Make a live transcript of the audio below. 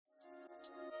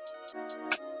All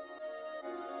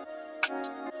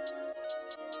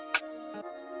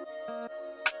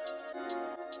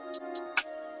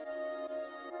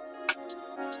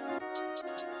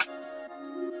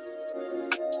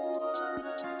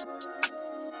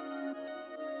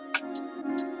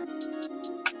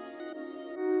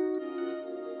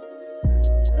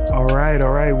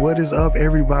right. What is up,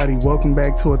 everybody? Welcome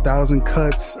back to 1,000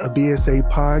 Cuts, a BSA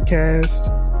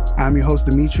podcast. I'm your host,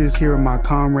 Demetrius, here with my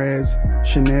comrades,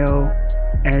 Chanel,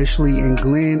 Ashley, and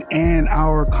Glenn, and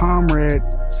our comrade,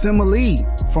 Sima Lee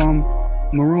from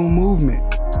Maroon Movement.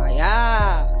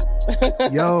 Yeah.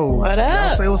 Yo, what up?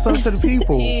 Y'all say what's up to the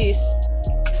people. Peace.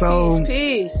 So,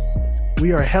 Peace.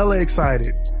 We are hella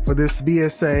excited for this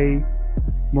BSA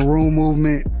Maroon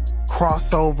Movement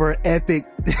crossover epic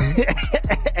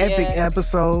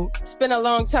episode. It's been a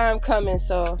long time coming,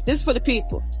 so this is for the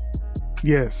people.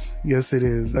 Yes, it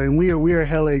is. And we are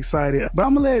hella excited. But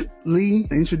I'm gonna let Lee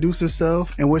introduce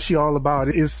herself and what she all about.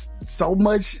 It's so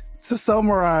much to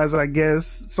summarize, I guess.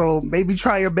 So maybe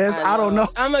try your best. I don't know.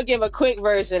 I'm gonna give a quick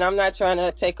version. I'm not trying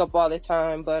to take up all the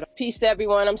time, but peace to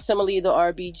everyone. I'm Sima Lee, the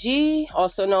RBG,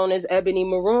 also known as Ebony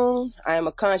Maroon. I am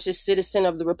a conscious citizen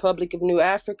of the Republic of New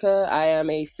Africa. I am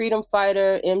a freedom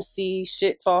fighter, MC,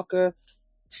 shit talker,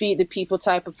 feed the people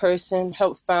type of person.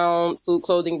 Helped found Food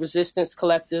Clothing Resistance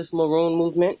Collective Maroon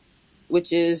Movement,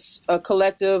 which is a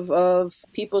collective of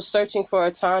people searching for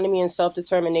autonomy and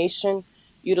self-determination,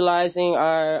 utilizing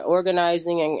our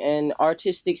organizing and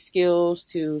artistic skills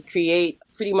to create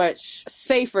pretty much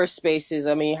safer spaces.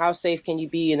 I mean, how safe can you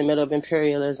be in the middle of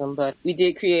imperialism? But we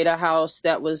did create a house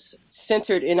that was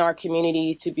centered in our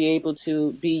community to be able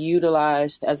to be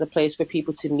utilized as a place for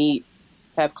people to meet,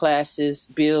 have classes,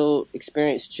 build,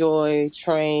 experience joy,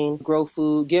 train, grow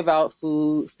food, give out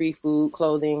food, free food,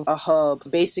 clothing, a hub,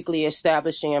 basically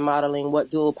establishing and modeling what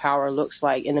dual power looks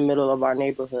like in the middle of our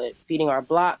neighborhood, feeding our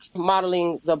block,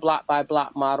 modeling the block by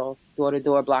block model, door to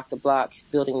door, block to block,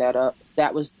 building that up.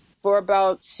 That was for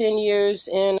about 10 years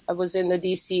in. I was in the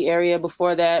DC area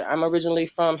before that. I'm originally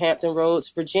from Hampton Roads,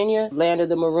 Virginia, land of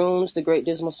the Maroons, the Great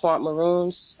Dismal Swamp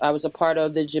Maroons. I was a part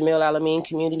of the Jamil Alameen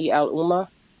community, Al Umma,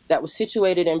 that was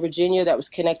situated in Virginia, that was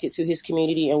connected to his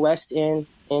community in West End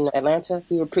in Atlanta.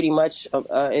 We were pretty much an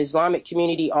Islamic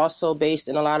community, also based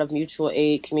in a lot of mutual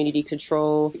aid, community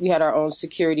control. We had our own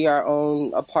security, our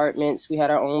own apartments. We had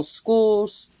our own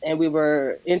schools, and we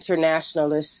were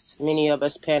internationalists, many of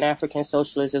us Pan-African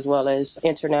socialists as well as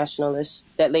internationalists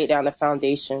that laid down the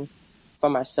foundation for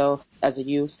myself as a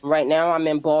youth. Right now, I'm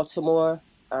in Baltimore.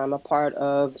 I'm a part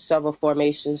of several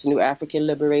formations, New African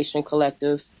Liberation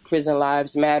Collective, Prison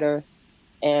Lives Matter,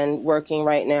 and working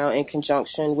right now in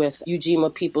conjunction with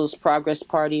Ujima People's Progress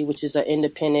Party, which is an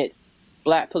independent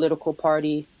Black political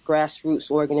party, grassroots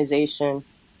organization,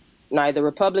 neither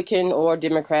Republican or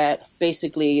Democrat,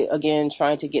 basically, again,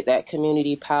 trying to get that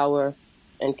community power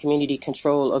and community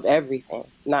control of everything,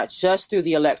 not just through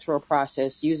the electoral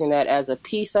process, using that as a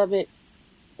piece of it,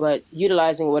 but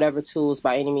utilizing whatever tools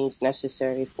by any means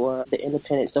necessary for the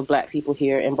independence of Black people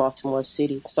here in Baltimore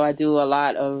City. So I do a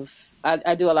lot of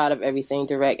everything: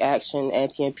 direct action,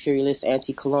 anti-imperialist,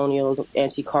 anti-colonial,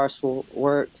 anti-carceral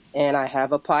work. And I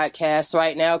have a podcast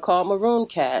right now called Maroon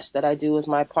Cast that I do with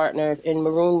my partner in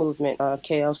Maroon Movement,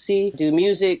 KLC. Do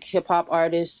music, hip-hop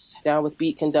artists, down with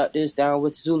beat conductors, down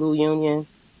with Zulu Union.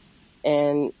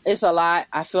 And it's a lot.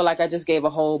 I feel like I just gave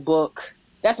a whole book.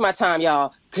 That's my time,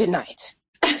 y'all. Good night.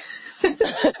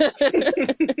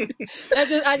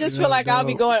 I just feel like I'll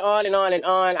be going on and on and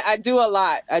on. I do a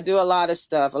lot of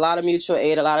stuff, a lot of mutual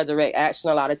aid, a lot of direct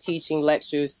action, a lot of teaching,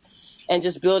 lectures, and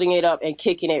just building it up and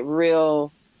kicking it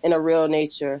real in a real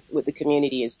nature with the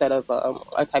community instead of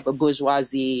a type of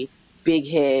bourgeoisie, big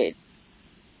head.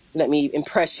 Let me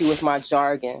impress you with my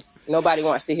jargon. Nobody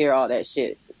wants to hear all that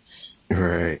shit.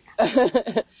 Right.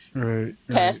 Right.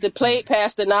 Pass the plate,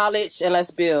 pass the knowledge, and let's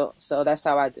build. So that's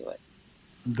how I do it.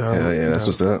 Dope, Hell yeah, that's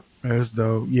what's up. That's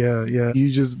dope. Yeah. You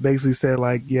just basically said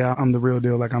like, yeah, I'm the real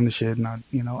deal. Like I'm the shit. And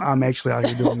I'm actually out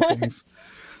here doing things.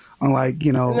 Unlike,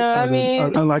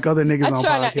 unlike other niggas on podcasts. I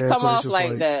try not to come off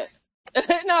like that.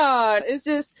 No,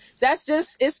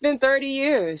 it's been 30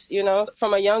 years,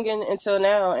 from a youngin' until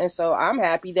now. And so I'm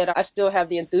happy that I still have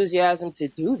the enthusiasm to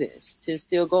do this, to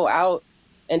still go out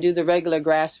and do the regular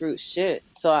grassroots shit.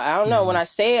 So I don't know, when I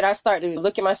say it, I start to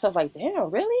look at myself like,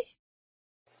 damn, really?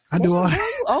 I do all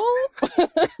that. Oh,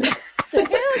 the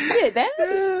hell did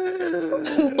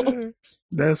that?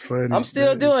 That's funny. I'm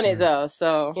still doing it though.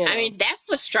 So I mean, that's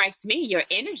what strikes me. Your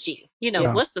energy.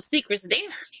 What's the secrets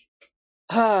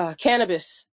there?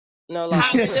 Cannabis. No lie.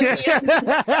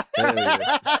 Hallelujah.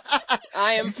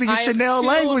 I am speaking Chanel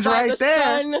language right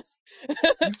there.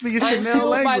 You speaking I'm Chanel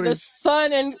fueled by the language.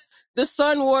 sun and the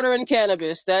sun, water, and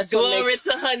cannabis. Glory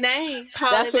to her name.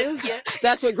 That's what Hallelujah.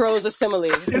 that's what grows a simile.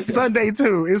 It's Sunday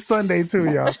too. It's Sunday too,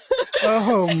 y'all.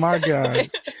 Oh my God.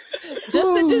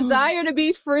 Just the desire to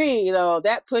be free, though,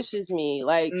 that pushes me.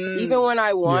 Like, even when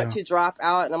I want Yeah. to drop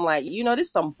out and I'm like, this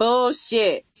is some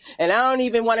bullshit. And I don't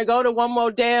even want to go to one more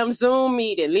damn Zoom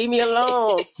meeting. Leave me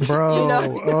alone. Bro,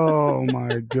 oh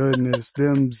my goodness.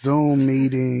 Them Zoom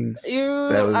meetings.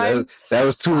 I'm That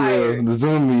was too real. tired. The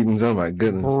Zoom meetings. Oh my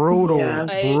goodness. Brutal.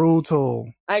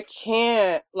 Brutal. I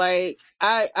can't. Like,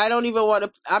 I don't even want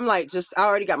to. I'm like, I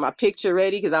already got my picture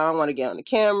ready because I don't want to get on the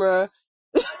camera.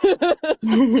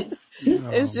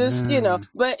 It's just, man.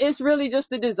 but it's really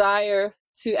just the desire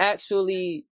to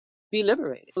actually be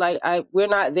liberated. Like, we're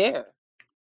not there.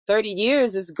 30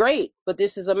 years is great, but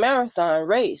this is a marathon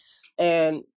race.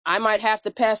 And I might have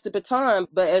to pass the baton,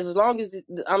 but as long as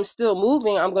I'm still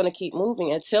moving, I'm going to keep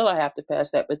moving until I have to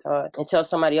pass that baton and tell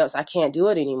somebody else I can't do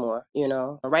it anymore.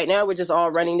 Right now we're just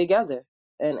all running together,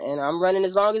 and I'm running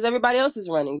as long as everybody else is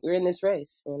running. We're in this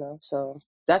race, so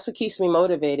that's what keeps me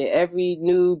motivated. Every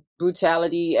new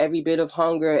brutality, every bit of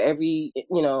hunger, every,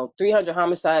 300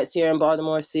 homicides here in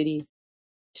Baltimore City.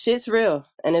 Shit's real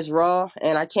and it's raw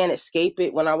and I can't escape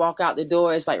it. When I walk out the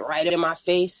door, it's like right in my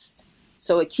face.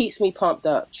 So it keeps me pumped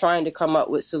up, trying to come up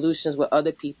with solutions with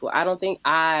other people. I don't think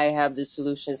I have the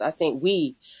solutions. I think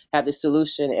we have the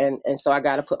solution. And so I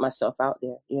got to put myself out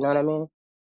there. You know what I mean?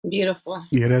 Beautiful.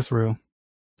 Yeah, that's real.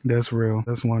 That's real.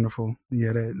 That's wonderful.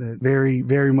 Yeah, that very,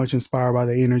 very much inspired by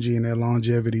the energy and that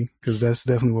longevity, because that's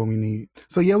definitely what we need.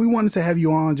 So yeah, we wanted to have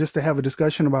you on just to have a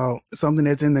discussion about something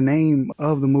that's in the name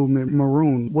of the movement,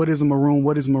 Maroon. What is a Maroon?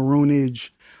 What is Maroonage?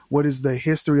 What is the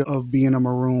history of being a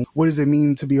Maroon? What does it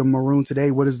mean to be a Maroon today?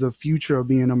 What is the future of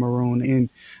being a Maroon? And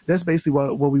that's basically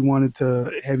what we wanted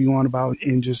to have you on about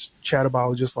and just chat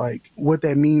about, just like what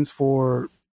that means for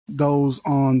those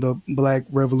on the Black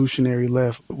revolutionary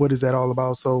left. What is that all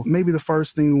about? So maybe the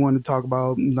first thing we want to talk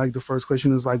about, like the first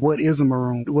question is like, what is a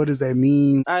Maroon? What does that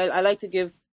mean? I like to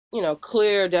give,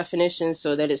 clear definitions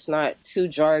so that it's not too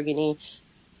jargony.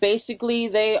 Basically,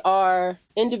 they are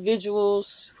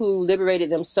individuals who liberated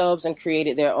themselves and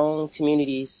created their own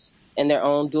communities and their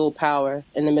own dual power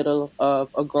in the middle of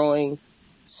a growing,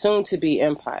 soon-to-be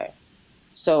empire.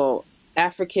 So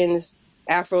Africans,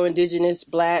 Afro-Indigenous,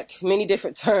 Black, many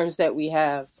different terms that we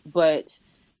have, but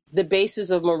the basis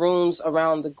of Maroons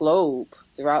around the globe,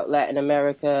 throughout Latin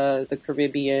America, the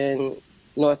Caribbean,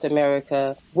 North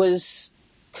America, was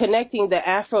connecting the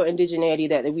Afro-indigeneity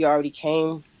that we already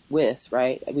came with,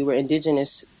 right? We were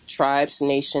indigenous tribes,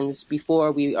 nations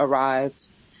before we arrived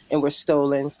and were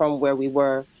stolen from where we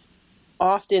were.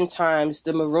 Oftentimes,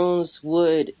 the Maroons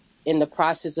would, in the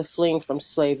process of fleeing from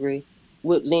slavery,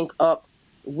 would link up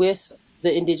with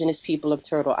the indigenous people of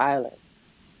Turtle Island.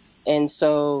 And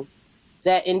so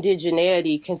that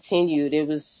indigeneity continued. It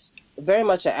was very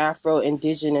much an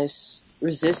Afro-indigenous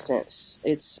resistance.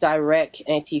 It's direct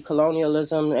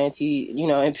anti-colonialism,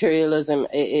 imperialism.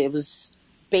 It was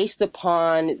based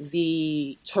upon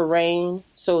the terrain.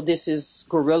 So this is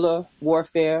guerrilla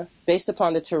warfare. Based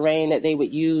upon the terrain that they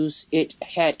would use, it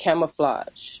had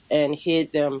camouflage and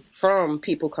hid them from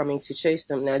people coming to chase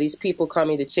them. Now, these people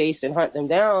coming to chase and hunt them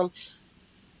down,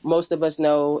 most of us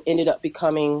know, ended up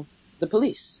becoming the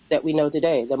police that we know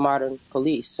today, the modern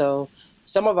police. So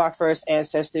some of our first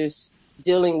ancestors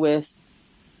dealing with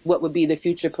what would be the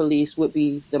future police would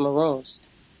be the Maroons.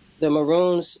 The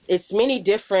Maroons, it's many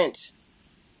different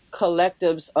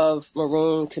collectives of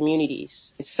Maroon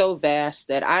communities. It's so vast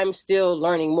that I'm still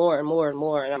learning more and more and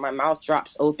more, and my mouth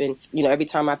drops open. Every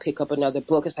time I pick up another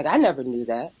book, it's like, I never knew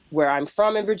that. Where I'm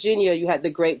from in Virginia, you had the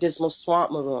Great Dismal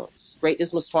Swamp Maroons. Great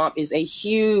Dismal Swamp is a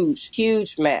huge,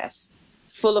 huge mass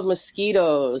full of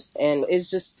mosquitoes, and it's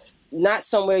just not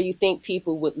somewhere you think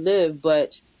people would live,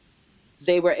 but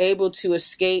they were able to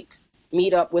escape,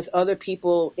 meet up with other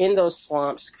people in those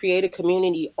swamps, create a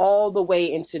community all the way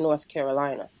into North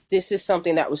Carolina. This is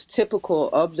something that was typical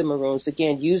of the Maroons,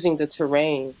 again, using the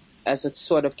terrain as a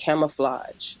sort of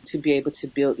camouflage to be able to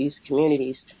build these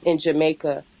communities. In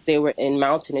Jamaica, they were in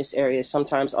mountainous areas.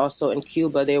 Sometimes also in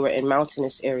Cuba, they were in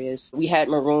mountainous areas. We had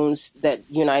Maroons that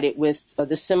united with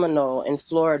the Seminole in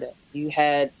Florida. You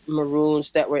had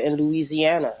Maroons that were in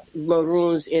Louisiana,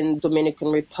 Maroons in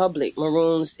Dominican Republic,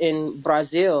 Maroons in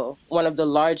Brazil, one of the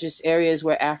largest areas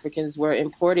where Africans were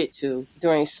imported to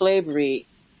during slavery,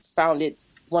 founded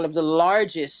one of the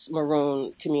largest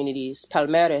Maroon communities,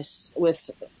 Palmares, with,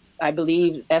 I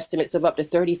believe, estimates of up to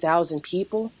 30,000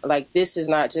 people. Like, this is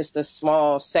not just a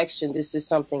small section. This is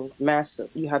something massive.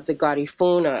 You have the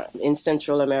Garifuna in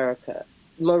Central America.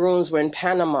 Maroons were in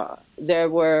Panama. There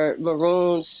were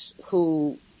Maroons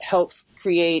who helped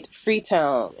create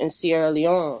Freetown in Sierra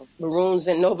Leone. Maroons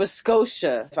in Nova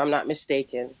Scotia, if I'm not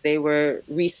mistaken. They were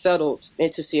resettled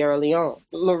into Sierra Leone.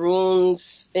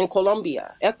 Maroons in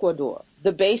Colombia, Ecuador.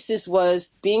 The basis was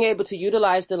being able to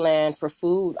utilize the land for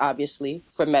food, obviously,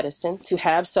 for medicine, to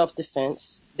have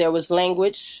self-defense. There was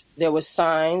language, there was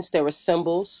signs, there were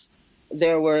symbols.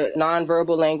 There were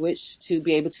nonverbal language to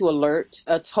be able to alert,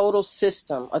 a total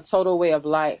system, a total way of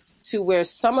life, to where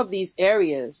some of these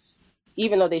areas,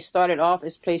 even though they started off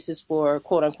as places for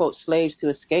quote unquote slaves to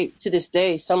escape, to this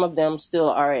day, some of them still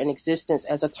are in existence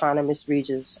as autonomous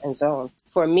regions and zones.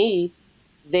 For me,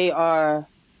 they are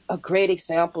a great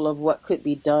example of what could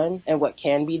be done and what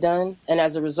can be done. And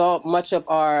as a result, much of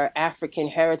our African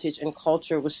heritage and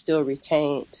culture was still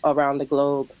retained around the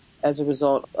globe as a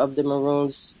result of the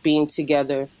Maroons being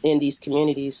together in these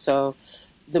communities. So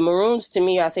the Maroons, to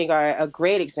me, I think are a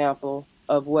great example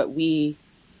of what we,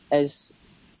 as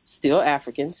still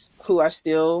Africans, who are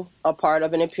still a part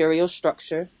of an imperial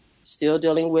structure, still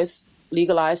dealing with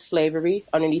legalized slavery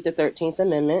underneath the 13th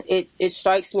Amendment. It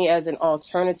strikes me as an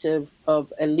alternative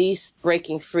of at least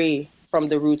breaking free from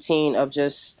the routine of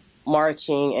just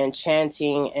marching and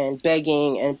chanting and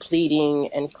begging and pleading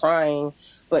and crying,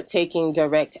 but taking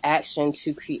direct action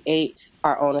to create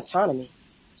our own autonomy.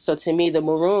 So to me, the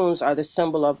Maroons are the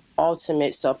symbol of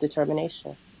ultimate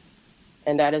self-determination.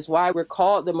 And that is why we're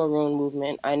called the Maroon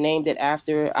Movement. I named it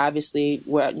after, obviously,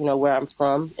 where I'm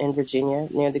from in Virginia,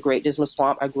 near the Great Dismal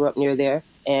Swamp. I grew up near there.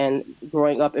 And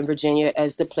growing up in Virginia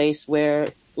as the place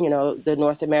where, the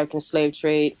North American slave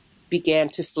trade began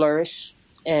to flourish.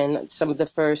 And some of the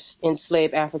first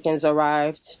enslaved Africans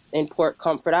arrived in Port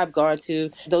Comfort. I've gone to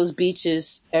those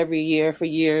beaches every year for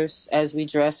years as we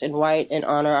dress in white and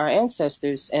honor our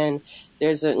ancestors. And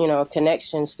there's a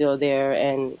connection still there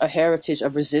and a heritage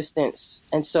of resistance.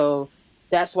 And so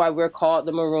that's why we're called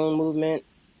the Maroon Movement.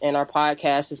 And our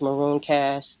podcast is Maroon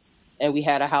Cast. And we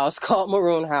had a house called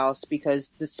Maroon House because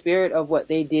the spirit of what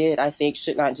they did, I think,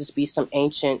 should not just be some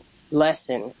ancient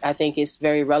lesson. I think it's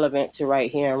very relevant to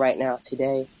right here and right now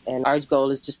today. And our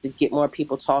goal is just to get more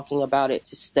people talking about it,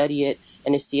 to study it,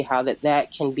 and to see how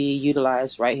that can be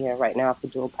utilized right here and right now for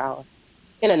dual power.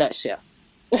 In a nutshell.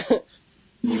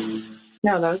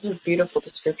 No, that was a beautiful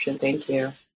description. Thank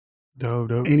you.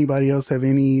 Dope. Anybody else have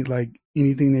anything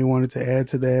they wanted to add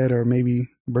to that or maybe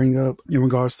bring up in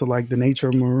regards to the nature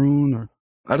of Maroon? Or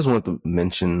I just wanted to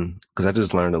mention, because I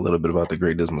just learned a little bit about the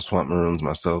Great Dismal Swamp Maroons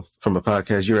myself from a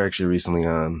podcast. You were actually recently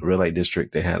on Red Light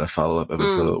District. They had a follow-up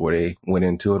episode where they went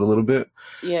into it a little bit.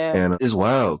 Yeah. And it's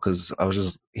wild because I was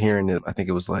just hearing it. I think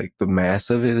it was the mass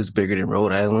of it is bigger than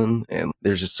Rhode Island. And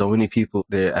there's just so many people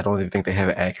there. I don't even think they have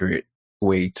an accurate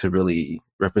way to really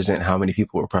represent how many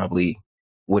people were probably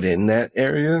within that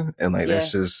area. And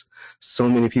that's just so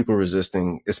many people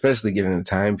resisting, especially given the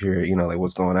time period,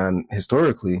 what's going on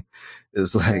historically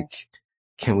is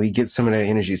can we get some of that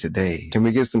energy today? Can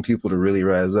we get some people to really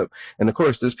rise up? And of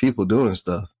course, there's people doing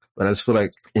stuff, but I just feel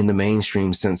in the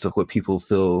mainstream sense of what people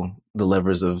feel the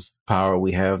levers of power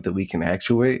we have that we can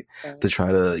actuate to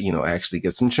try to, actually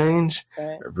get some change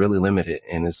are really limited.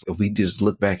 And if we just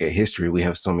look back at history, we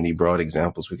have so many broad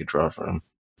examples we could draw from.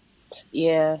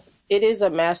 Yeah. It is a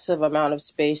massive amount of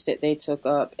space that they took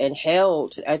up and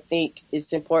held. I think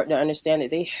it's important to understand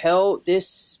that they held this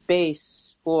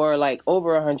space for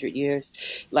over 100 years,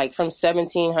 from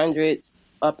 1700s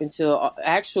up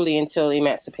until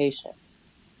emancipation,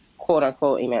 quote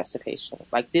unquote emancipation.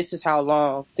 This is how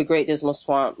long the Great Dismal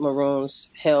Swamp Maroons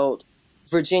held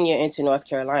Virginia into North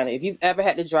Carolina. If you've ever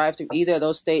had to drive through either of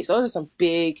those states, those are some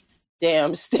big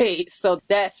damn states. So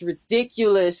that's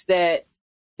ridiculous that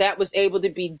was able to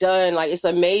be done. It's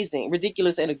amazing,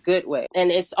 ridiculous in a good way. And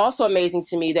it's also amazing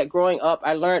to me that growing up,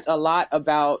 I learned a lot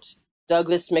about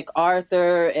Douglas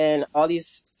MacArthur and all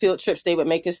these field trips they would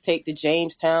make us take to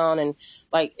Jamestown. And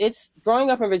it's growing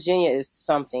up in Virginia is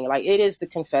something. It is the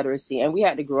Confederacy, and we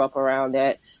had to grow up around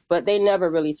that. But they never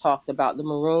really talked about the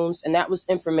Maroons, and that was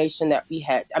information that we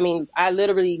had. I mean, I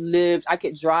literally I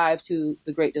could drive to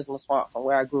the Great Dismal Swamp from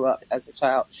where I grew up as a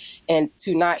child, and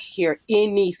to not hear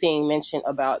anything mentioned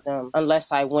about them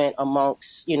unless I went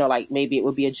amongst, maybe it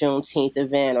would be a Juneteenth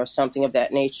event or something of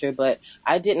that nature. But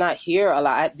I did not hear a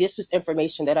lot. This was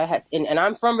information that I had, and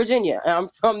I'm from Virginia, and I'm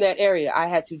from that area. I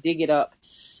had to dig it up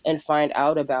and find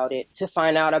out about it, to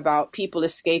find out about people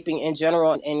escaping in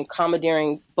general and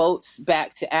commandeering boats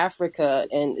back to Africa.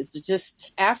 And it's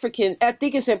just Africans. I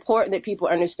think it's important that people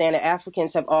understand that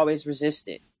Africans have always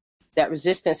resisted. that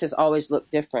resistance has always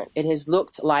looked different. It has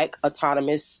looked like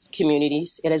autonomous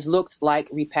communities. It has looked like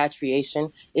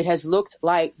repatriation. It has looked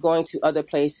like going to other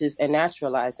places and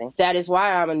naturalizing. That is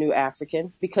why I'm a New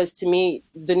African, because to me,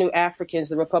 the New Africans,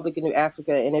 the Republic of New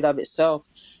Africa in and of itself,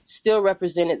 still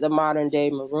represented the modern day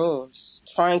Maroons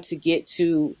trying to get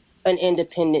to an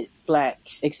independent Black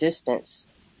existence.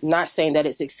 Not saying that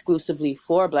it's exclusively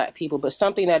for Black people, but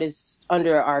something that is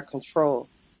under our control.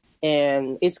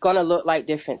 And it's going to look like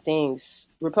different things.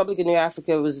 Republic of New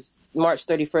Africa was March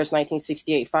 31st,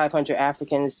 1968. 500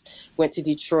 Africans went to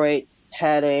Detroit,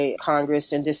 had a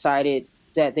Congress, and decided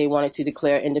that they wanted to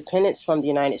declare independence from the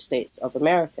United States of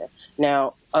America.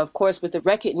 Now, of course, with the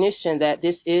recognition that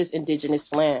this is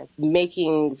indigenous land,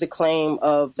 making the claim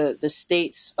of the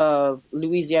states of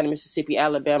Louisiana, Mississippi,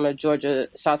 Alabama, Georgia,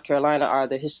 South Carolina are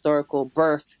the historical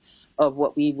birth of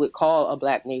what we would call a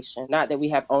Black nation. Not that we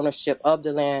have ownership of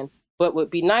the land, but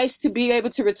would be nice to be able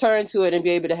to return to it and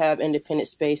be able to have independent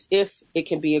space if it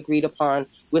can be agreed upon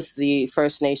with the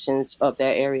First Nations of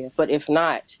that area. But if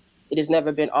not, it has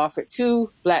never been offered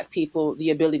to Black people the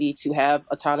ability to have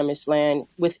autonomous land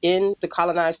within the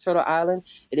colonized Turtle Island.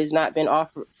 It has not been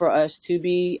offered for us to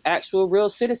be actual real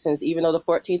citizens, even though the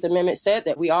 14th Amendment said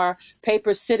that we are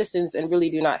paper citizens and really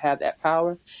do not have that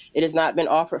power. It has not been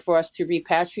offered for us to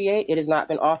repatriate. It has not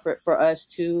been offered for us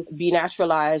to be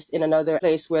naturalized in another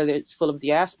place where it's full of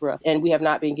diaspora. And we have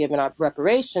not been given our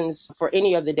reparations for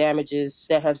any of the damages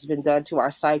that has been done to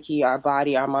our psyche, our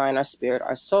body, our mind, our spirit,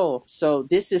 our soul. So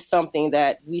this is something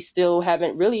that we still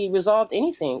haven't really resolved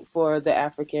anything for the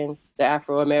African, the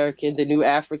Afro-American, the New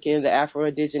African, the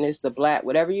Afro-Indigenous, the Black,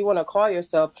 whatever you want to call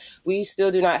yourself. We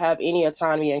still do not have any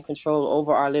autonomy and control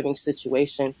over our living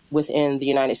situation within the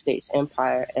United States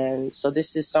empire. And so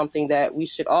this is something that we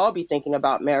should all be thinking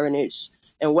about, marriage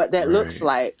and what that looks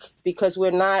like, because we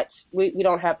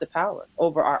don't have the power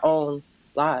over our own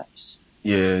lives.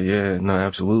 Yeah, no,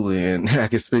 absolutely. And I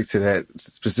can speak to that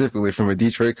specifically from a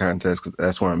Detroit context, 'cause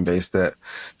that's where I'm based at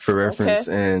for reference.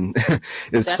 Okay. And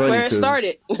it's that's funny where it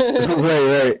started.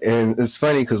 Right. And it's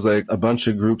funny because like a bunch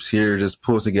of groups here just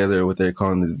pulled together what they're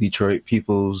calling the Detroit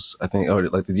People's, I think, or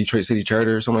like the Detroit City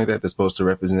Charter or something like that, that's supposed to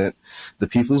represent the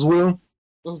people's will.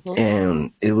 Mm-hmm.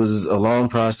 And it was a long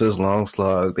process, long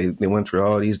slog. They went through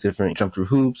all these different, jumped through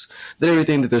hoops, did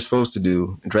everything that they're supposed to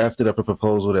do, drafted up a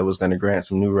proposal that was going to grant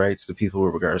some new rights to people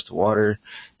with regards to water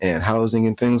and housing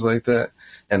and things like that.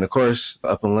 And of course,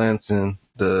 up in Lansing,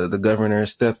 the governor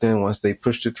stepped in once they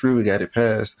pushed it through, we got it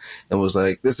passed, and was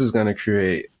like, this is going to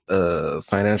create a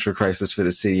financial crisis for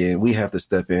the city, and we have to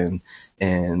step in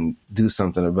and do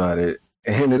something about it.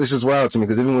 And it's just wild to me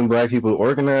because even when Black people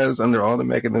organize under all the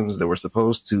mechanisms that we're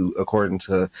supposed to, according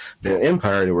to the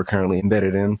empire that we're currently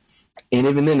embedded in, and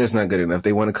even then it's not good enough.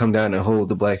 They want to come down and hold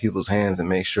the Black people's hands and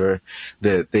make sure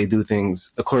that they do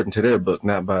things according to their book,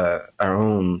 not by our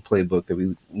own playbook that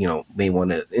we, may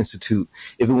want to institute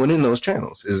if we went in those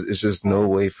channels. It's just no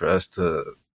way for us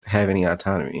to have any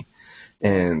autonomy.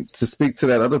 And to speak to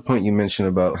that other point you mentioned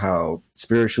about how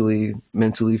spiritually,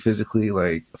 mentally, physically,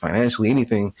 like financially,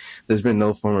 anything, there's been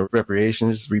no form of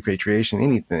reparations, repatriation,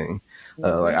 anything.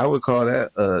 Like I would call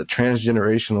that a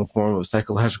transgenerational form of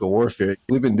psychological warfare.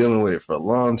 We've been dealing with it for a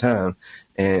long time.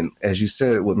 And as you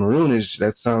said, with Maroonage,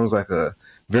 that sounds like a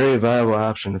very viable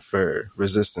option for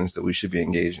resistance that we should be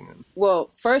engaging in.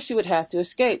 Well, first you would have to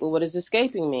escape. Well, what does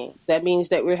escaping mean? That means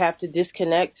that we have to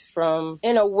disconnect from,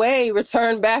 in a way,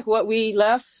 return back what we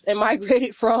left and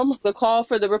migrated from. The call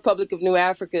for the Republic of New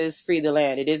Africa is free the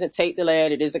land. It isn't take the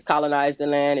land. It isn't colonize the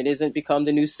land. It isn't become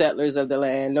the new settlers of the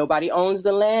land. Nobody owns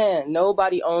the land.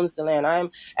 Nobody owns the land. I'm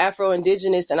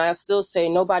Afro-Indigenous, and I still say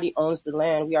nobody owns the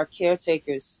land. We are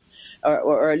caretakers,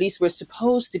 or at least we're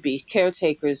supposed to be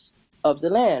caretakers of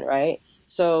the land, right?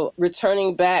 So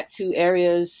returning back to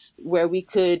areas where we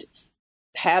could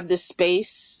have the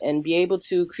space and be able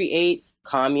to create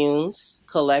communes,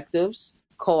 collectives,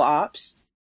 co-ops,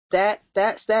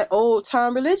 that's that old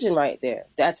time religion right there.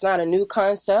 That's not a new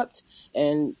concept,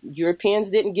 and Europeans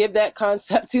didn't give that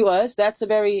concept to us. That's a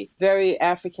very, very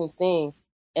African thing.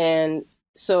 And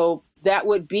so that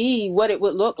would be what it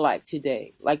would look like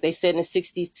today. Like they said in the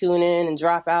 60s, tune in and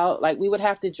drop out. Like we would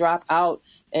have to drop out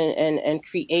and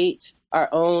create our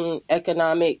own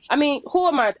economic. I mean, who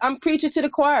am I? I'm preaching to the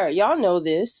choir. Y'all know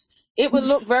this. It would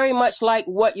look very much like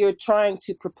what you're trying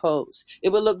to propose. It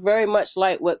would look very much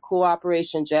like what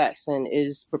Cooperation Jackson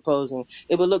is proposing.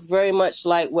 It would look very much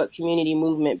like what Community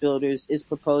Movement Builders is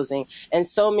proposing. And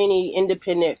so many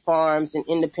independent farms and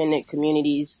independent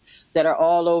communities that are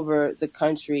all over the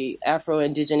country,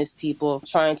 Afro-Indigenous people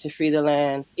trying to free the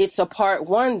land. It's a part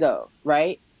one though,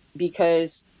 right?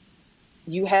 Because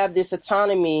you have this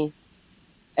autonomy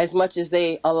as much as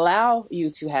they allow you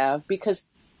to have, because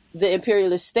the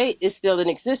imperialist state is still in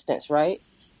existence, right?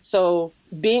 So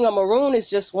being a Maroon is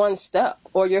just one step,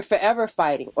 or you're forever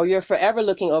fighting, or you're forever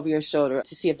looking over your shoulder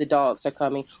to see if the dogs are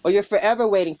coming, or you're forever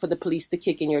waiting for the police to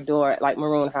kick in your door like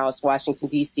Maroon House, Washington,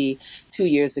 D.C. 2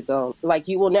 years ago. Like,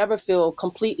 you will never feel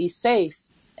completely safe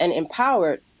and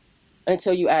empowered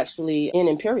until you actually in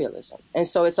imperialism. And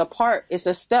so it's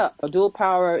a step. A dual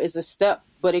power is a step,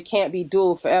 but it can't be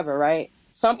dual forever, right?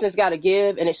 Something's got to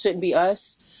give, and it shouldn't be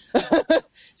us.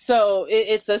 So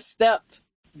it's a step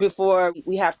before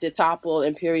we have to topple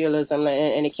imperialism,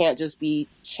 and it can't just be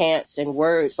chants and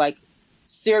words. Like,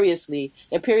 seriously,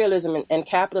 imperialism and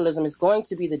capitalism is going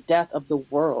to be the death of the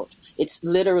world. It's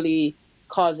literally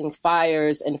causing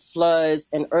fires and floods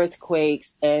and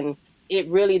earthquakes, and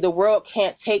the world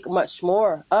can't take much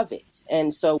more of it.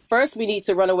 And so first we need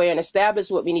to run away and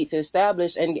establish what we need to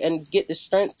establish and get the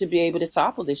strength to be able to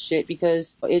topple this shit,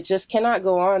 because it just cannot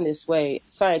go on this way,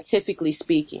 scientifically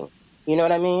speaking. You know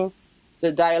what I mean?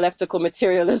 The dialectical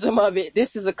materialism of it.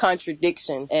 This is a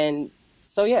contradiction. And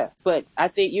so, yeah, but I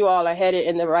think you all are headed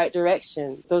in the right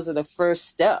direction. Those are the first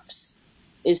steps,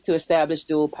 is to establish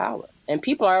dual power. And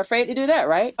people are afraid to do that,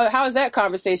 right? How is that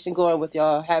conversation going with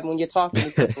y'all when you're talking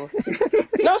to people?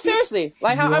 No, seriously.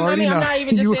 Like, I'm not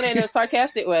even just saying it in a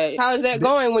sarcastic way. How is that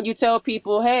going when you tell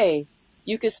people, hey,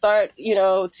 you can start,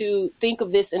 to think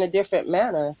of this in a different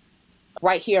manner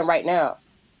right here and right now?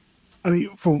 I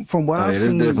mean, from what I've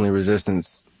seen, there's definitely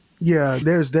resistance. Yeah,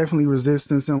 there's definitely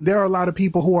resistance. And there are a lot of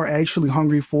people who are actually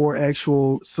hungry for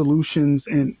actual solutions,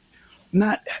 and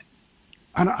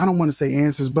I don't want to say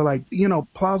answers, but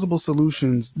plausible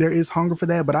solutions. There is hunger for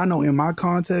that. But I know in my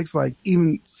context, like,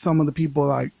 even some of the people,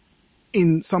 like,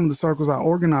 in some of the circles I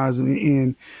organize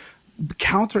in,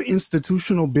 counter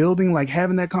institutional building, like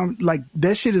having that,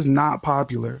 that shit is not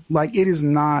popular. Like, it is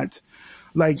not.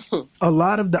 Like, a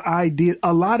lot of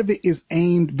it is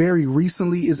aimed at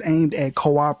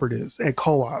cooperatives, at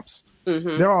co-ops.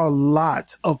 Mm-hmm. There are a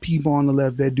lot of people on the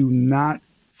left that do not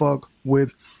fuck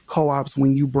with co-ops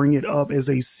when you bring it up as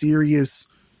a serious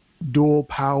dual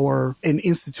power, an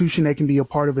institution that can be a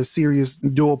part of a serious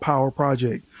dual power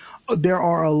project. There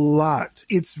are a lot.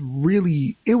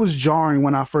 It was jarring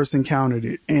when I first encountered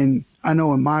it. And I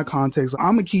know in my context,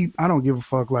 I don't give a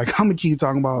fuck. Like, I'm gonna keep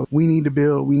talking about, we need to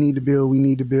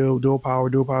build dual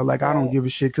power. Like, I don't give a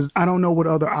shit, because I don't know what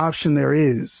other option there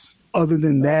is other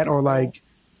than that, or like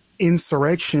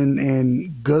insurrection,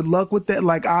 and good luck with that.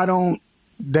 Like,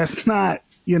 that's not,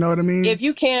 you know what I mean? If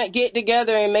you can't get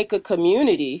together and make a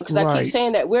community, because I keep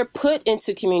saying that we're put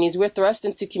into communities, we're thrust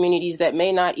into communities that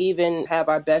may not even have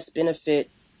our best benefit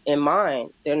in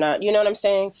mind. They're not, you know what I'm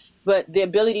saying? But the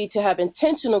ability to have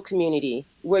intentional community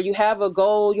where you have a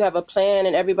goal, you have a plan,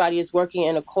 and everybody is working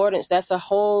in accordance, that's a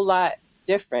whole lot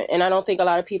different. And I don't think a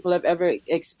lot of people have ever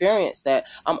experienced that.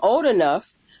 I'm old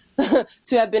enough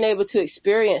to have been able to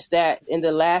experience that in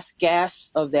the last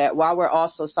gasps of that, while we're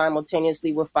also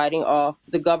simultaneously we're fighting off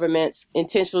the government's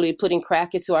intentionally putting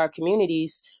crack into our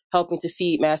communities, helping to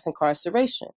feed mass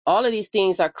incarceration. All of these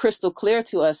things are crystal clear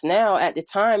to us now. At the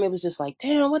time, it was just like,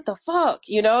 damn, what the fuck?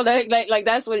 Like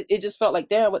that's what it just felt like.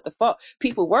 Damn, what the fuck?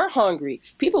 People were hungry.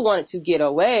 People wanted to get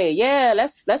away. Yeah,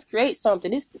 let's create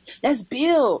something. Let's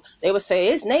build. They would say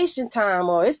it's nation time,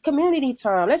 or it's community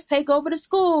time. Let's take over the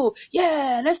school.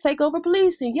 Yeah, let's take over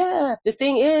policing. Yeah. The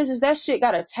thing is that shit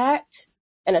got attacked.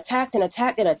 And attacked.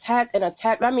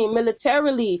 I mean,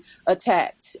 militarily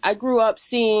attacked. I grew up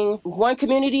seeing one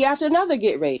community after another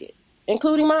get raided,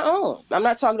 including my own. I'm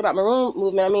not talking about Maroon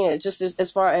movement. I mean, just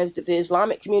as far as the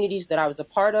Islamic communities that I was a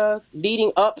part of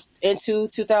leading up into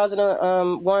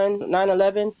 2001,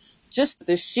 9/11. Just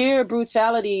the sheer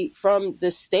brutality from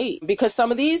the state, because some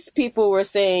of these people were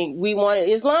saying we wanted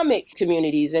Islamic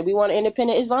communities and we want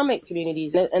independent Islamic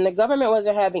communities, and the government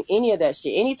wasn't having any of that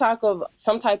shit.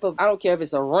 Some type of, I don't care if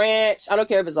it's a ranch, I don't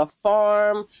care if it's a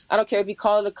farm, I don't care if you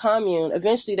call it a commune.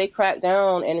 Eventually they cracked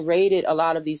down and raided a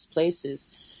lot of these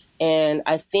places. And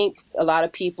I think a lot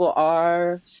of people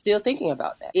are still thinking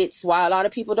about that. It's why a lot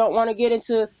of people don't want to get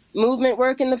into movement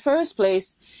work in the first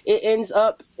place. It ends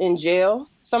up in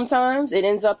jail sometimes. It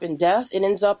ends up in death. It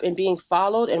ends up in being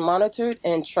followed and monitored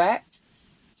and tracked.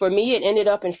 For me, it ended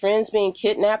up in friends being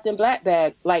kidnapped and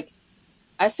blackbagged. Like,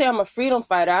 I say I'm a freedom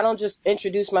fighter. I don't just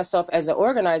introduce myself as an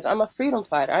organizer. I'm a freedom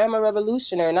fighter. I am a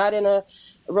revolutionary, not in a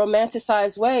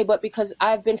romanticized way, but because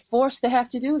I've been forced to have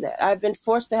to do that. I've been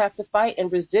forced to have to fight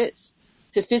and resist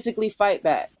to physically fight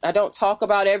back. I don't talk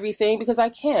about everything because I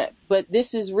can't, but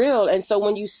this is real. And so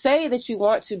when you say that you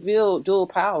want to build dual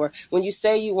power, when you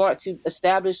say you want to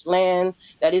establish land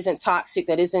that isn't toxic,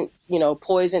 that isn't,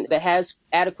 poison, that has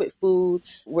adequate food,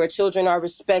 where children are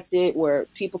respected, where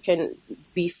people can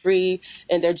be free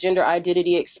in their gender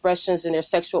identity expressions and their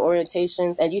sexual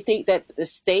orientation, and you think that the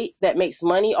state that makes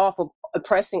money off of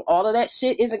oppressing all of that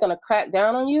shit isn't going to crack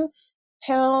down on you,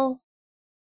 hell,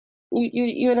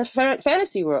 you're in a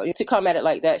fantasy world to come at it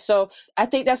like that. So I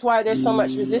think that's why there's so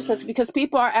much resistance, because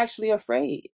people are actually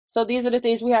afraid. So these are the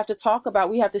things we have to talk about.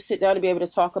 We have to sit down and be able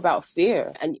to talk about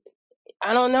fear. And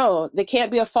I don't know, there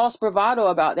can't be a false bravado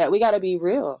about that. We got to be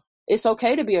real. It's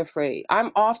okay to be afraid.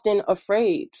 I'm often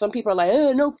afraid. Some people are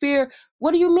like, no fear.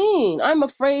 What do you mean? I'm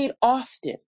afraid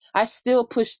often. I still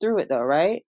push through it though,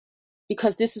 right?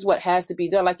 Because this is what has to be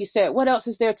done. Like you said, what else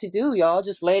is there to do, y'all?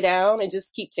 Just lay down and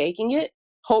just keep taking it?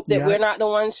 Hope that we're not the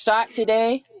ones shot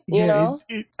today, you know?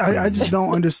 I just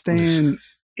don't understand.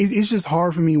 It's just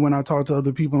hard for me when I talk to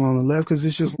other people on the left, because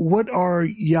it's just, what are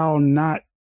y'all not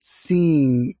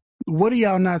seeing? What are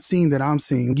y'all not seeing that I'm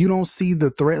seeing? You don't see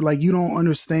the threat. Like, you don't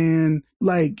understand.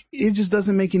 Like, it just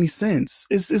doesn't make any sense.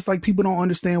 It's like people don't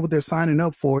understand what they're signing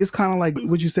up for. It's kind of like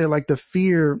what you said, like the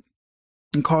fear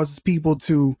and causes people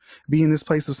to be in this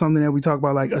place of something that we talk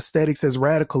about, like aesthetics as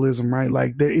radicalism, right?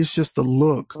 Like, it's just a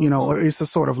look, or it's a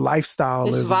sort of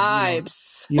lifestyleism. It's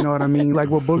vibes. You know what I mean? Like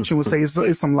what Bookchin would say, it's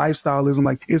some lifestyleism.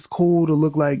 Like, it's cool to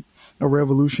look like a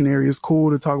revolutionary. It's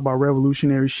cool to talk about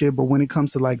revolutionary shit. But when it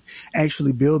comes to like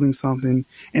actually building something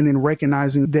and then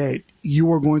recognizing that you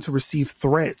are going to receive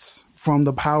threats from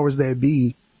the powers that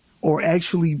be, or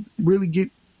actually really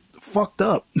get fucked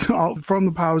up from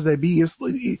the powers that be, it's,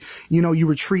 you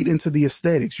retreat into the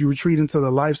aesthetics, you retreat into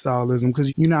the lifestyleism,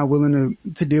 because you're not willing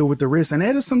to deal with the risk. And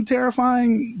that is some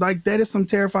terrifying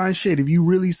shit. If you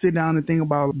really sit down and think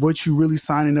about what you really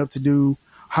signing up to do,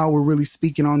 how we're really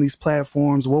speaking on these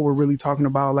platforms, what we're really talking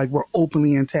about, like we're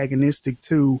openly antagonistic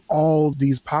to all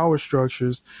these power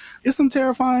structures. It's some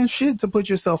terrifying shit to put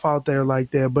yourself out there like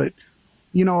that. But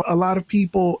a lot of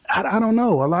people, I don't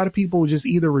know, a lot of people just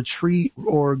either retreat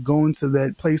or go into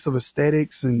that place of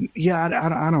aesthetics. And I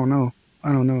don't know.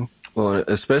 I don't know. Well,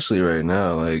 especially right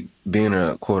now, like being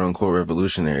a quote unquote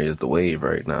revolutionary is the wave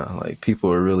right now. Like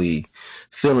people are really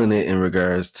feeling it in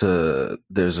regards to,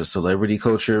 there's a celebrity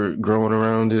culture growing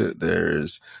around it.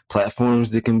 There's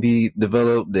platforms that can be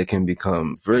developed that can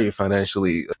become very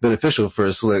financially beneficial for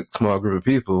a select small group of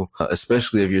people,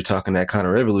 especially if you're talking that kind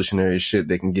of revolutionary shit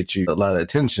that can get you a lot of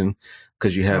attention,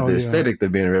 because you have the aesthetic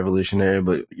of being a revolutionary,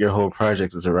 but your whole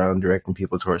project is around directing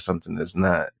people towards something that's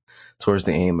not towards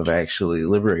the aim of actually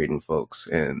liberating folks.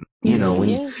 And, when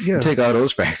you take all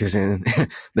those factors in,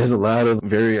 there's a lot of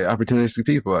very opportunistic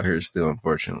people out here still,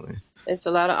 unfortunately. It's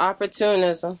a lot of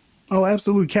opportunism. Oh,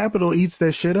 absolutely. Capital eats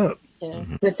that shit up. Yeah.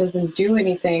 That doesn't do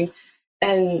anything.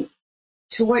 And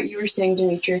to what you were saying,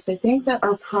 Demetrius, I think that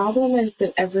our problem is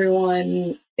that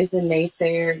everyone is a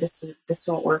naysayer. This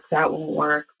won't work, that won't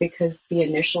work, because the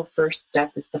initial first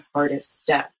step is the hardest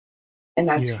step. And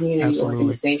that's community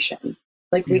organization.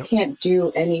 Like, we can't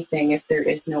do anything if there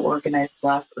is no organized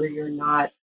left, or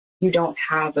you don't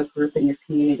have a group in your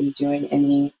community doing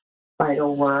any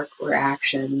vital work or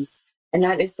actions. And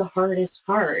that is the hardest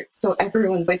part. So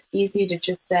it's easy to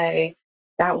just say,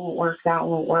 that won't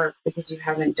work, because you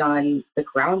haven't done the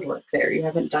groundwork there. You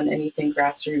haven't done anything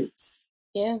grassroots.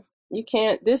 Yeah, you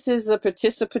can't. This is a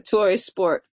participatory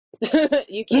sport.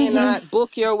 You cannot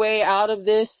book your way out of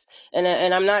this.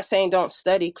 And I'm not saying don't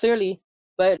study, clearly,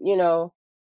 but,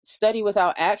 study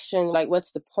without action, like, what's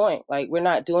the point? Like, we're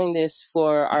not doing this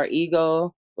for our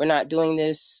ego. We're not doing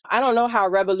this. I don't know how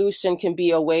revolution can be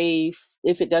a wave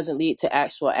if it doesn't lead to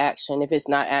actual action, if it's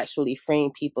not actually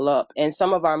freeing people up. And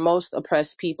some of our most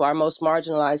oppressed people, our most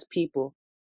marginalized people,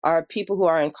 are people who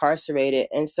are incarcerated.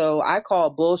 And so I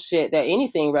call bullshit that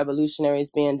anything revolutionary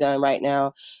is being done right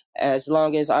now, as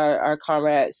long as our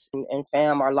comrades and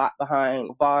fam are locked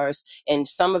behind bars, and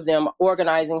some of them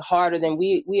organizing harder than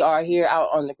we are here out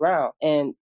on the ground.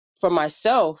 And for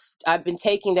myself, I've been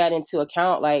taking that into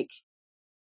account, like,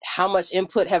 how much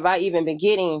input have I even been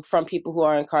getting from people who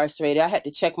are incarcerated? I had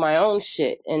to check my own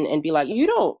shit and be like, you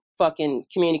don't fucking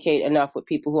communicate enough with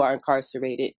people who are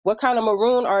incarcerated. What kind of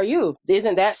maroon are you?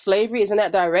 Isn't that slavery? Isn't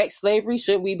that direct slavery?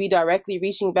 Should we be directly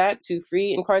reaching back to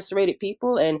free incarcerated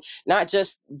people, and not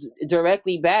just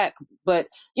directly back? But,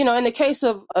 in the case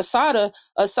of Assata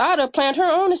planned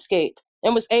her own escape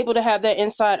and was able to have that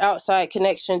inside-outside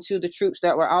connection to the troops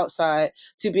that were outside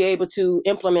to be able to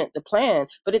implement the plan.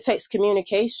 But it takes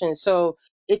communication. So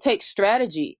it takes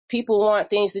strategy. People want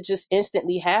things to just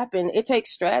instantly happen. It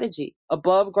takes strategy.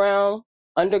 Above ground,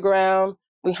 underground,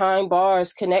 behind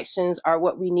bars, connections are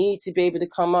what we need to be able to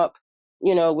come up,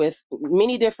 with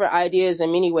many different ideas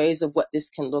and many ways of what this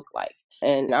can look like.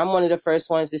 And I'm one of the first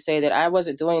ones to say that I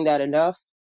wasn't doing that enough,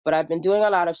 but I've been doing a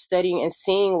lot of studying and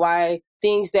seeing why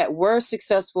things that were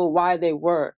successful, why they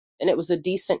were. And it was a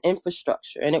decent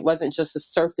infrastructure. And it wasn't just a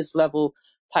surface level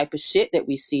type of shit that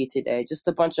we see today, just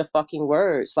a bunch of fucking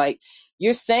words. Like,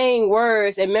 you're saying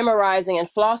words and memorizing and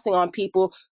flossing on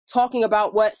people talking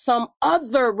about what some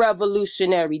other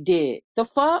revolutionary did. The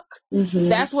fuck? Mm-hmm.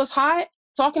 That's what's hot?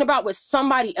 Talking about what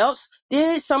somebody else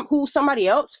did, who somebody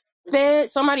else fed,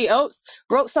 somebody else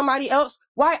broke somebody else.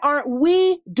 Why aren't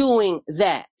we doing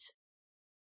that?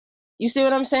 You see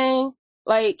what I'm saying?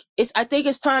 Like, I think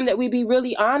it's time that we be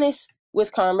really honest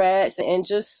with comrades and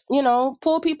just,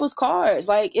 pull people's cards.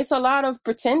 Like, it's a lot of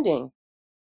pretending.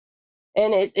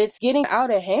 And it's getting out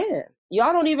of hand.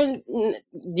 Y'all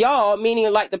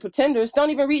meaning like the pretenders, don't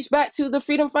even reach back to the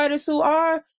freedom fighters who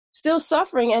are still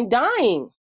suffering and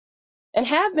dying and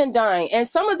have been dying. And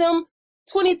some of them,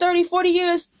 20, 30, 40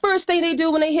 years, first thing they do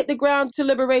when they hit the ground to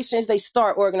liberation is they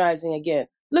start organizing again.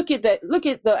 Look at that. Look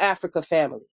at the Africa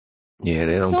family. Yeah,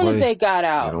 they don't play. Soon as they got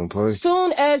out, they don't play.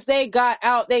 Soon as they got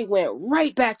out, they went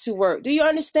right back to work. Do you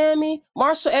understand me?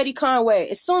 Marshall Eddie Conway,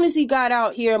 as soon as he got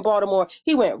out here in Baltimore,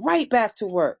 he went right back to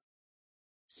work.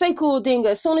 Sekou Odinga,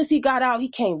 as soon as he got out, he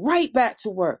came right back to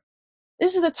work.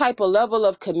 This is the type of level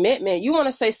of commitment. You want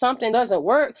to say something doesn't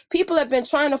work? People have been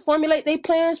trying to formulate their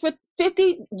plans for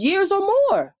 50 years or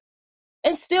more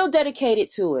and still dedicated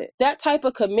to it. That type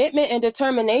of commitment and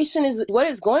determination is what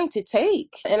it's going to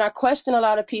take. And I question a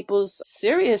lot of people's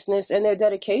seriousness and their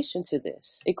dedication to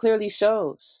this. It clearly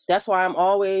shows. That's why I'm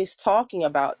always talking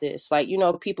about this. Like,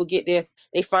 people get there,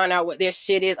 they find out what their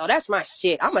shit is. Oh, that's my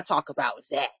shit. I'm going to talk about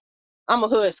that. I'm a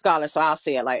hood scholar, so I'll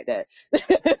say it like that.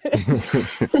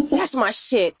 That's my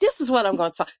shit. This is what I'm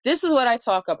going to talk. This is what I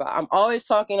talk about. I'm always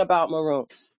talking about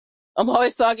Maroons. I'm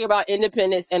always talking about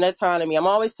independence and autonomy. I'm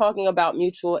always talking about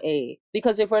mutual aid.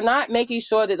 Because if we're not making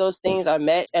sure that those things are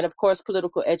met, and of course,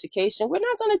 political education, we're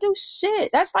not going to do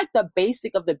shit. That's like the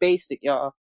basic of the basic,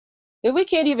 y'all. If we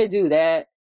can't even do that,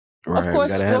 right, of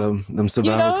course, we gotta have them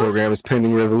survival programs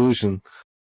pending revolution.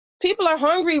 People are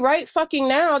hungry right fucking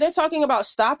now. They're talking about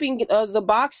stopping the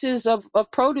boxes of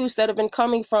produce that have been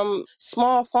coming from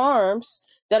small farms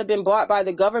that have been bought by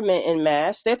the government in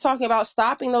mass. They're talking about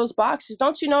stopping those boxes.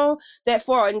 Don't you know that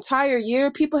for an entire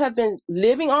year, people have been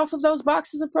living off of those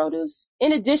boxes of produce?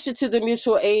 In addition to the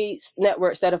mutual aid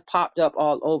networks that have popped up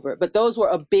all over. But those were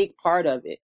a big part of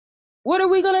it. What are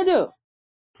we going to do?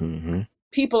 Mm-hmm.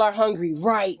 People are hungry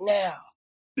right now.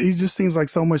 It just seems like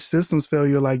so much systems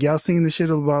failure. Like, y'all seen the shit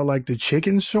about like the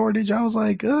chicken shortage? I was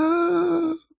like, Actually,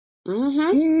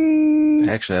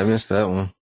 I missed that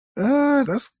one.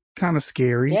 That's kind of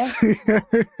scary. Yeah.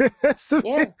 So,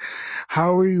 yeah.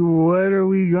 What are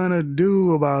we gonna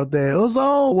do about that?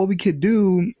 Also, what we could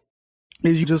do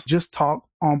is you just talk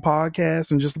on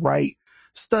podcasts and just write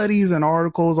studies and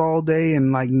articles all day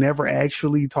and like never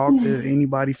actually talk to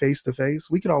anybody face to face.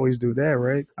 We could always do that,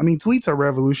 right? I mean, tweets are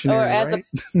revolutionary, right?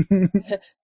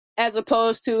 As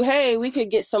opposed to, hey, we could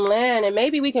get some land and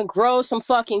maybe we can grow some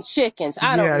fucking chickens.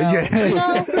 I don't know. Yeah.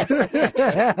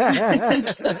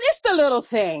 It's the little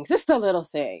things. Just so,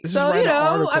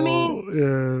 I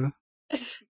mean,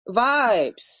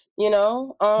 vibes,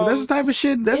 But that's the type of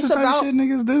shit. That's the type of shit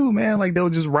niggas do, man. Like, they'll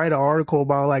just write an article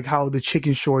about like how the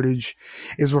chicken shortage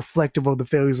is reflective of the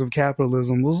failures of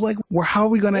capitalism. It was like, well, how are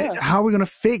we gonna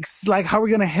fix? Like, how are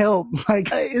we gonna help? Like,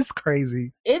 it's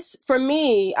crazy. It's, for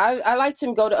me, I like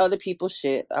to go to other people's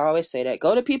shit. I always say that.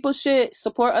 Go to people's shit.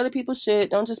 Support other people's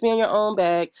shit. Don't just be on your own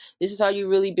bag. This is how you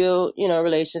really build,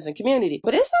 relations and community.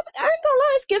 But I ain't gonna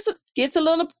lie, it gets a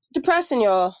little depressing,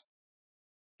 y'all.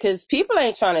 Because people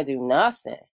ain't trying to do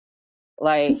nothing.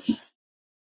 Like,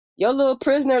 your little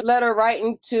prisoner letter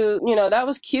writing to, that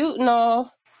was cute and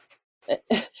all.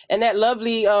 And that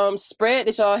lovely spread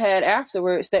that y'all had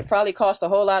afterwards that probably cost a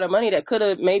whole lot of money that could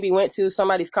have maybe went to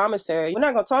somebody's commissary. We're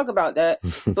not going to talk about that.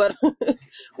 But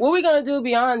what are we going to do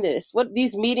beyond this? What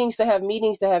these meetings to have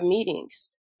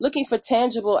meetings? Looking for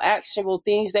tangible, actionable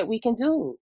things that we can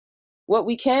do. What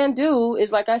we can do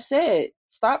is, like I said,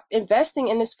 stop investing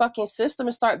in this fucking system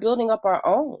and start building up our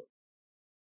own.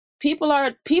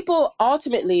 People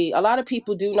ultimately, a lot of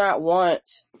people do not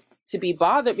want to be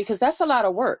bothered because that's a lot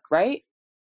of work, right?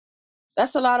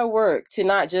 That's a lot of work to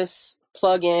not just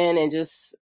plug in and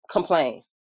just complain,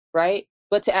 right?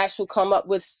 But to actually come up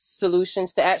with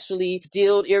solutions, to actually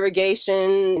build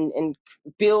irrigation and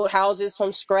build houses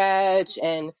from scratch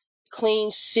and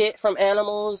clean shit from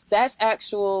animals. That's not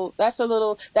so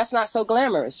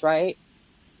glamorous, right?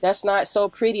 That's not so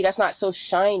pretty. That's not so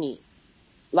shiny.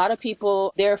 A lot of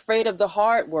people, they're afraid of the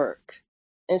hard work.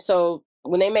 And so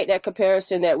when they make that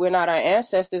comparison that we're not our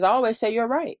ancestors, I always say, you're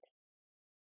right.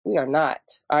 We are not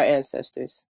our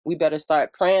ancestors. We better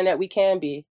start praying that we can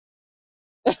be.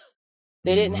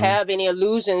 They didn't have any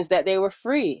illusions that they were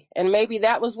free. And maybe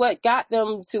that was what got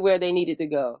them to where they needed to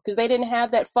go. Because they didn't have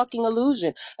that fucking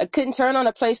illusion. I couldn't turn on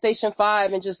a PlayStation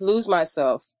 5 and just lose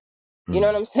myself. You know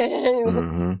what I'm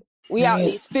saying? We out in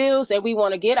these fields and we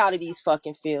want to get out of these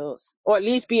fucking fields. Or at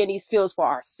least be in these fields for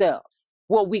ourselves.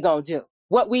 What we gonna do?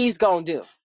 What we's gonna do?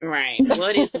 Right.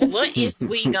 What is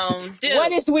we gonna do?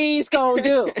 What is we's gonna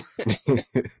do?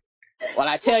 Well,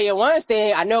 I tell you one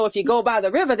thing. I know if you go by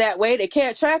the river that way, they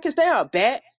can't track us down.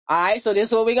 Bet. All right, so this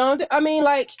is what we gonna do. I mean,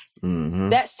 like,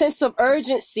 that sense of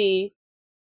urgency,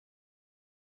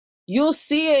 you'll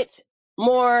see it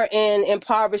more in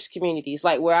impoverished communities,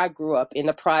 like where I grew up, in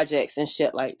the projects and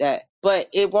shit like that. But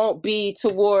it won't be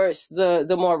towards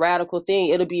the more radical thing.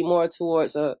 It'll be more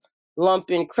towards a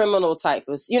lumping criminal type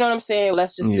of, you know what I'm saying?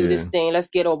 Let's just do this thing. Let's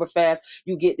get over fast.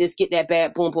 You get this, get that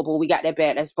bad. Boom, boom, boom. We got that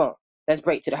bad. Let's boom. Let's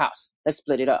break to the house. Let's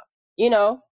split it up. You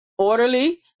know,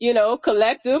 orderly, you know,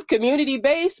 collective,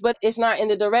 community-based, but it's not in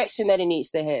the direction that it needs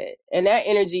to head. And that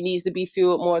energy needs to be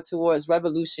fueled more towards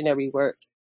revolutionary work,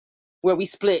 where we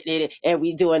split it and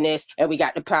we doing this and we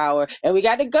got the power and we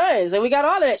got the guns and we got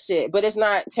all of that shit, but it's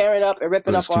not tearing up and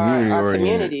ripping up our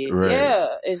community. Right. Yeah,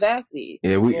 exactly.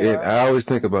 Yeah, I always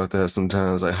think about that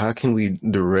sometimes. Like, how can we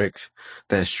direct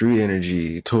that street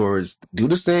energy towards do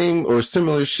the same or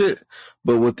similar shit,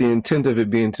 but with the intent of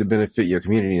it being to benefit your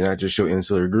community, not just your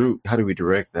insular group? How do we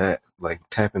direct that? Like,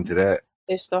 tap into that?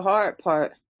 It's the hard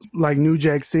part. Like New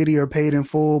Jack City or Paid in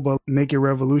Full, but make it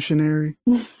revolutionary.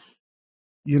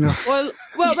 You know,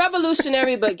 well,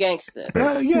 revolutionary but gangster.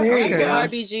 Yeah, That's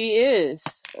what RBG is.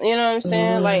 You know what I'm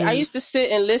saying? Like, I used to sit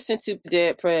and listen to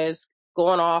Dead Prez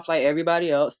going off like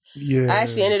everybody else. Yeah. I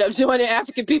actually ended up joining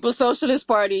African People's Socialist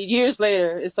Party years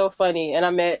later. It's so funny. And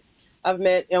I've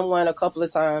met M1 a couple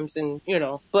of times, and you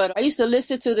know, but I used to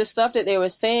listen to the stuff that they were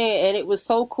saying, and it was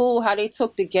so cool how they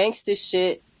took the gangster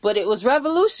shit, but it was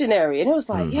revolutionary. And it was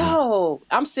like, yo,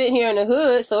 I'm sitting here in the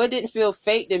hood, so it didn't feel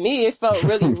fake to me. It felt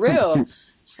really real.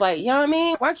 It's like, you know what I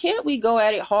mean? Why can't we go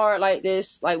at it hard like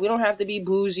this? Like, we don't have to be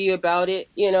bougie about it,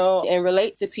 you know, and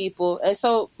relate to people. And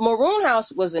so Maroon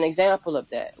House was an example of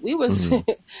that. We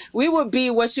would be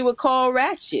what you would call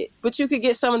ratchet, but you could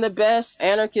get some of the best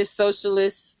anarchist,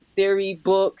 socialist theory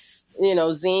books, you know,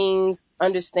 zines,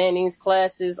 understandings,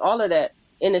 classes, all of that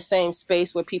in the same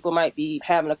space where people might be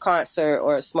having a concert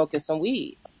or smoking some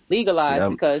weed. Legalized,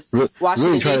 because Washington,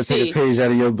 really trying to take a page out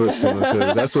of your book,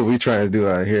 because that's what we trying to do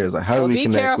out here. Is like, how do we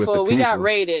connect with the people? We got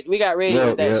raided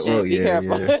with that shit. Be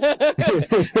careful.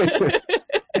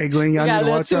 Hey, Glenn, y'all need to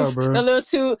watch out, bro.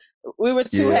 We were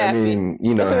too happy. I mean,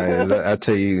 you know how it is. I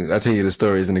tell you the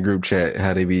stories in the group chat,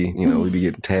 how they be, you know, we be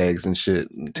getting tags and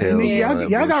shit, and tails.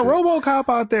 Y'all got RoboCop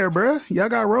out there, bro. Y'all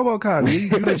got RoboCop. You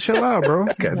gotta chill out, bro.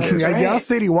 Y'all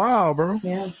city wild, bro.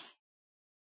 Yeah.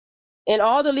 In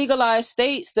all the legalized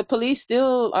states, the police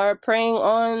still are preying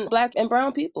on Black and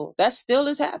brown people. That still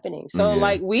is happening. So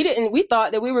like, we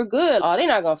thought that we were good. Oh, they're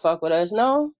not gonna fuck with us.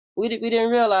 No, we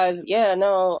didn't realize,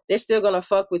 no, they're still gonna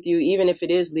fuck with you even if it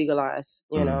is legalized,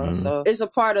 you know? So it's a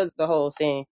part of the whole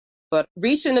thing. But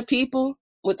reaching the people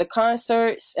with the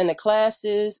concerts and the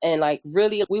classes, and like,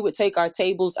 really, we would take our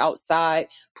tables outside,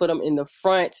 put them in the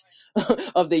front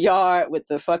of the yard with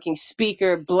the fucking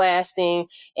speaker blasting,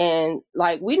 and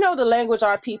like, we know the language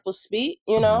our people speak,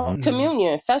 you know,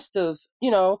 communion, festive, you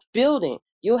know, building.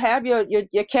 You'll have your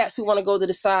cats who want to go to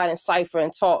the side and cipher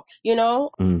and talk, you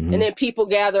know? And then people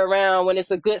gather around when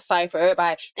it's a good cipher.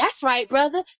 Everybody, that's right,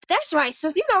 brother. That's right,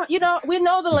 sister. You know, we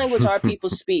know the language our people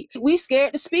speak. We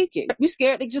scared to speak it. We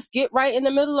scared to just get right in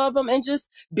the middle of them and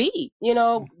just be. You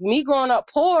know, me growing up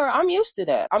poor, I'm used to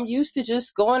that. I'm used to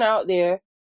just going out there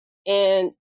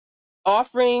and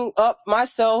offering up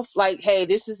myself like, hey,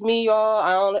 this is me,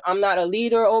 y'all. I'm not a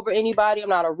leader over anybody. I'm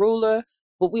not a ruler.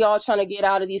 But we all trying to get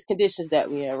out of these conditions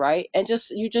that we're in, right? And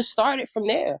you just started from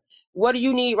there. What do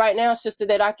you need right now, sister,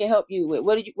 that I can help you with?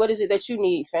 What is it that you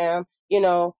need, fam? You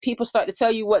know, people start to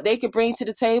tell you what they can bring to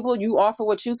the table. You offer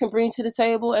what you can bring to the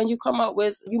table, and you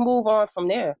move on from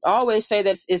there. I always say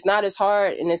that it's not as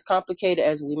hard and as complicated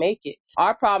as we make it.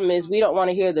 Our problem is we don't want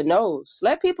to hear the no's.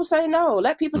 Let people say no.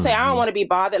 Let people say, I don't want to be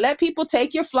bothered. Let people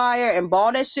take your flyer and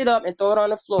ball that shit up and throw it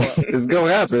on the floor. It's going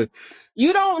to happen.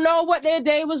 You don't know what their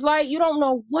day was like. You don't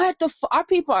know what our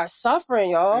people are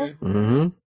suffering,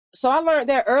 y'all. So I learned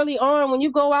that early on. When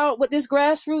you go out with this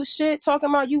grassroots shit, talking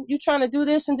about you trying to do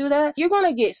this and do that, you're going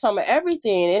to get some of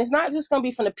everything. And it's not just going to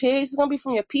be from the pigs. It's going to be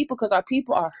from your people, because our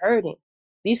people are hurting.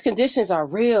 These conditions are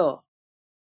real.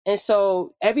 And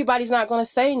so everybody's not going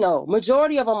to say no.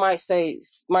 Majority of them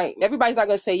everybody's not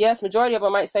going to say yes. Majority of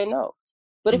them might say no.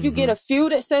 But if you get a few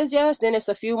that says yes, then it's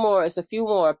a few more. It's a few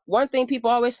more. One thing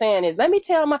people always saying is, let me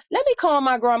call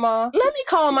my grandma. Let me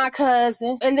call my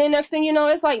cousin. And then next thing you know,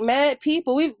 it's like mad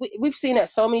people. We've seen that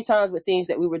so many times with things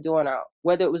that we were doing out,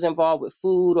 whether it was involved with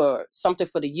food or something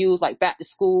for the youth, like back to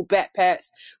school backpacks.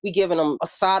 We giving them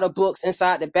Asada books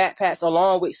inside the backpacks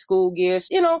along with school gears,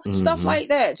 stuff like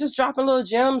that. Just dropping little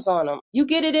gems on them. You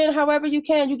get it in however you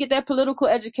can. You get that political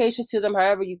education to them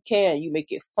however you can. You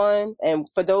make it fun. And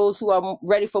for those who are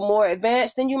ready for more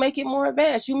advanced, then you make it more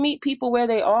advanced. You meet people where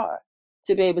they are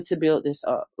to be able to build this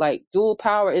up. Like, dual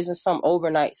power isn't some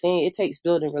overnight thing. It takes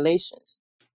building relations.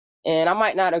 And I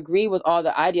might not agree with all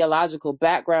the ideological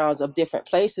backgrounds of different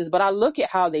places, but I look at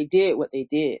how they did what they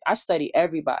did. I study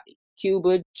everybody.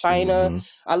 Cuba, China.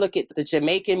 I look at the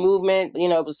Jamaican movement.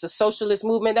 It was the socialist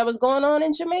movement that was going on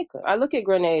in Jamaica. I look at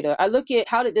Grenada. I look at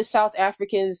how did the South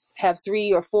Africans have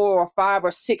 3 or 4 or 5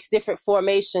 or 6 different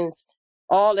formations,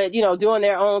 all that, doing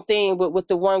their own thing, but with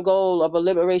the one goal of a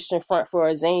liberation front for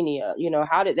Azania.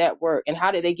 How did that work? And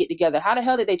how did they get together? How the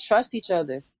hell did they trust each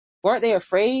other? Weren't they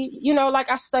afraid?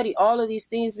 I study all of these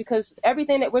things because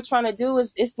everything that we're trying to do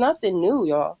it's nothing new,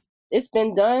 y'all. It's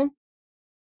been done.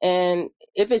 And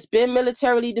if it's been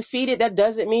militarily defeated, that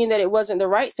doesn't mean that it wasn't the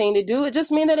right thing to do. It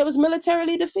just means that it was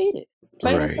militarily defeated.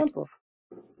 Plain and simple.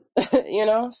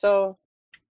 So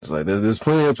it's like there's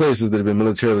plenty of places that have been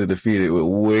militarily defeated with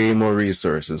way more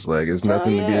resources. Like, it's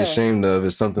nothing to be ashamed of.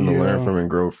 It's something to learn from and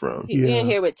grow from. You in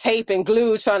here with tape and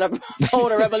glue trying to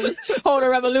hold a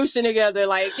revolution together.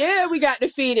 Like, yeah, we got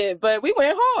defeated, but we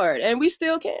went hard and we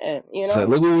still can. It's like,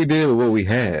 look what we did with what we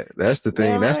had. That's the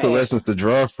thing. That's the lessons to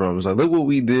draw from. It's like, look what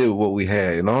we did with what we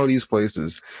had. In all these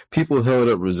places, people held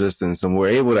up resistance and were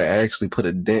able to actually put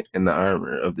a dent in the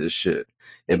armor of this shit.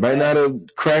 It might not have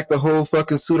cracked the whole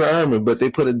fucking suit of armor, but they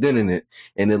put a dent in it,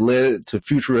 and it led to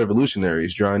future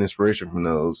revolutionaries drawing inspiration from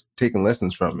those, taking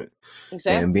lessons from it,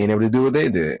 and being able to do what they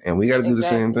did. And we got to do the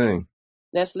same thing.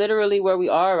 That's literally where we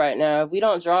are right now. If we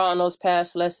don't draw on those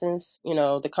past lessons,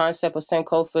 the concept of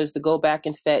Sankofa is to go back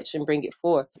and fetch and bring it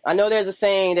forth. I know there's a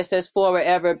saying that says forward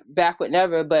ever, backward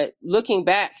never, but looking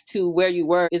back to where you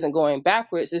were isn't going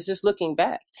backwards. It's just looking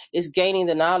back. It's gaining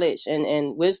the knowledge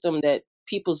and wisdom that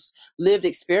people's lived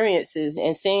experiences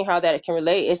and seeing how that can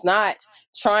relate. It's not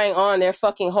trying on their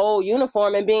fucking whole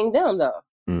uniform and being them, though.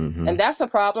 And that's a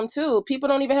problem too. People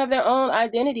don't even have their own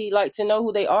identity, like, to know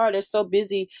who they are. They're so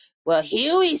busy. Well,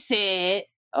 Huey said,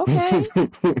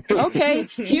 okay.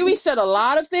 Huey said a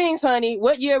lot of things, honey.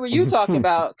 What year were you talking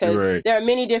about? Because there are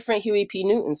many different Huey P.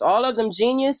 Newtons, all of them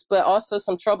genius, but also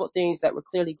some troubled things that were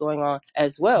clearly going on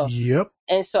as well. Yep.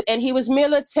 And he was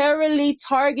militarily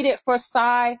targeted for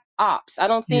psy-ops. I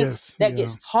don't think that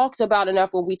gets talked about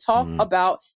enough when we talk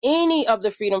about any of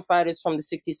the freedom fighters from the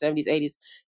 60s, 70s, 80s.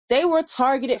 They were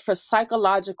targeted for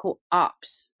psychological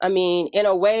ops. I mean, in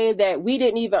a way that we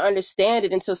didn't even understand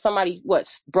it until somebody,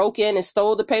 broke in and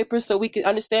stole the papers so we could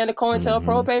understand the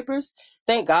COINTELPRO papers.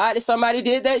 Thank God that somebody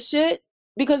did that shit,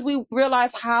 because we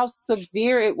realized how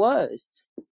severe it was.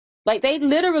 Like, they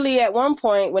literally, at one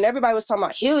point, when everybody was talking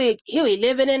about Huey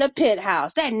living in a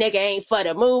penthouse, that nigga ain't for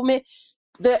the movement,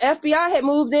 the FBI had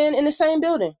moved in the same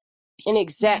building. In the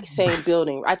exact same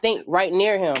building. I think right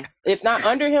near him. If not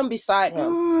under him, beside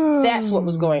him. That's what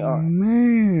was going on.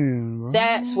 Man.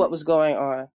 That's what was going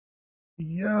on.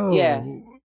 Yo. Yeah.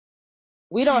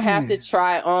 We don't have to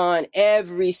try on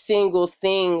every single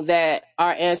thing that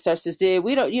our ancestors did.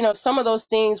 We don't, some of those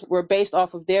things were based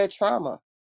off of their trauma.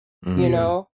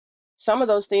 Some of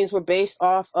those things were based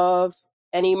off of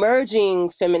an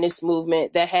emerging feminist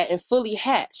movement that hadn't fully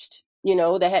hatched.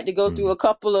 That had to go through a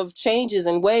couple of changes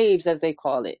and waves, as they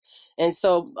call it. And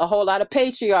so a whole lot of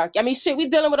patriarchy. I mean, shit, we're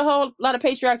dealing with a whole lot of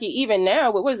patriarchy even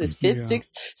now. What is this, 5th,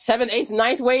 6th, 7th, 8th,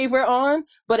 9th wave we're on?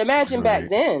 But imagine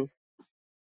back then.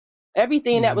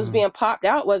 Everything that was being popped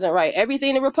out wasn't right.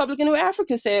 Everything the Republic of New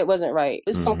Africa said wasn't right.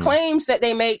 There's some claims that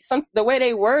they make, the way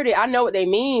they word it, I know what they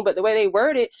mean, but the way they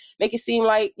word it make it seem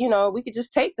like, we could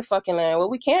just take the fucking land. Well,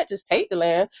 we can't just take the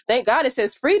land. Thank God it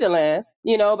says free the land,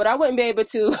 but I wouldn't be able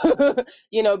to,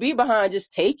 be behind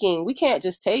just taking. We can't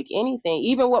just take anything.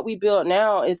 Even what we build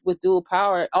now is with dual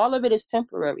power. All of it is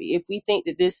temporary. If we think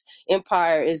that this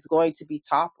empire is going to be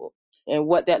toppled, and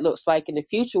what that looks like in the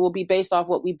future will be based off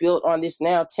what we built on this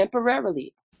now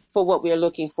temporarily for what we're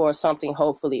looking for, something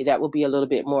hopefully that will be a little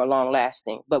bit more long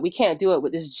lasting. But we can't do it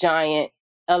with this giant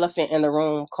elephant in the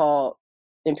room called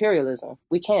imperialism.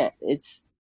 We can't. It's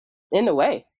in the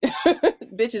way.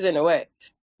 Bitch is in the way.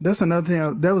 That's another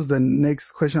thing. That was the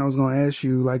next question I was going to ask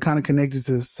you, like kind of connected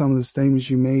to some of the statements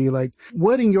you made. Like,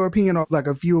 what, in your opinion, are like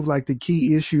a few of like the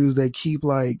key issues that keep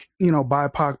like, you know,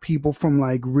 BIPOC people from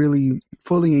like really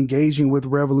fully engaging with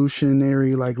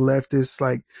revolutionary, like leftist,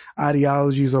 like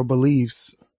ideologies or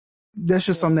beliefs? That's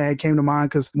just something that came to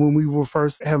mind because when we were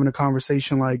first having a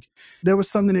conversation, like there was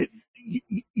something that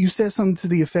you said something to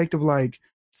the effect of like,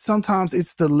 sometimes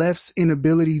it's the left's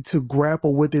inability to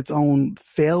grapple with its own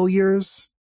failures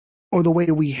or the way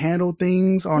that we handle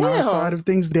things on our side of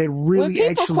things that really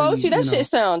when people quote you, that shit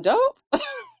sound dope.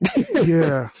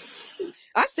 Yeah.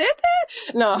 I said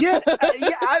that? No. Yeah,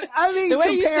 I mean, the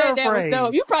way you paraphrase. said that was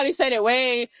dope. You probably said it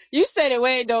way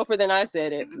doper than I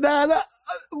said it. Nah,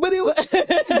 but it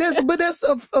was, but that's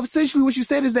essentially what you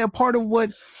said, is that part of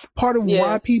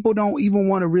why people don't even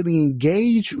want to really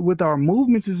engage with our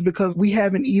movements is because we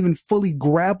haven't even fully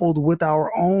grappled with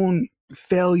our own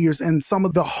failures and some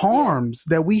of the harms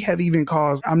that we have even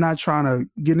caused. I'm not trying to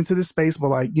get into this space, but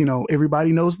like, you know,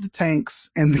 everybody knows the tanks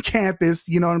and the campus,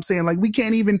 you know what I'm saying? Like, we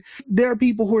can't even, there are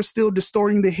people who are still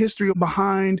distorting the history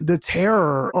behind the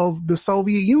terror of the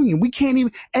Soviet Union. We can't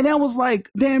even, and that was like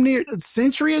damn near a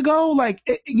century ago. Like,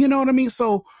 you know what I mean?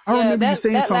 So I remember you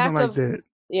saying something like that.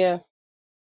 Yeah.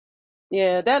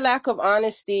 Yeah, that lack of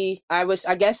honesty, I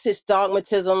guess it's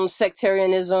dogmatism,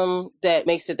 sectarianism that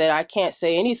makes it that I can't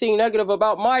say anything negative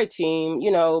about my team.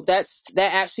 You know, that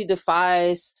actually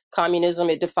defies communism.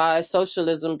 It defies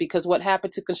socialism, because what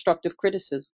happened to constructive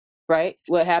criticism, right?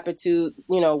 What happened to,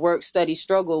 you know, work, study,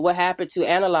 struggle? What happened to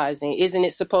analyzing? Isn't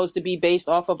it supposed to be based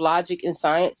off of logic and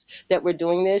science that we're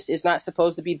doing this? It's not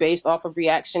supposed to be based off of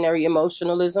reactionary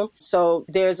emotionalism. So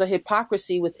there's a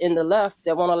hypocrisy within the left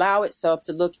that won't allow itself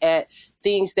to look at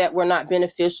things that were not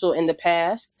beneficial in the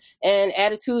past and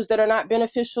attitudes that are not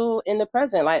beneficial in the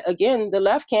present. Like, again, the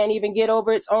left can't even get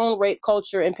over its own rape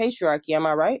culture and patriarchy. Am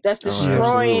I right? That's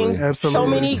destroying. Absolutely. So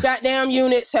many goddamn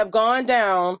units have gone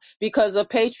down because of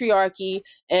patriarchy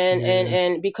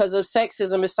and because of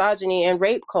sexism, misogyny, and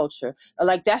rape culture.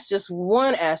 Like, that's just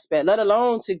one aspect, let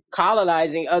alone to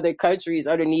colonizing other countries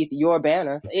underneath your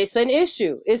banner. It's an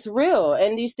issue. It's real.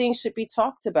 And these things should be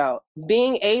talked about.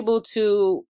 Being able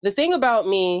to, the thing about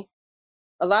me,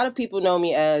 a lot of people know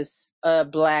me as a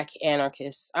Black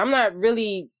anarchist. I'm not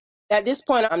really, at this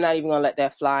point, I'm not even going to let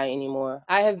that fly anymore.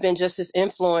 I have been just as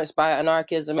influenced by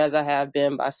anarchism as I have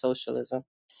been by socialism,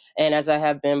 and as I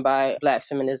have been by Black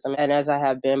feminism, and as I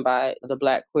have been by the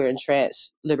Black queer and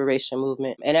trans liberation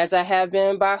movement, and as I have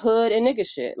been by hood and nigga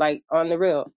shit, like, on the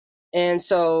real. And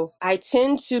so I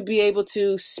tend to be able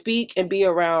to speak and be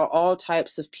around all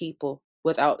types of people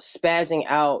without spazzing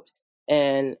out,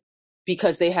 and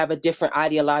because they have a different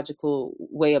ideological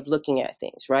way of looking at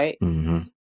things, right? Mm-hmm.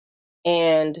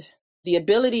 And the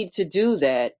ability to do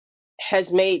that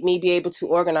has made me be able to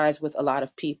organize with a lot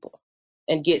of people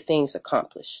and get things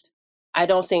accomplished. I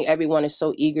don't think everyone is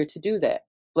so eager to do that,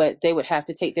 but they would have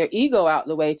to take their ego out of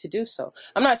the way to do so.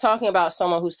 I'm not talking about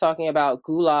someone who's talking about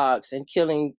gulags and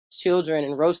killing children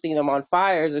and roasting them on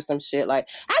fires or some shit. Like,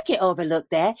 I can overlook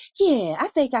that. Yeah, I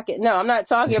think I can. No, I'm not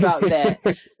talking about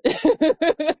that.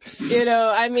 You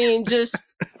know, I mean, just,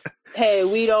 hey,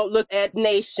 we don't look at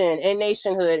nation and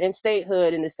nationhood and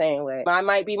statehood in the same way. I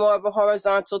might be more of a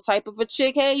horizontal type of a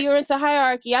chick. Hey, you're into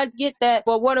hierarchy. I get that.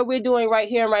 But what are we doing right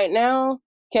here and right now?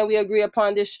 Can we agree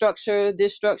upon this structure?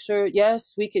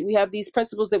 Yes, we have these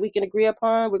principles that we can agree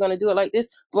upon. We're going to do it like this.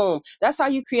 Boom. That's how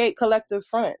you create collective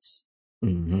fronts.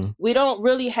 Mm-hmm. We don't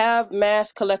really have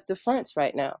mass collective fronts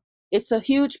right now. It's a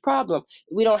huge problem.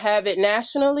 We don't have it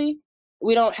nationally.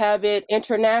 We don't have it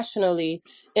internationally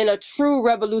in a true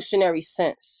revolutionary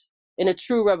sense.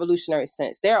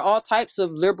 There are all types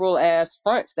of liberal ass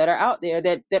fronts that are out there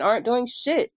that aren't doing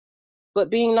shit but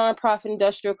being nonprofit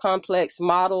industrial complex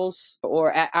models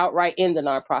or outright in the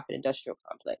nonprofit industrial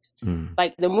complex.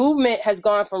 Like, the movement has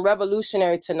gone from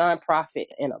revolutionary to nonprofit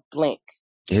in a blink.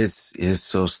 It's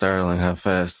so startling how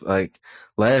fast. Like,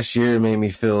 last year made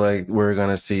me feel like we're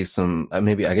gonna see some,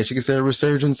 maybe, I guess you could say, a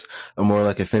resurgence of more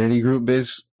like affinity group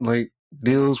based like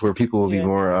deals where people will be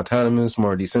more autonomous,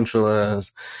 more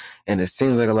decentralized. And it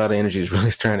seems like a lot of energy is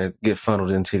really trying to get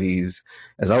funneled into these,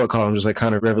 as I would call them, just like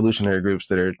kind of revolutionary groups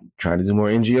that are trying to do more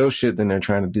NGO shit than they're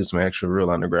trying to do some actual real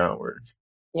underground work.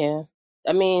 Yeah.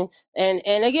 I mean, and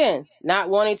again, not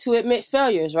wanting to admit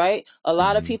failures, right? A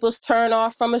lot of people's turn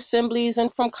off from assemblies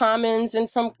and from commons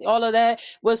and from all of that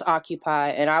was Occupy.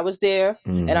 And I was there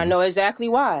and I know exactly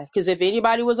why. Because if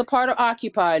anybody was a part of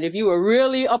Occupy, and if you were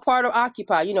really a part of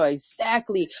Occupy, you know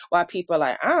exactly why people are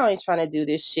like, I ain't trying to do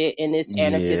this shit in this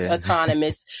anarchist,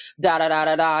 autonomous,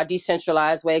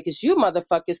 decentralized way. Because you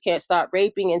motherfuckers can't stop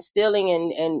raping and stealing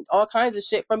and all kinds of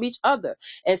shit from each other.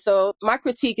 And so my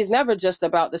critique is never just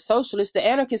about the socialists. The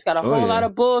anarchists got a whole lot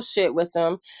of bullshit with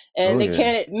them and they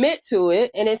can't admit to it.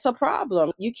 And it's a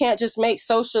problem. You can't just make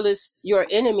socialists your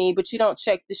enemy, but you don't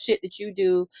check the shit that you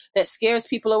do that scares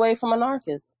people away from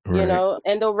anarchists, you know,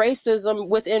 and the racism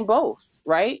within both,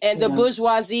 right? And the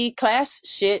bourgeoisie class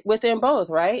shit within both,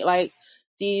 right? Like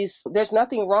there's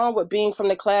nothing wrong with being from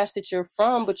the class that you're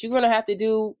from, but you're going to have to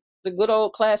do the good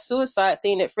old class suicide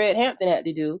thing that Fred Hampton had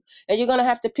to do. And you're going to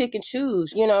have to pick and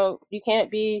choose. You know, you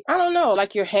can't be, I don't know,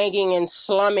 like you're hanging and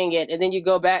slumming it. And then you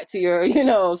go back to your, you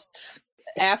know,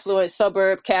 affluent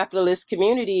suburb capitalist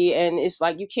community. And it's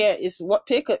like, you can't, it's what,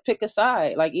 pick a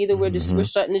side. Like either we're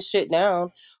shutting this shit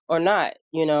down or not,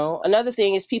 you know. Another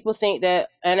thing is people think that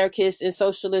anarchists and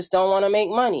socialists don't want to make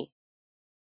money.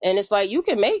 And it's like, you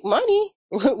can make money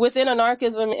within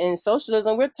anarchism and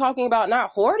socialism. We're talking about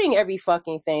not hoarding every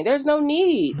fucking thing. There's no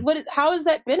need. How does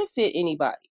that benefit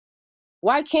anybody?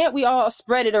 Why can't we all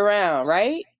spread it around,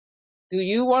 right? Do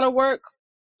you want to work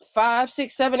 5,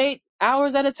 6, 7, 8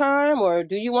 hours at a time? Or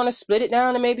do you want to split it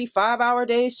down to maybe 5-hour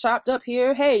days chopped up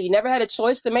here? Hey, you never had a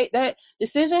choice to make that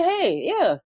decision? Hey,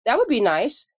 yeah, that would be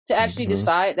nice to actually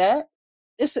decide that.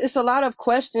 It's a lot of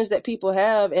questions that people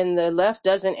have and the left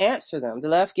doesn't answer them. The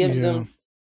left gives them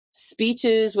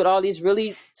speeches with all these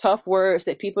really tough words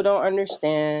that people don't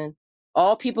understand.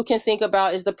 All people can think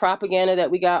about is the propaganda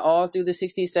that we got all through the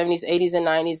 60s, 70s, 80s, and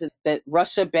 90s that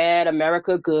Russia bad,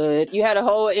 America good. You had a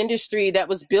whole industry that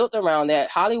was built around that.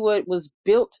 Hollywood was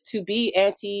built to be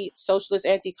anti-socialist,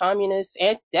 anti-communist,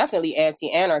 and definitely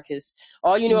anti-anarchist.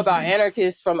 All you knew about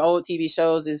anarchists from old TV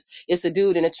shows is it's a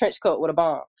dude in a trench coat with a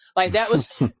bomb. Like that was,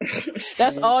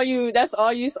 that's all you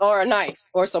saw, or a knife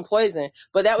or some poison.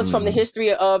 But that was from the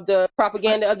history of the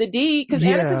propaganda of the D, because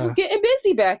anarchists was getting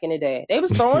busy back in the day. They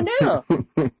was throwing down.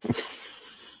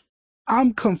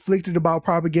 I'm conflicted about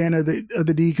propaganda of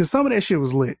the D, because some of that shit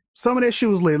was lit.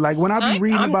 Like when I be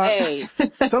reading about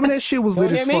some of that shit was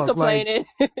lit as fuck. Like,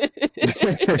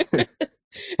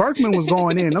 Berkman was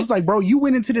going in. I was like, bro, you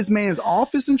went into this man's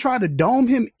office and tried to dome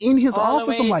him in his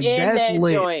office. I'm like, that's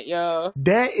lit. Joint, yo.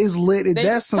 That is lit.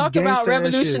 That's some talk about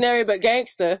revolutionary shit. But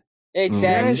gangster.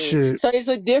 Exactly. So it's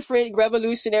a different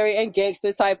revolutionary and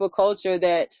gangster type of culture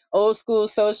that old school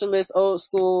socialists, old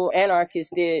school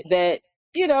anarchists did that,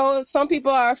 you know, some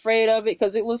people are afraid of it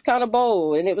because it was kind of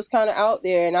bold and it was kind of out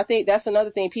there. And I think that's another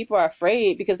thing. People are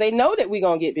afraid because they know that we're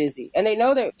going to get busy and they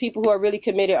know that people who are really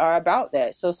committed are about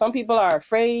that. So some people are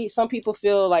afraid. Some people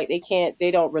feel like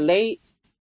they don't relate.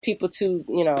 People too,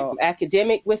 you know,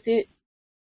 academic with it,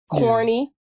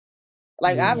 corny.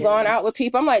 Like I've gone out with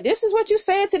people. I'm like, this is what you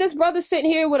saying to this brother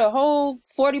sitting here with a whole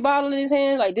 40 bottle in his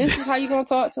hand. Like, this is how you going to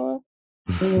talk to him?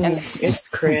 And it's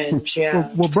cringe,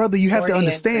 Well, brother, you have to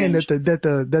understand that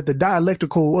the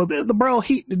dialectical, the bro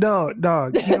heat the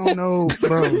dog. You don't know,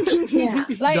 bro.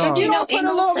 Like dog. If you don't put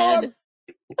a little more.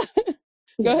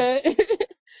 Go ahead.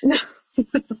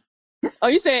 Oh,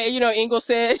 you saying, you know, Engels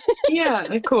said? Yeah,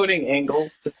 they're quoting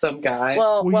Engels to some guy.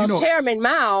 Well, you know, Chairman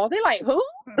Mao. They're like, who?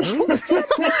 Who's Chairman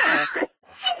Mao?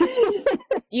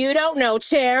 You don't know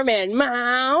Chairman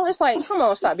Mao. It's like, come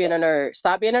on, stop being a nerd.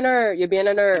 Stop being a nerd. You're being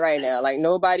a nerd right now. Like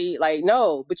nobody, like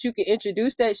no, but you can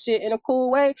introduce that shit in a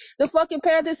cool way. The fucking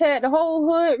Panthers had the whole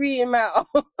hood reading Mao.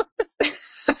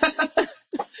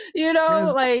 You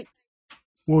know, like.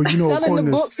 Well, you know,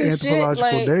 according to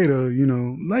anthropological data, you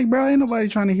know, like, bro, ain't nobody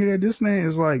trying to hear that. This man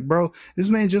is like, bro, this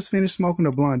man just finished smoking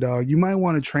a blunt, dog. You might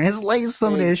want to translate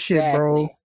some of that shit, bro.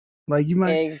 Like you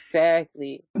might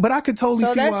exactly, but I could totally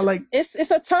see why. Like it's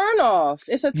a turn off.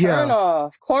 It's a turn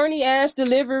off. Corny ass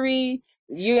delivery.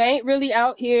 You ain't really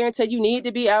out here until you need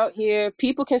to be out here.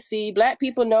 People can see. Black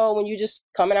people know when you just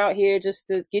coming out here just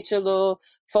to get your little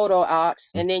photo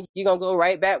ops, and then you're gonna go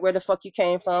right back where the fuck you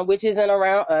came from, which isn't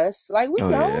around us. Like we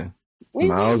know. Yeah.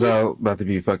 Miles out, about to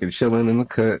be fucking chilling in the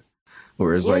cut.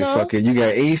 Where it's like, fucking, you got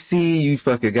AC, you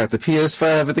fucking got the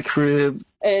PS5 at the crib.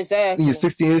 Exactly. Your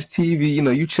 60-inch TV, you know,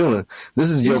 you chilling.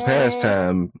 This is your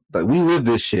pastime. Like, we live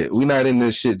this shit. We not in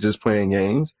this shit just playing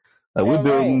games. Like, we're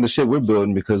building the shit we're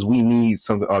building because we need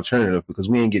something alternative because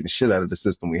we ain't getting shit out of the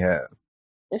system we have.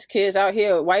 This kid's out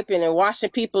here wiping and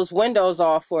washing people's windows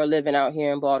off for a living out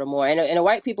here in Baltimore. And the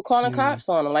white people calling cops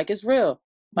on them like it's real.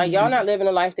 Like, y'all not living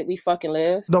the life that we fucking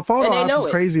live. The photo and they ops know is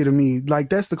it. crazy to me. Like,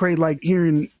 that's the crazy, like, here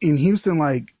in Houston,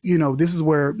 like, you know, this is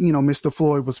where, you know, Mr.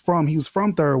 Floyd was from. He was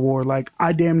from Third Ward. Like,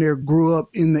 I damn near grew up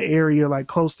in the area, like,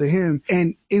 close to him.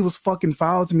 And it was fucking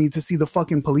foul to me to see the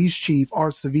fucking police chief,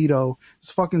 Art Savito,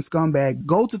 this fucking scumbag,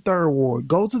 go to Third Ward,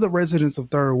 go to the residents of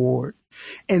Third Ward,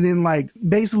 and then, like,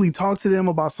 basically talk to them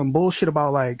about some bullshit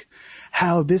about, like,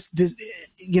 how this,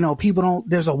 you know, people don't,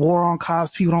 there's a war on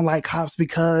cops. People don't like cops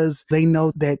because they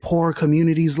know that poor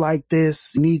communities like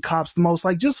this need cops the most.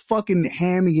 Like, just fucking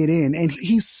hamming it in. And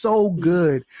he's so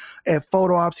good at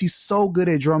photo ops. He's so good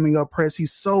at drumming up press.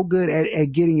 He's so good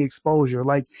at getting exposure.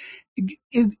 Like,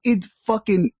 it's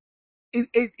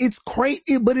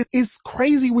crazy, but it's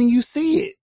crazy when you see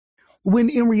it.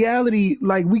 When in reality,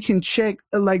 like, we can check,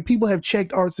 like, people have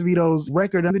checked Art Savito's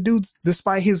record, and the dude's,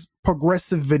 despite his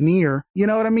progressive veneer, you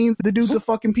know what I mean? The dude's a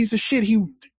fucking piece of shit. He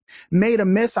made a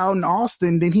mess out in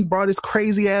Austin, then he brought his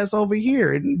crazy ass over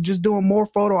here and just doing more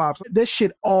photo ops. That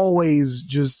shit always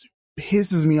just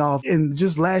pisses me off. And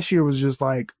just last year was just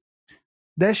like,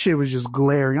 that shit was just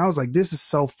glaring. I was like, this is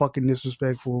so fucking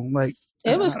disrespectful. Like,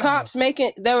 it was cops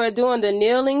they were doing the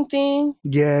kneeling thing.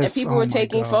 Yes. And people were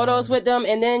taking photos with them.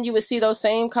 And then you would see those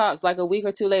same cops like a week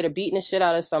or two later beating the shit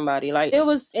out of somebody. Like,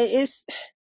 it's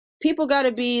people got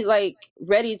to be like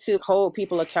ready to hold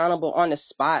people accountable on the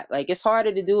spot. Like, it's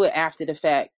harder to do it after the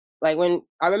fact. Like, when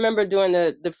I remember doing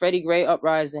the Freddie Gray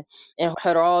uprising, and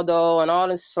Geraldo and all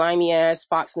the slimy ass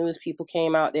Fox News people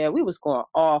came out there, we was going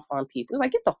off on people. It was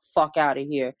like, get the fuck out of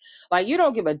here. Like, you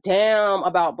don't give a damn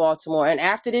about Baltimore. And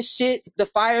after this shit, the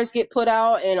fires get put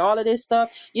out and all of this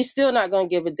stuff, you're still not going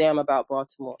to give a damn about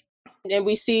Baltimore. And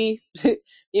we see,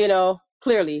 you know,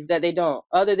 clearly that they don't,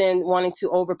 other than wanting to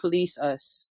over police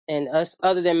us. And us,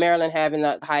 other than Maryland having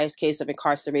the highest case of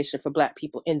incarceration for Black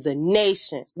people in the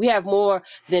nation. We have more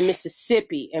than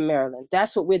Mississippi and Maryland.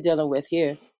 That's what we're dealing with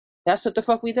here. That's what the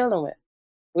fuck we're dealing with.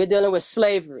 We're dealing with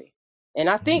slavery. And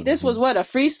I think this was a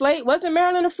free state? Wasn't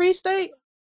Maryland a free state?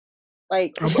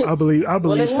 Like, I believe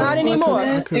well, it's so. not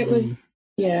anymore. It was,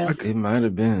 yeah. It might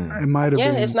have been. It might have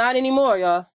been. Yeah, it's not anymore,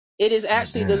 y'all. It is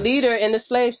actually the leader in the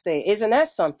slave state. Isn't that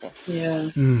something?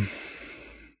 Yeah.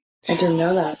 I didn't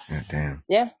know that. God damn.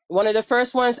 Yeah. One of the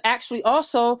first ones actually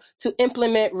also to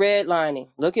implement redlining.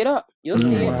 Look it up. You'll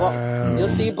see it. You'll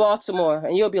see Baltimore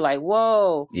and you'll be like,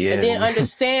 whoa. Yeah. And then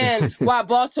understand why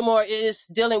Baltimore is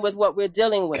dealing with what we're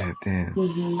dealing with. God damn.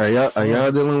 Mm-hmm. Are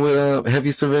y'all dealing with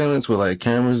heavy surveillance with like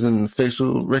cameras and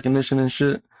facial recognition and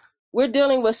shit? We're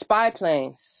dealing with spy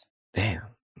planes. Damn.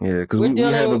 Yeah, because we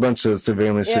have a bunch of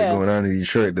surveillance shit going on in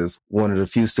Detroit. That's one of the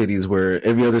few cities where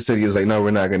every other city is like, no, we're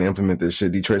not going to implement this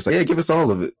shit. Detroit's like, yeah, give us all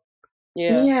of it.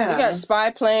 Yeah. We got spy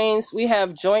planes. We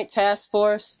have joint task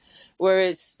force where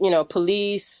it's, you know,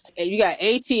 police. You got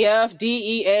ATF,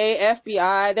 DEA,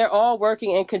 FBI. They're all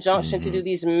working in conjunction to do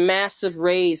these massive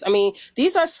raids. I mean,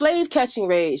 these are slave catching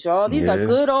raids, y'all. These are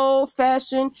good old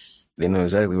fashioned. They know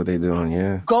exactly what they're doing,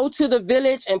 yeah. Go to the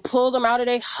village and pull them out of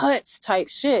their huts type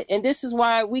shit. And this is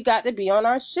why we got to be on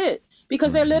our shit.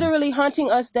 Because they're literally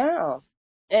hunting us down.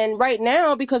 And right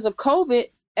now, because of COVID,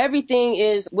 everything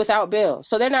is without bail.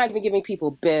 So they're not even giving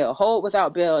people bail. Hold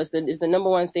without bail is the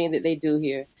number one thing that they do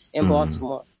here in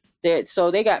Baltimore. So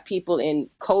they got people in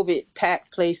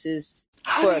COVID-packed places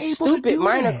for stupid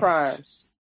minor crimes.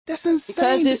 That's insane.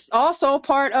 Because it's also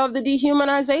part of the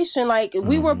dehumanization. Like,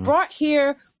 we were brought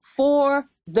here for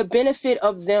the benefit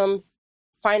of them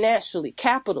financially.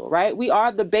 Capital, right? We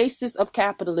are the basis of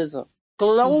capitalism.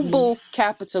 Global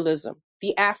capitalism.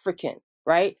 The African,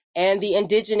 right? And the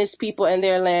indigenous people and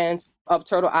their lands of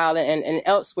Turtle Island and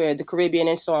elsewhere, the Caribbean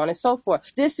and so on and so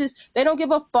forth. They don't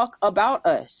give a fuck about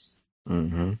us.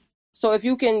 Mm-hmm. So if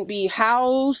you can be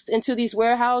housed into these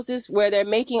warehouses where they're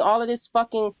making all of this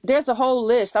there's a whole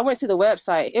list. I went to the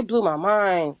website. It blew my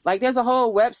mind. Like, there's a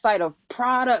whole website of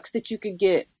products that you could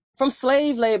get from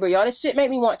slave labor, y'all. This shit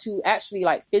made me want to actually,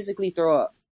 like, physically throw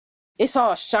up. It's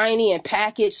all shiny and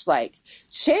packaged, like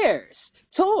chairs,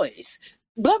 toys,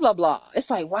 blah, blah, blah.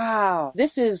 It's like, wow,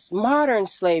 this is modern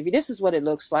slavery. This is what it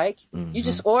looks like. You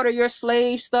just order your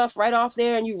slave stuff right off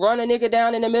there and you run a nigga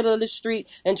down in the middle of the street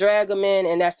and drag them in,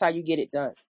 and that's how you get it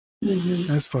done.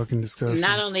 That's fucking disgusting.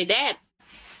 Not only that,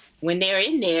 when they're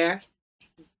in there,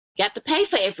 got to pay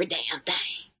for every damn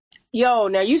thing. Yo,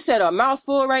 now you said a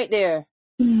mouthful right there.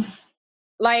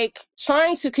 Like,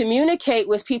 trying to communicate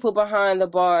with people behind the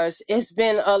bars, it's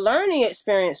been a learning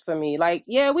experience for me. Like,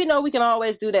 yeah, we know we can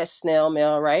always do that snail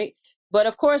mail, right? But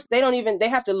of course, they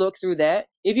have to look through that.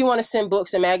 If you want to send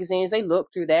books and magazines, they look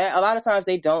through that. A lot of times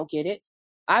they don't get it.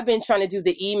 I've been trying to do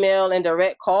the email and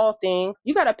direct call thing.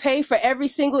 You got to pay for every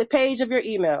single page of your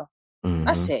email.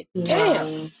 I said,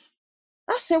 damn.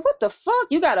 I said, what the fuck?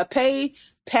 You got to pay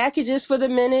packages for the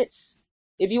minutes.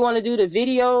 If you want to do the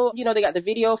video, you know, they got the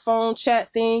video phone chat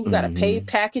thing. You got to pay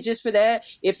packages for that.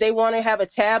 If they want to have a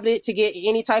tablet to get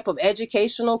any type of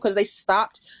educational, because they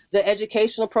stopped the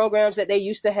educational programs that they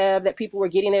used to have, that people were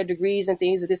getting their degrees and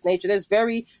things of this nature. There's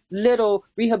very little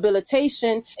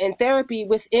rehabilitation and therapy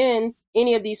within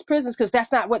any of these prisons, because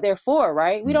that's not what they're for,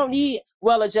 right? We don't need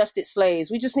well-adjusted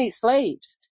slaves. We just need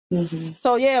slaves.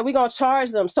 So yeah, we're going to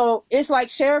charge them. So it's like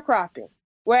sharecropping,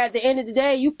 where at the end of the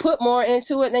day, you put more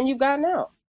into it than you've got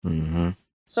now.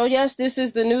 So yes, this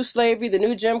is the new slavery, the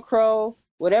new Jim Crow,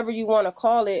 whatever you want to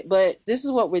call it. But this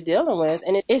is what we're dealing with.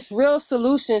 And it's real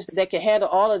solutions that can handle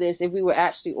all of this if we were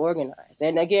actually organized.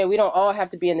 And again, we don't all have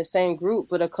to be in the same group,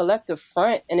 but a collective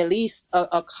front and at least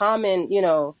a common, you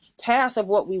know, path of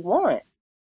what we want.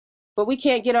 But we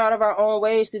can't get out of our own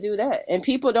ways to do that. And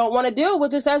people don't want to deal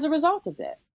with this as a result of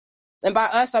that. And by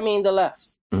us, I mean the left.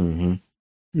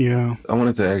 Yeah. I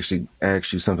wanted to actually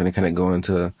ask you something to kind of go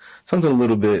into something a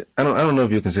little bit. I don't know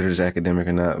if you consider this academic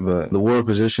or not, but the war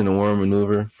position and war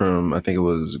maneuver from, I think it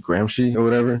was Gramsci or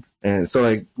whatever. And so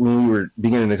like when we were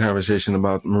beginning the conversation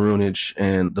about Maroonage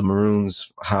and the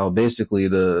Maroons, how basically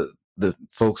the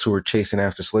folks who were chasing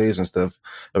after slaves and stuff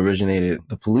originated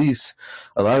the police.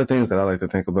 A lot of things that I like to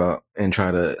think about and try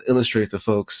to illustrate to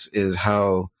folks is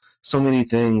how so many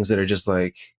things that are just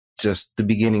the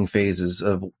beginning phases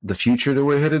of the future that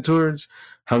we're headed towards,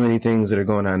 how many things that are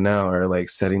going on now are like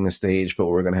setting the stage for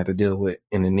what we're going to have to deal with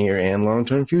in the near and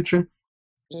long-term future.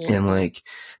 And like,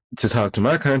 to talk to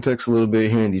my context a little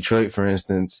bit, here in Detroit, for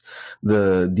instance,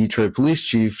 the Detroit police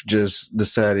chief just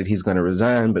decided he's going to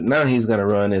resign, but now he's going to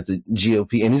run as a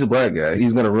GOP, and he's a black guy.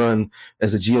 He's going to run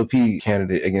as a GOP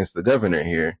candidate against the governor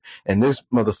here. And this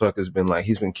motherfucker's been like,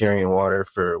 he's been carrying water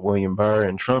for William Barr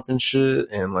and Trump and shit,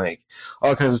 and like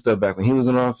all kinds of stuff back when he was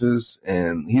in office.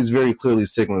 And he's very clearly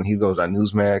signaling. He goes on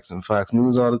Newsmax and Fox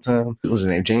News all the time. What was his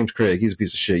name? James Craig. He's a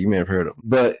piece of shit. You may have heard of him.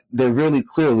 But they're really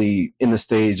clearly in the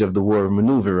stage of the war of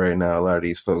maneuver right now, a lot of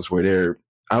these folks, where they're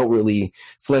outwardly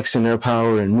flexing their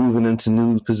power and moving into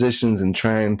new positions and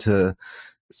trying to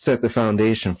set the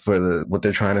foundation for what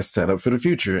they're trying to set up for the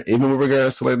future. Even with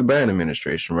regards to like the Biden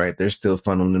administration, right? They're still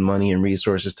funneling money and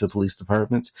resources to police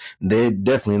departments. They're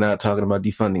definitely not talking about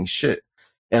defunding shit.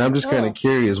 And I'm just kind of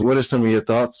curious, what are some of your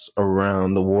thoughts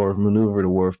around the war of maneuver, the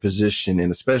war of position,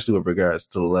 and especially with regards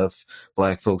to the left,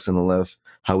 black folks in the left,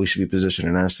 how we should be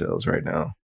positioning ourselves right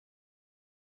now?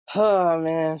 Oh,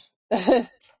 man.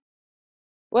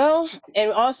 Well,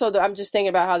 and also I'm just thinking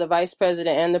about how the vice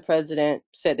president and the president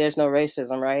said there's no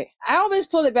racism, right? I always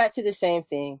pull it back to the same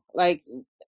thing. Like,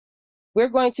 we're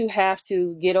going to have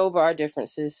to get over our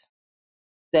differences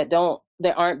that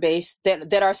aren't based,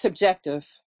 that are subjective,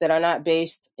 that are not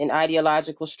based in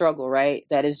ideological struggle, right?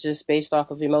 That is just based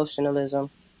off of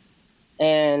emotionalism.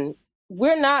 And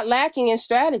we're not lacking in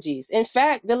strategies. In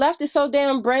fact, the left is so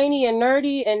damn brainy and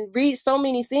nerdy and reads so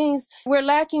many things. We're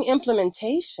lacking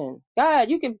implementation. God,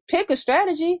 you can pick a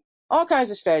strategy, all kinds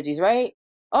of strategies, right?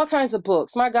 All kinds of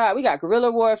books. My God, we got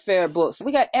guerrilla warfare books.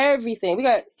 We got everything.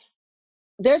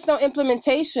 There's no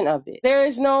implementation of it. There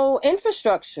is no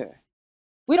infrastructure.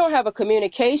 We don't have a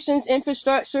communications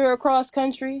infrastructure across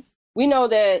country. We know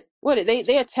that,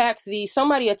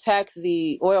 somebody attacked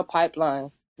the oil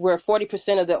pipeline, where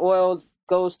 40% of the oil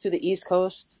goes to the East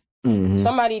Coast.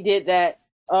 Somebody did that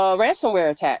ransomware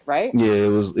attack, right? Yeah, it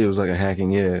was like a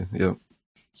hacking. Yeah, yep.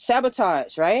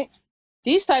 Sabotage, right?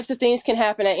 These types of things can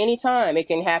happen at any time. It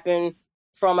can happen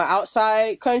from an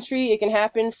outside country. It can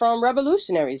happen from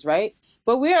revolutionaries, right?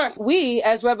 But we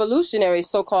as revolutionaries,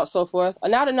 so-called, so forth,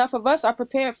 not enough of us are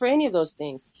prepared for any of those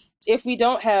things. If we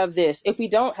don't have this, if we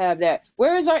don't have that,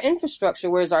 where is our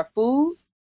infrastructure? Where is our food?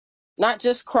 Not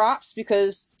just crops,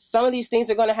 because some of these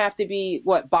things are going to have to be,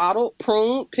 bottled,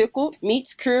 pruned, pickled,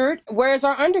 meats cured. Where is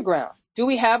our underground? Do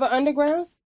we have an underground?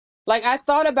 Like, I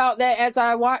thought about that as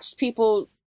I watched people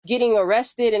getting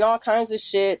arrested and all kinds of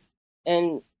shit,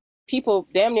 and people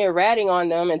damn near ratting on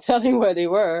them and telling where they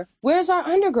were. Where's our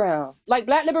underground? Like,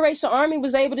 Black Liberation Army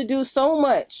was able to do so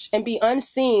much and be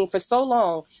unseen for so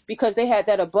long because they had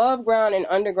that above ground and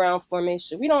underground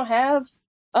formation. We don't have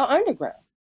an underground.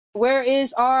 Where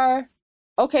is our,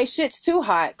 shit's too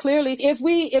hot. Clearly,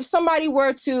 if somebody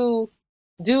were to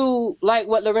do like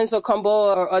what Lorenzo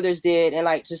Camboa or others did and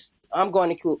like, just, I'm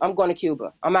going to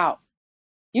Cuba, I'm out.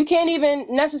 You can't even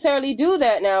necessarily do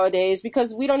that nowadays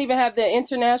because we don't even have the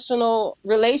international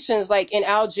relations like in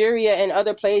Algeria and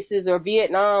other places, or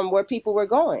Vietnam, where people were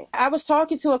going. I was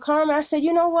talking to a comrade. I said,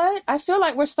 you know what? I feel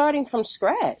like we're starting from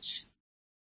scratch.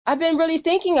 I've been really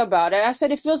thinking about it. I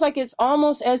said, it feels like it's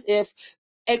almost as if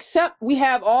except we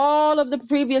have all of the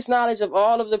previous knowledge of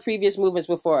all of the previous movements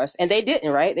before us, and they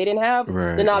didn't, right? They didn't have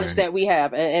the knowledge that we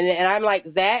have, and I'm like,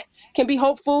 that can be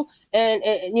hopeful, and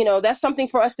you know, that's something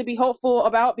for us to be hopeful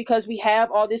about, because we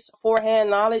have all this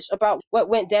forehand knowledge about what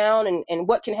went down and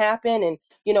what can happen, and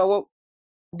you know.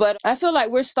 But I feel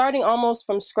like we're starting almost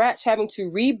from scratch, having to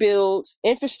rebuild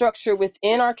infrastructure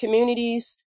within our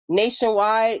communities,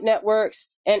 nationwide networks,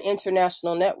 and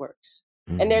international networks.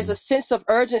 And there's a sense of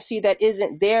urgency that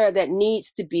isn't there, that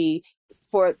needs to be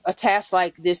for a task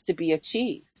like this to be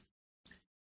achieved.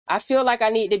 I feel like I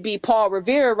need to be Paul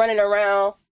Revere running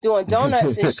around doing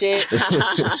donuts and shit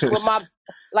with my,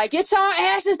 like, get y'all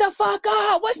asses the fuck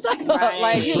up. What's up? Right.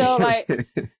 Like, you know, like,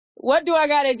 what do I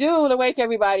got to do to wake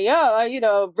everybody up? You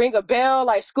know, ring a bell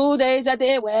like school days at the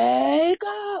end. Wake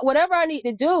up. Whatever I need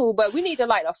to do. But we need to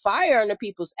light a fire under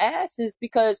people's asses,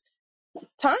 because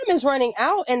time is running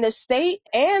out, and the state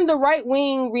and the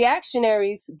right-wing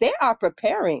reactionaries, they are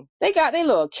preparing. They got their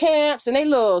little camps and they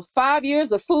little 5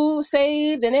 years of food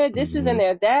saved, and their thises and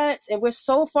their that's, and we're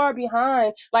so far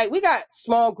behind. Like, we got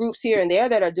small groups here and there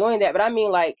that are doing that, but I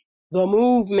mean, like, the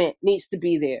movement needs to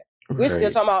be there. We're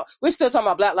still talking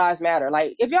about Black Lives Matter.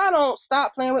 Like, if y'all don't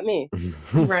stop playing with me.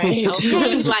 Right.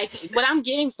 Okay. Like, what I'm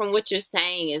getting from what you're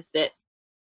saying is that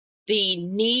the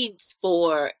needs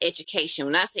for education,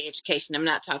 when I say education, I'm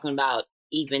not talking about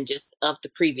even just of the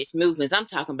previous movements. I'm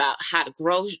talking about how to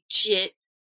grow shit.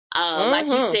 Like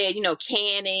you said, you know,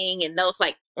 canning and those,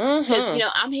 like, because, you know,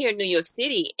 I'm here in New York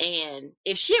City, and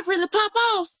if shit really pop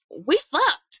off, we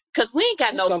fucked, because we ain't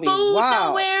got no food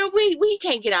nowhere. We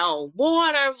can't get our own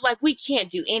water. Like, we can't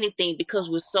do anything because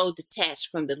we're so detached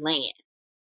from the land.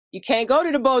 You can't go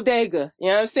to the bodega. You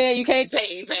know what I'm saying? You can't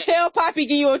tell Poppy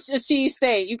give you a cheese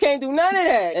steak. You can't do none of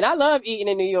that. And I love eating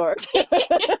in New York.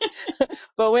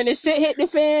 But when the shit hit the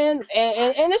fan,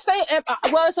 and it's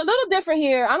well, it's a little different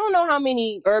here. I don't know how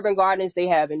many urban gardens they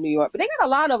have in New York, but they got a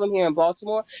lot of them here in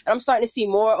Baltimore. And I'm starting to see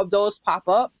more of those pop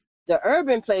up. The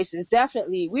urban places,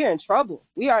 definitely, we're in trouble.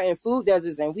 We are in food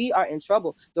deserts, and we are in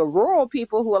trouble. The rural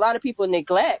people, who a lot of people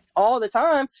neglect all the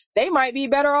time, they might be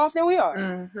better off than we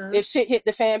are if shit hit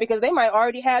the fan, because they might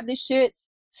already have this shit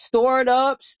stored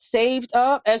up, saved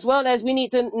up, as well as we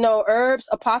need to know herbs,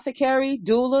 apothecary,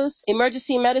 doulas,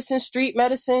 emergency medicine, street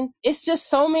medicine. It's just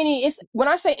so many. It's, when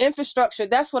I say infrastructure,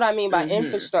 that's what I mean by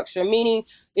infrastructure, meaning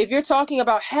if you're talking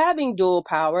about having dual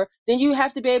power, then you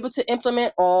have to be able to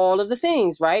implement all of the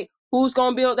things, right? Who's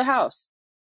going to build the house?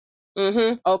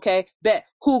 Okay. Bet.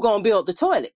 Who going to build the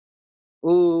toilet?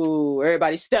 Ooh,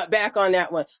 everybody step back on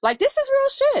that one. Like, this is real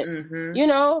shit. You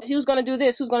know, who's going to do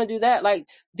this? Who's going to do that? Like,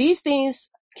 these things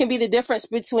can be the difference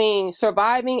between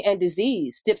surviving and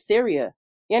disease, diphtheria.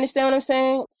 You understand what I'm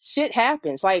saying? Shit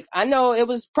happens. Like, I know it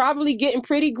was probably getting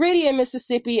pretty gritty in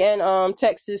Mississippi and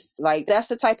Texas. Like, that's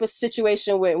the type of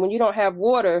situation where when you don't have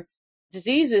water,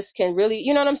 diseases can really,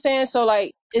 you know what I'm saying? So,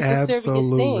 like, it's a serious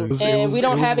thing. And we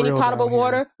don't have any potable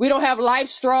water. We don't have life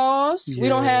straws. We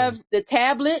don't have the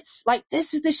tablets. Like,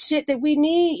 this is the shit that we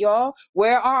need, y'all.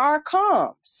 Where are our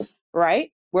comms,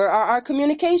 right? Where are our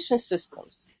communication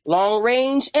systems? Long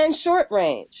range and short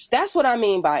range. That's what I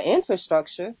mean by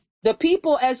infrastructure. The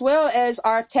people, as well as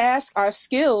our tasks, our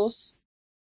skills,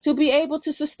 to be able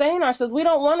to sustain ourselves. We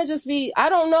don't want to just be, I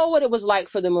don't know what it was like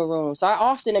for the Maroons. I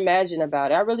often imagine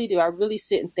about it. I really do. I really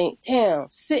sit and think, damn,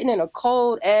 sitting in a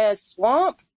cold ass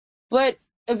swamp. But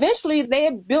eventually they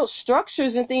had built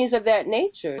structures and things of that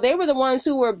nature. They were the ones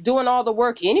who were doing all the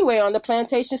work anyway on the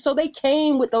plantation. So they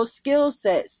came with those skill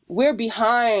sets. We're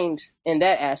behind in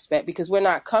that aspect because we're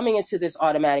not coming into this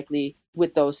automatically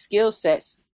with those skill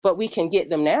sets, but we can get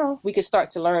them now. We can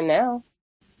start to learn now.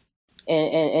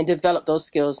 And develop those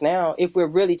skills now if we're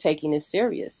really taking this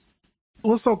serious.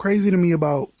 What's so crazy to me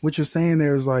about what you're saying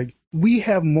there is, like, we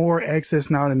have more access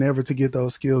now than ever to get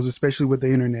those skills, especially with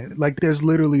the internet. Like, there's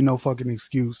literally no fucking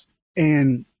excuse.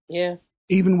 And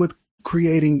even with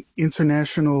creating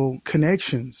international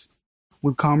connections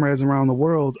with comrades around the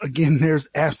world, again, there's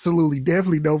absolutely,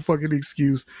 definitely no fucking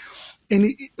excuse.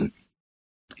 And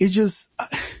it just...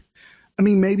 I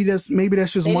mean, maybe that's just one of the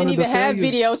failures. They didn't even have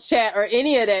video chat or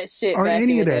any of that shit. Or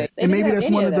any of that. And maybe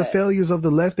that's one of the failures of the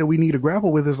left that we need to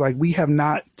grapple with, is like, we have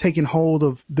not taken hold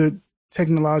of the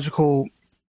technological,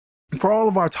 for all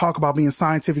of our talk about being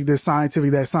scientific this, scientific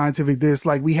that, scientific this,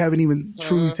 like, we haven't even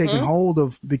truly taken hold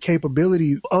of the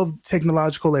capability of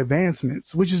technological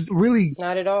advancements, which is really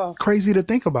not at all crazy to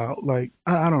think about. Like,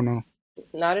 I don't know.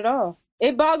 Not at all.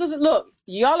 It boggles. Look,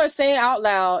 y'all are saying out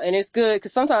loud, and it's good,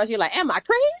 because sometimes you're like, am I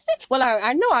crazy? Well,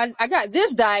 I know I got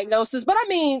this diagnosis, but I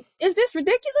mean, is this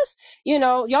ridiculous? You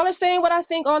know, y'all are saying what I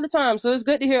think all the time. So it's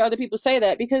good to hear other people say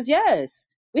that, because yes,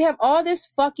 We have all this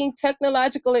fucking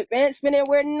technological advancement and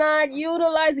we're not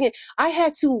utilizing it. I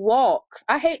had to walk.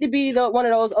 I hate to be one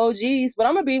of those OGs, but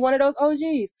I'm going to be one of those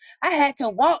OGs. I had to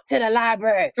walk to the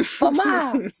library for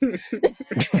miles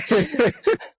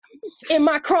in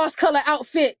my cross-color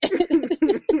outfit.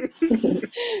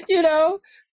 You know?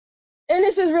 And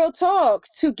this is real talk,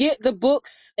 to get the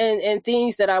books and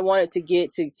things that I wanted to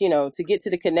get to, you know, to get to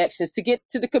the connections, to get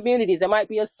to the communities. There might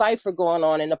be a cipher going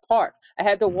on in the park. I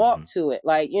had to walk to it.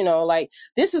 Like, you know, like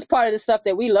this is part of the stuff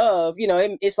that we love. You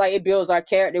know, it's like it builds our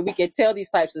character. We can tell these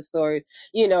types of stories,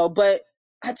 you know, but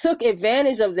I took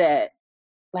advantage of that.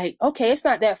 Like, okay, it's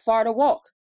not that far to walk.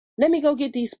 Let me go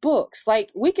get these books.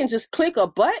 Like, we can just click a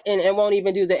button and won't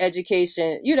even do the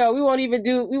education. You know, we won't even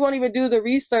do the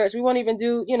research. We won't even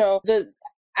do, you know,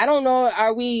 I don't know.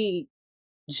 Are we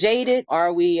jaded?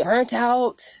 Are we burnt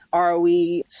out? Are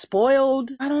we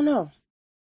spoiled? I don't know.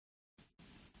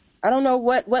 I don't know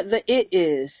what the it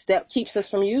is that keeps us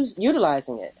from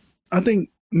utilizing it. I think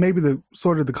maybe the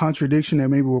sort of the contradiction that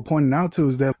maybe we're pointing out to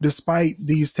is that despite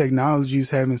these technologies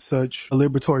having such a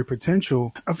liberatory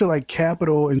potential, I feel like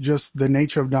capital and just the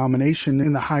nature of domination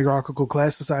in the hierarchical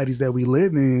class societies that we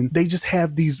live in, they just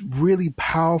have these really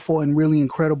powerful and really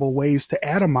incredible ways to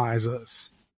atomize us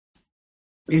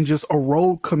and just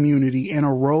erode community and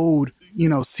erode, you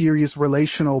know, serious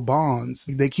relational bonds.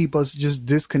 They keep us just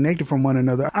disconnected from one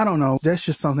another. I don't know. That's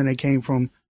just something that came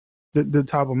from the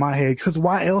top of my head, because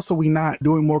why else are we not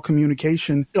doing more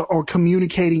communication or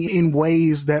communicating in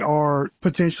ways that are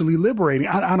potentially liberating?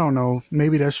 I don't know.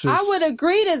 Maybe that's just... I would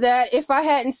agree to that if I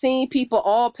hadn't seen people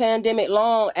all pandemic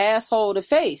long asshole to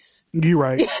face. You're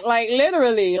right. Like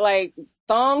literally, like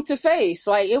thong to face.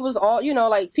 Like it was all, you know,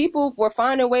 like people were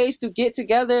finding ways to get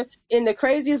together in the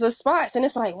craziest of spots. And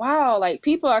it's like, wow, like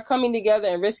people are coming together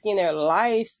and risking their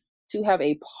life to have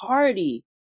a party.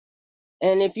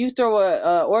 And if you throw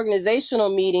a organizational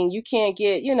meeting, you can't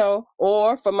get, you know,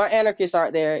 or for my anarchists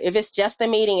out there, if it's just a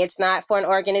meeting, it's not for an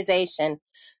organization.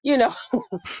 You know,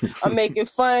 I'm making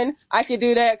fun. I can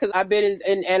do that because I've been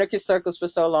in anarchist circles for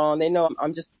so long. They know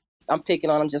I'm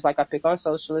picking on them just like I pick on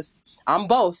socialists. I'm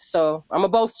both. So I'm a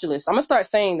both-socialist. I'm going to start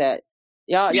saying that.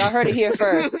 Y'all heard it here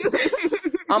first.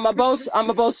 I'm a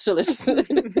both-socialist.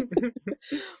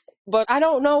 But I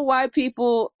don't know why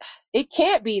it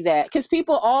can't be that, because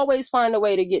people always find a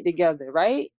way to get together,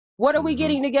 right? What are we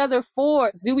getting together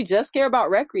for? Do we just care about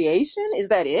recreation? Is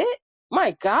that it?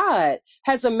 My God,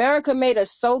 has America made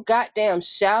us so goddamn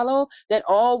shallow that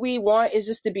all we want is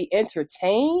just to be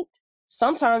entertained?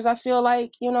 Sometimes I feel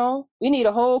like, you know, we need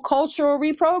a whole cultural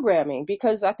reprogramming,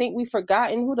 because I think we've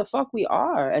forgotten who the fuck we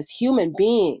are as human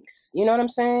beings. You know what I'm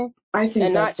saying? I think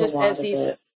and that's not just a lot as of these...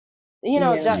 it. You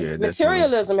know, Yeah,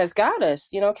 materialism has got us.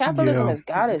 You know, capitalism has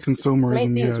got us. Consumerism, it's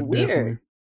made things weird.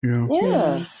 Definitely.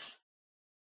 Yeah.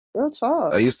 Real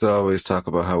talk. I used to always talk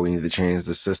about how we need to change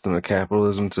the system of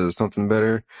capitalism to something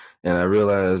better, and I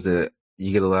realized that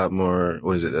you get a lot more,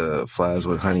 flies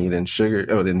with honey than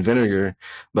vinegar,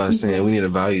 by saying we need a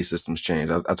value systems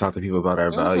change. I talk to people about our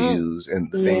values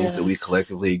and the things that we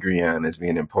collectively agree on as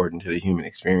being important to the human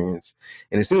experience,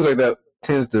 and it seems like that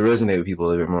tends to resonate with people a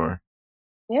little bit more.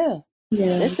 Yeah.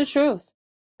 It's the truth.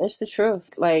 It's the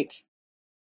truth. Like,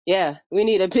 yeah, we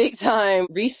need a big time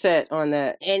reset on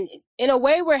that. And in a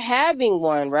way, we're having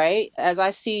one, right? As I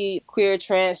see queer,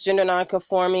 transgender,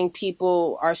 non-conforming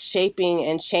people are shaping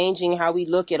and changing how we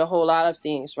look at a whole lot of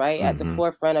things, right? At the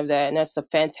forefront of that. And that's a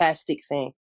fantastic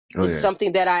thing. It's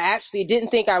something that I actually didn't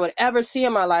think I would ever see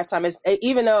in my lifetime.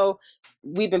 Even though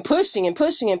we've been pushing and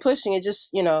pushing and pushing, it just,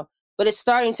 you know, but it's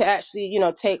starting to actually, you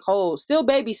know, take hold. Still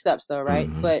baby steps though, right?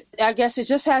 But I guess it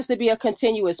just has to be a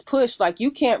continuous push. Like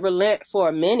you can't relent for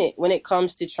a minute when it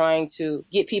comes to trying to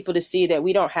get people to see that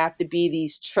we don't have to be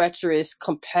these treacherous,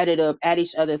 competitive, at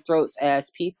each other's throats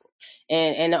as people.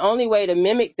 And the only way to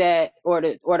mimic that or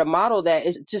to model that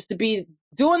is just to be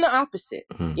doing the opposite.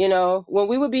 You know, when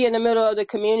we would be in the middle of the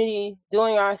community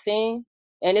doing our thing,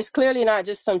 and it's clearly not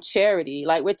just some charity,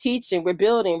 like we're teaching, we're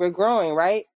building, we're growing,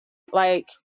 right? Like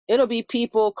it'll be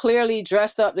people clearly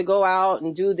dressed up to go out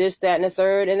and do this, that, and the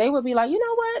third. And they would be like, you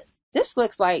know what? This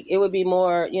looks like it would be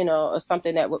more, you know,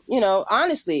 something that would, you know,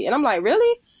 honestly. And I'm like,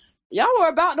 really? Y'all were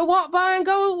about to walk by and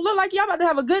go, look like y'all about to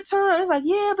have a good time. It's like,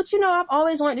 yeah, but you know, I've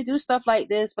always wanted to do stuff like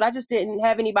this, but I just didn't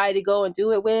have anybody to go and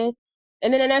do it with.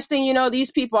 And then the next thing you know,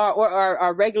 these people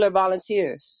are regular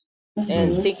volunteers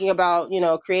and thinking about, you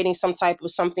know, creating some type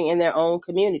of something in their own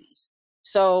communities.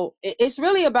 So it's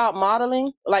really about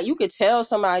modeling. Like you could tell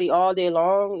somebody all day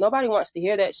long, nobody wants to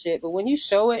hear that shit. But when you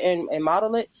show it and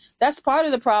model it, that's part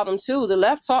of the problem too. The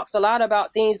left talks a lot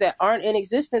about things that aren't in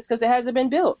existence because it hasn't been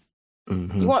built.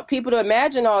 You want people to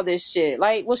imagine all this shit.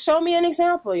 Like, well, show me an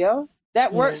example, yo.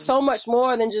 That works so much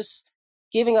more than just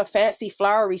giving a fancy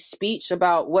flowery speech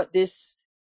about what this,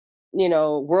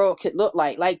 world could look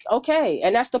like. Like, okay.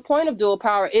 And that's the point of dual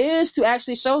power, is to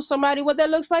actually show somebody what that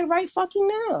looks like right fucking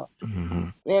now.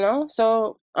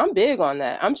 So I'm big on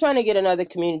that. I'm trying to get another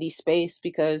community space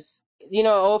because,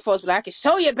 old folks, but I can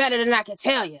show you better than I can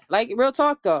tell you. Like, real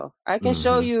talk though. I can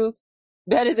show you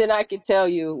better than I can tell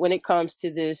you when it comes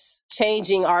to this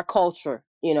changing our culture.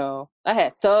 I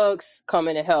had thugs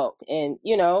coming to help, and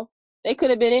they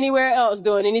could have been anywhere else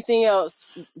doing anything else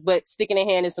but sticking their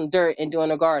hand in some dirt and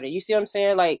doing a garden. You see what I'm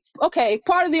saying? Like, okay,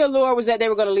 part of the allure was that they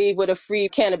were going to leave with a free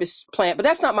cannabis plant, but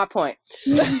that's not my point.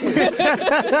 You gotta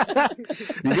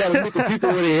meet the people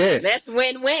where they at. That's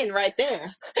win-win right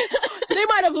there. They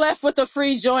might have left with a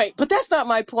free joint, but that's not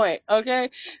my point, okay?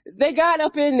 They got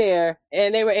up in there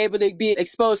and they were able to be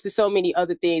exposed to so many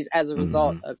other things as a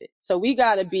result of it. So we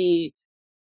gotta be,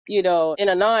 in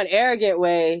a non-arrogant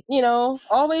way,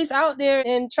 always out there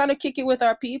and trying to kick it with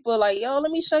our people. Like, yo,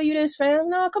 let me show you this, fam.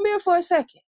 No, come here for a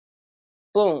second.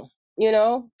 Boom.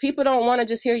 People don't want to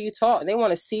just hear you talk. They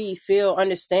want to see, feel,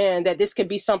 understand that this could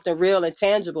be something real and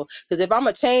tangible. Because if I'm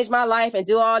going to change my life and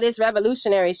do all this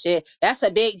revolutionary shit, that's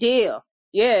a big deal.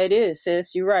 Yeah, it is,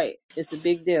 sis. You're right. It's a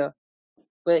big deal.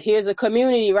 But here's a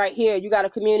community right here. You got a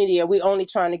community and we only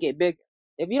trying to get bigger.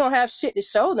 If you don't have shit to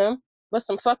show them but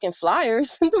some fucking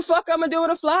flyers, what the fuck I'm going to do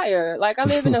with a flyer? Like, I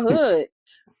live in the hood.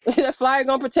 That flyer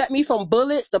going to protect me from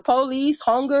bullets, the police,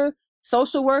 hunger,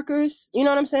 social workers. You know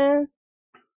what I'm saying?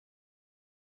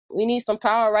 We need some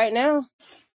power right now.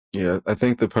 Yeah, I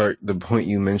think the point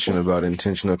you mentioned about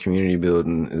intentional community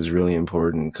building is really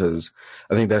important, because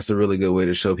I think that's a really good way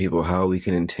to show people how we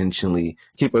can intentionally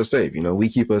keep us safe. We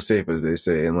keep us safe, as they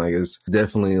say. And like, it's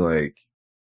definitely like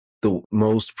the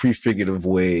most prefigurative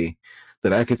way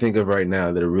that I could think of right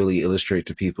now that really illustrate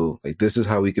to people, like, this is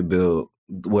how we could build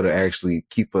what will actually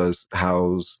keep us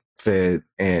housed, fed,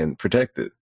 and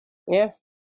protected. Yeah.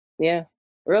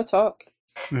 Real talk.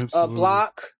 Absolutely. A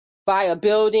block, buy a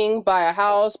building, buy a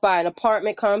house, buy an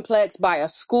apartment complex, buy a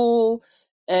school.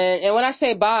 And when I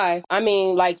say buy, I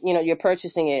mean, like, you're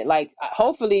purchasing it. Like,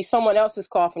 hopefully someone else is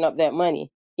coughing up that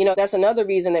money. That's another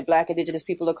reason that Black, Indigenous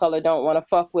people of color don't want to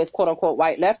fuck with quote unquote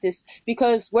white leftists,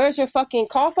 because where's your fucking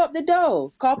cough up the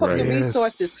dough, cough up the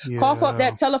resources, cough up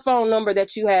that telephone number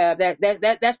that you have.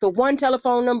 That's the one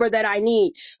telephone number that I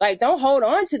need. Like, don't hold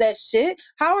on to that shit.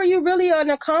 How are you really an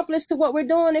accomplice to what we're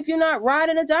doing if you're not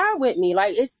riding or die with me?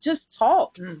 Like, it's just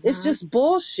talk. It's just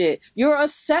bullshit. You're a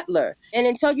settler. And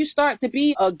until you start to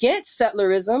be against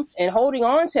settlerism and holding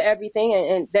on to everything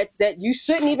and that you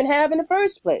shouldn't even have in the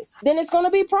first place, then it's going to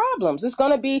be problems.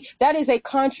 That is a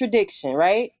contradiction,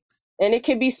 right? And it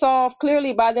can be solved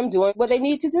clearly by them doing what they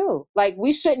need to do. Like,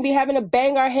 we shouldn't be having to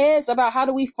bang our heads about how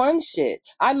do we fund shit.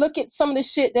 I look at some of the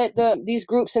shit that these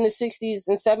groups in the 60s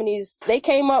and 70s, they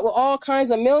came up with all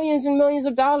kinds of millions and millions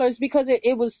of dollars because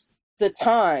it was the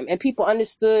time and people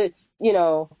understood,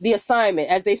 the assignment,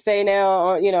 as they say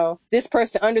now, this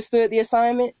person understood the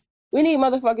assignment. We need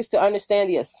motherfuckers to understand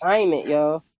the assignment,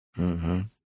 yo.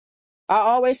 I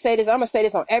always say this. I'm going to say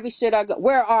this on every shit I go.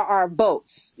 Where are our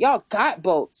boats? Y'all got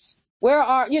boats. Where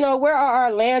are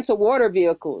our land to water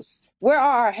vehicles? Where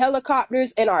are our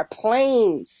helicopters and our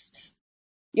planes?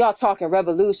 Y'all talking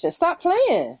revolution. Stop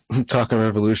playing. Talking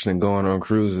revolution and going on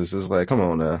cruises. It's like, come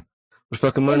on now. What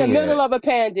fucking money? In the middle of a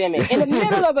pandemic.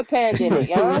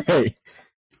 Y'all. Right.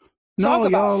 Talk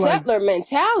about settler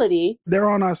mentality. They're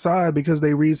on our side because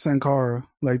they read Sankara.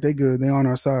 Like, they good. They on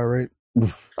our side, right?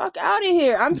 Fuck out of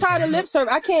here. I'm tired of lip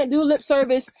service. I can't do lip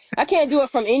service. I can't do it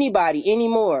from anybody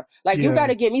anymore. Like, you got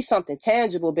to give me something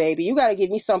tangible, baby. You got to give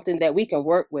me something that we can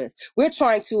work with. We're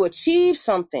trying to achieve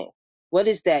something. What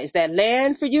is that? Is that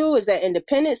land for you? Is that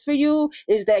independence for you?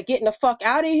 Is that getting the fuck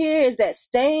out of here? Is that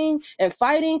staying and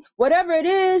fighting? Whatever it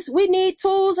is, we need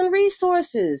tools and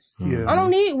resources. I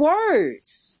don't need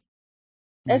words.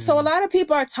 And so a lot of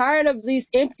people are tired of these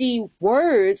empty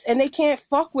words and they can't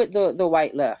fuck with the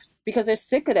white left because they're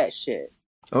sick of that shit.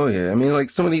 Oh yeah. I mean,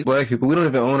 like, some of these Black people, we don't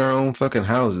even own our own fucking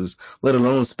houses, let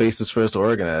alone spaces for us to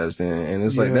organize. And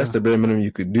it's like, that's the bare minimum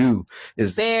you could do,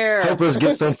 is help us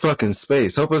get some fucking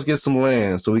space, help us get some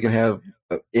land so we can have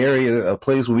an area, a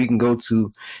place where we can go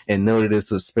to and know that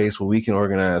it's a space where we can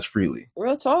organize freely.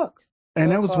 Real talk. And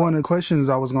Real that was talk. one of the questions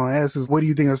I was going to ask is, what do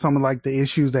you think are some of like the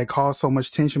issues that cause so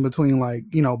much tension between like,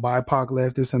 you know, BIPOC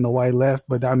leftists and the white left?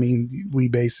 But I mean, we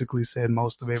basically said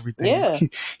most of everything Yeah,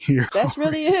 here. that's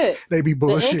really it. They be The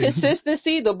bullshitting.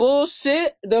 inconsistency, the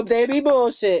bullshit, they be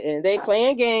bullshitting. They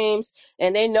playing games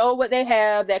and they know what they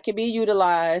have that can be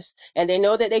utilized and they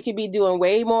know that they could be doing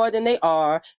way more than they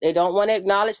are. They don't want to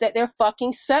acknowledge that they're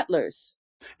fucking settlers.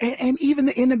 And even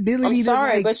the inability I'm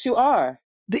sorry, to like, but you are.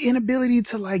 the inability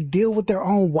to like deal with their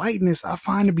own whiteness, I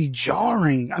find to be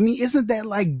jarring. I mean, isn't that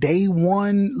like day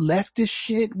one leftist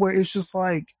shit where it's just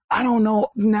like, I don't know.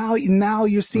 Now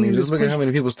you're seeing I mean, this just look at push, how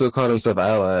many people still call themselves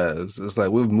allies. It's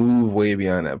like we've moved way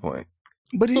beyond that point.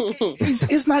 but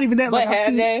it's not even that. But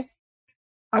Like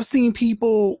I've seen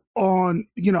people on,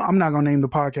 you know, I'm not gonna name the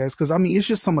podcast because I mean it's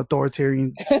just some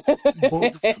authoritarian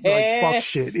like fuck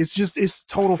shit. It's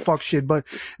total fuck shit. But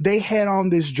they had on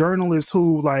this journalist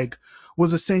who like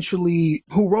was essentially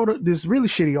who wrote this really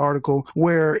shitty article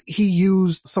where he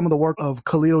used some of the work of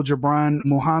Khalil Gibran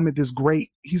Muhammad, this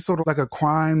great, he's sort of like a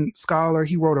crime scholar.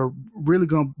 He wrote a really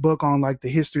good book on like the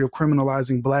history of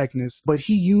criminalizing blackness, but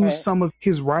he used some of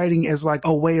his writing as like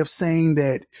a way of saying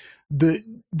that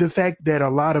the fact that a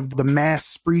lot of the mass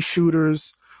spree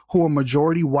shooters who are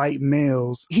majority white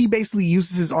males, he basically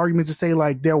uses his argument to say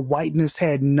like their whiteness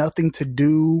had nothing to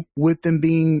do with them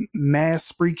being mass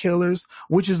spree killers,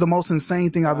 which is the most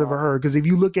insane thing I've ever heard. Because if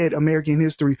you look at American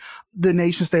history, the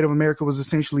nation state of America was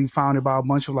essentially founded by a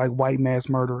bunch of like white mass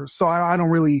murderers. So I don't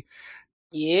really.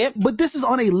 Yep. But this is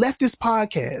on a leftist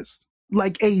podcast.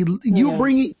 Like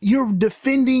you're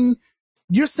defending.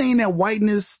 You're saying that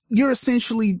whiteness, you're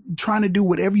essentially trying to do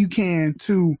whatever you can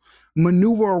to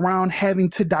maneuver around having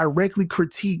to directly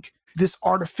critique this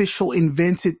artificial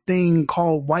invented thing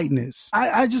called whiteness.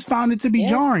 I just found it to be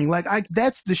jarring. Like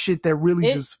that's the shit that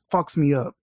really just fucks me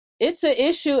up. It's an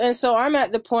issue. And so I'm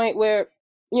at the point where,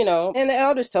 you know, and the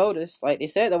elders told us, like they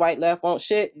said, the white left won't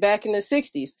shit back in the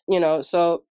 60s, you know,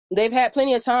 so they've had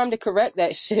plenty of time to correct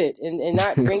that shit and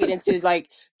not bring it into like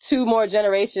 2 more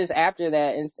generations after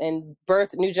that and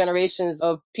birth new generations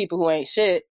of people who ain't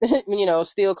shit, you know,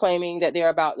 still claiming that they're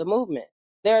about the movement.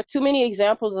 There are too many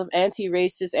examples of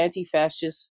anti-racist,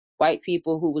 anti-fascist white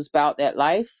people who was about that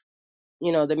life.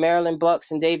 You know, the Marilyn Bucks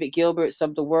and David Gilberts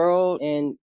of the world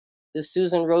and the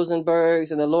Susan Rosenbergs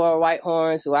and the Laura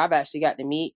Whitehorns, who I've actually got to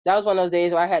meet. That was one of those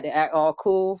days where I had to act all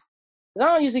cool. I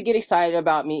don't usually get excited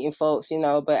about meeting folks, you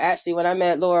know, but actually when I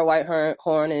met Laura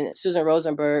Whitehorn and Susan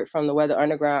Rosenberg from the Weather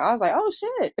Underground, I was like, oh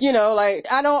shit. You know, like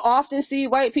I don't often see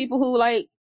white people who like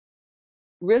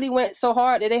really went so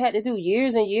hard that they had to do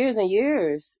years and years and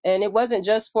years. And it wasn't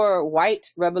just for white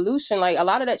revolution. Like a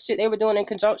lot of that shit they were doing in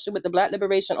conjunction with the Black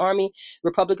Liberation Army,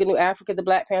 Republic of New Africa, the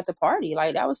Black Panther Party.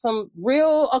 Like that was some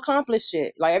real accomplished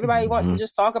shit. Like everybody wants to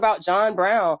just talk about John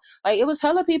Brown. Like it was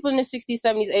hella people in the 60s,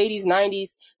 70s, 80s, 90s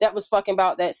that was fucking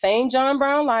about that same John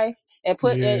Brown life and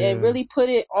and really put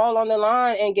it all on the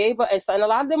line and gave up. And a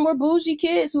lot of them were bougie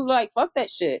kids who like, fuck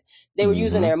that shit. They were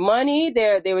using their money,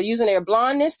 they were using their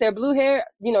blondness, their blue hair,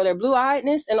 you know, their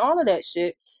blue-eyedness and all of that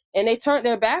shit. And they turned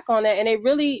their back on that and they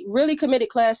really, really committed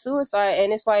class suicide.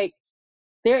 And it's like,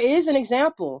 there is an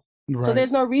example. Right. So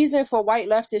there's no reason for white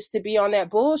leftists to be on that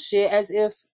bullshit as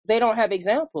if they don't have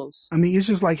examples. I mean, it's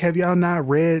just like, have y'all not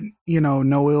read, you know,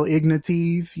 Noel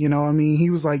Ignatieff? You know, I mean, he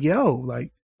was like, yo,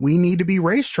 like, we need to be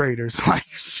race traders. Like,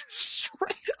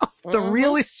 straight up the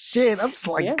realest shit. I'm just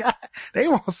like, God, they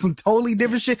want some totally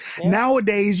different shit.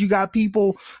 Nowadays, you got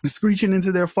people screeching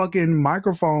into their fucking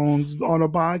microphones on a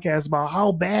podcast about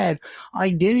how bad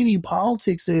identity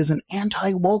politics is and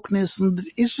anti-wokeness. And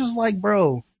it's just like,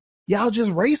 bro, y'all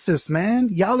just racist, man.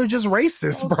 Y'all are just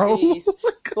racist, bro.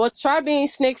 Well, try being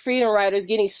Snick Freedom Writers,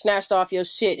 getting snatched off your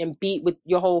shit and beat with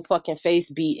your whole fucking face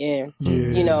beat in,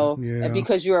 you know,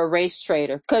 because you're a race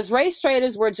trader. Because race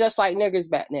traders were just like niggers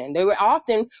back then. They would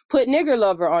often put nigger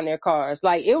lover on their cars.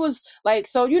 Like, it was like,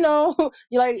 so, you know,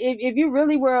 like, if you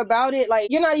really were about it, like,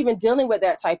 you're not even dealing with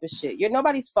that type of shit.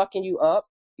 Nobody's fucking you up,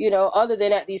 you know, other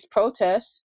than at these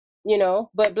protests. You know,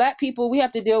 but black people, we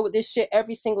have to deal with this shit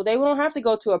every single day. We don't have to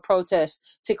go to a protest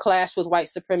to clash with white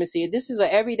supremacy. This is an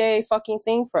everyday fucking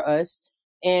thing for us.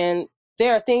 And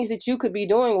there are things that you could be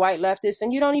doing, white leftists,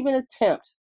 and you don't even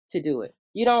attempt to do it.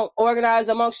 You don't organize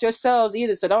amongst yourselves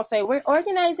either. So don't say we're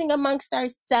organizing amongst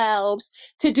ourselves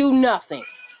to do nothing,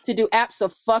 to do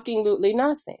absolutely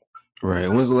nothing. Right.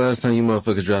 When's the last time you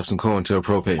motherfuckers dropped some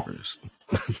COINTELPRO papers?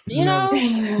 You know,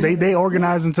 they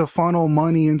organizing to funnel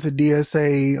money into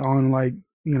DSA on like,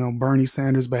 you know, Bernie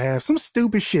Sanders' behalf. Some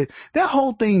stupid shit. That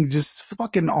whole thing just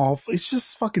fucking off. It's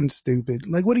just fucking stupid.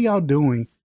 Like, what are y'all doing?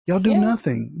 Y'all do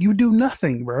nothing. You do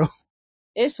nothing, bro.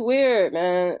 It's weird,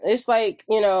 man. It's like,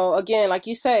 again, like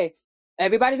you say,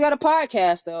 everybody's got a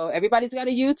podcast, though. Everybody's got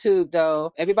a YouTube,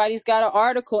 though. Everybody's got an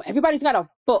article. Everybody's got a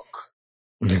book.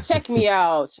 Check me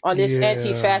out on this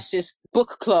anti-fascist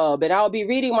book club, and I'll be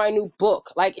reading my new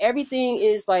book. Like, everything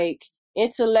is like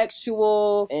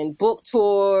intellectual and book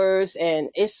tours, and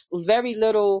it's very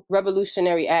little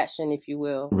revolutionary action, if you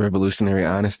will. Revolutionary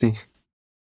honesty.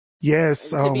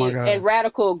 Yes. Oh my God. And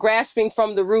radical, grasping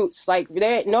from the roots. Like,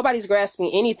 nobody's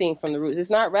grasping anything from the roots.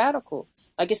 It's not radical.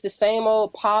 Like, it's the same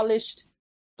old polished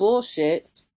bullshit,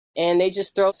 and they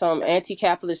just throw some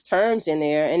anti-capitalist terms in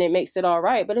there, and it makes it all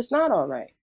right. But it's not all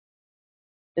right.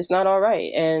 It's not all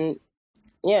right. And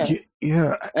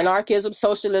yeah. Anarchism,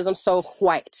 socialism, so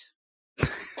white.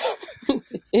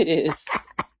 It is.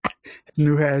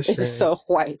 New hashtag. It's so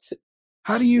white.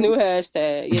 How do you? New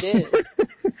hashtag. It is.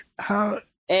 How?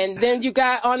 And then you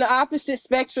got, on the opposite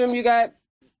spectrum, you got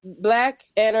Black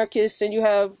anarchists and you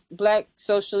have Black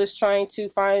socialists trying to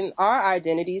find our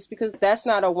identities, because that's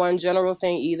not a one general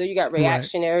thing either. You got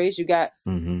reactionaries, you got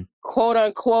quote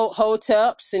unquote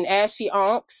hoteps and ashy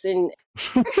onks and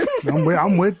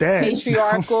I'm with that.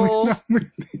 Patriarchal,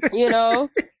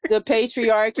 the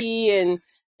patriarchy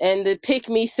and the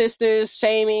pick-me sisters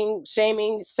shaming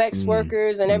sex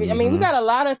workers and everything. I mean, we got a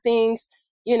lot of things.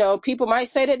 People might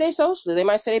say that they're socialists. They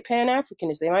might say they're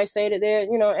Pan-Africanists. They might say that they're,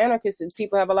 anarchists.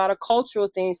 People have a lot of cultural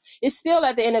things. It's still,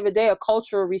 at the end of the day, a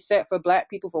cultural reset for Black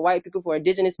people, for white people, for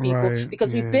indigenous people,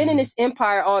 because we've been in this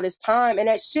empire all this time, and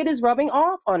that shit is rubbing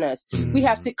off on us. We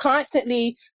have to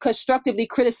constantly, constructively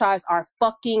criticize our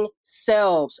fucking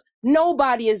selves.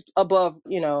 Nobody is above,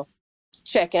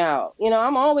 checking out.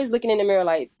 I'm always looking in the mirror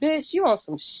like, bitch, you on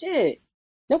some shit.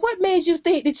 Now, what made you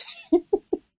think that you...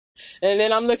 And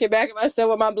then I'm looking back at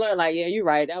myself with my blood like, yeah, you're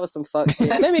right. That was some fuck shit.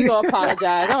 Let me go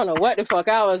apologize. I don't know what the fuck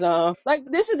I was on. Like,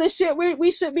 this is the shit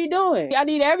we should be doing. I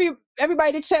need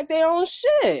everybody to check their own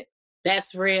shit.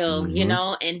 That's real,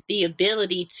 and the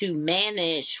ability to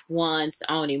manage one's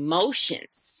own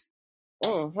emotions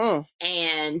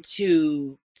and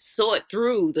to sort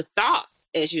through the thoughts,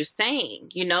 as you're saying,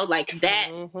 like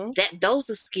that, those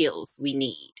are skills we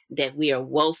need, that we are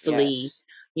woefully,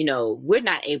 we're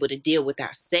not able to deal with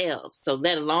ourselves. So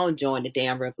let alone join the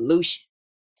damn revolution.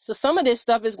 So some of this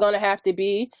stuff is going to have to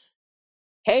be,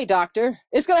 hey, doctor,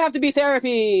 it's going to have to be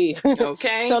therapy.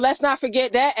 Okay. So let's not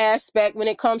forget that aspect when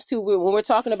it comes to, when we're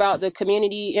talking about the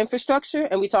community infrastructure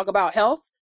and we talk about health.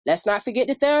 Let's not forget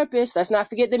the therapists. Let's not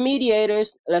forget the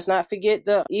mediators. Let's not forget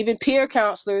even peer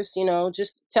counselors,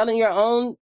 just telling your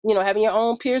own, having your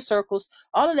own peer circles.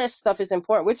 All of that stuff is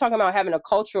important. We're talking about having a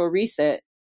cultural reset.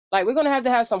 Like, we're going to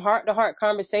have some heart-to-heart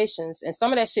conversations, and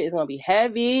some of that shit is going to be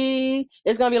heavy.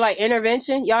 It's going to be like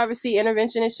intervention. Y'all ever see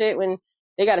intervention and shit when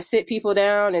they got to sit people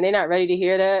down and they're not ready to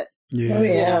hear that? Yeah. Oh,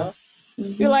 yeah.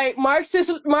 You're like,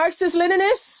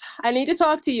 Marxist-Leninists, I need to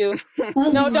talk to you.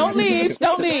 No, don't leave.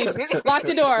 Don't leave. Lock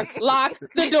the door. Lock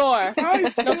the door. I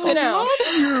still No, sit down. love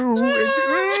you.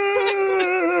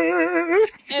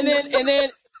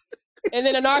 And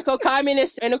then a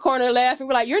narco-communist in the corner laughing.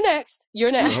 We're like, you're next.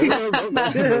 You're next.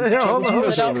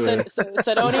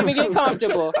 So don't even get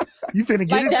comfortable. You finna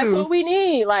get it that's too. what we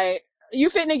need. Like, you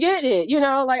finna get it,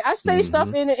 like I say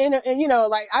stuff in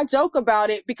like I joke about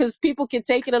it because people can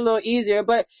take it a little easier,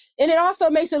 and it also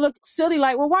makes it look silly.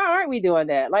 Like, well, why aren't we doing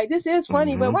that? Like, this is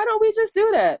funny, but why don't we just do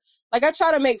that? Like, I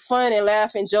try to make fun and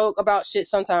laugh and joke about shit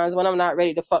sometimes when I'm not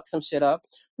ready to fuck some shit up,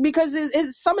 because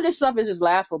some of this stuff is just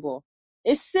laughable.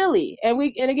 It's silly. And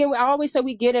again, I always say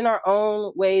we get in our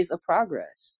own ways of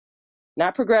progress.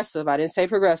 Not progressive. I didn't say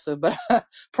progressive, but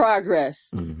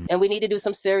progress. And we need to do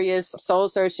some serious soul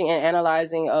searching and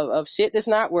analyzing of shit that's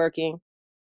not working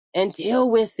and deal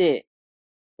with it.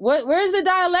 Where's the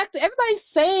dialect? Everybody's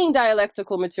saying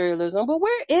dialectical materialism, but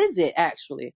where is it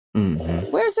actually?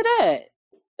 Where's it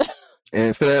at?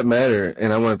 And for that matter,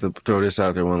 and I wanted to throw this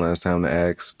out there one last time to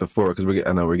ask before, because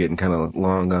I know we're getting kind of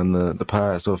long on the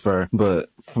pod so far, but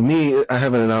for me, I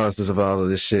have an analysis of all of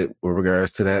this shit with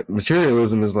regards to that.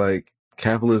 Materialism is like,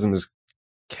 capitalism is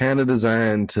kind of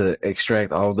designed to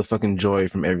extract all the fucking joy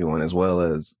from everyone, as well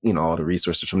as, all the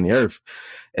resources from the earth.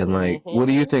 And like, what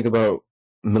do you think about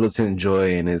militant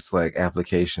joy and its like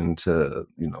application to,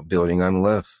 building on the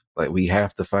left? Like, we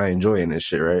have to find joy in this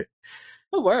shit, right?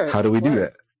 How do we do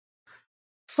that?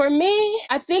 For me,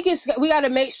 I think we got to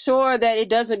make sure that it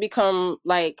doesn't become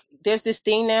like, there's this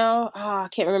thing now. I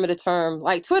can't remember the term.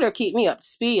 Like, Twitter keep me up to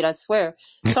speed, I swear.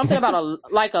 Something about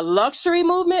a luxury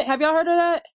movement. Have y'all heard of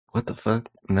that? What the fuck?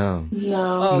 No.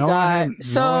 Oh, no, God.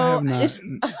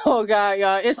 Oh God,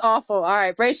 y'all, it's awful. All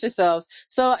right, brace yourselves.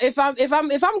 So if I'm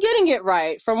getting it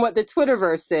right from what the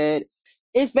Twitterverse said,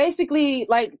 it's basically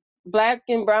like black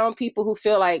and brown people who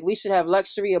feel like we should have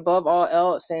luxury above all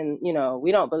else, and you know,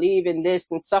 we don't believe in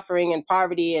this and suffering and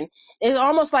poverty, and it's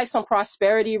almost like some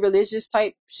prosperity religious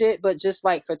type shit, but just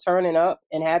like for turning up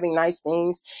and having nice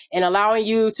things and allowing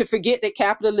you to forget that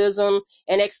capitalism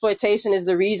and exploitation is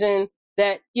the reason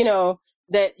that, you know,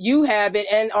 that you have it,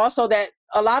 and also that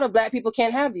a lot of black people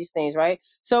can't have these things, right?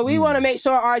 So we want to make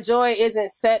sure our joy isn't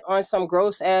set on some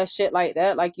gross ass shit like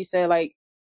that, like you said, like,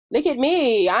 look at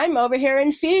me, I'm over here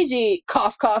in Fiji,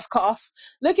 cough, cough, cough.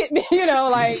 Look at me, you know,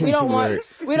 like we don't want,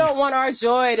 Right. we don't want our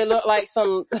joy to look like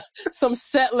some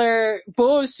settler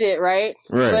bullshit, right?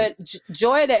 Right. But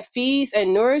joy that feeds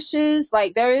and nourishes,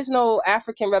 like there is no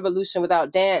African revolution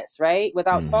without dance, right?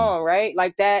 Without song, right?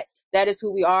 Like that is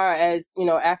who we are as, you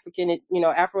know, African, you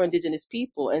know, Afro-Indigenous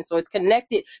people. And so it's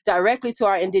connected directly to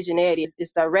our indigeneity.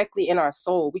 It's directly in our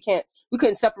soul. We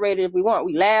couldn't separate it if we want.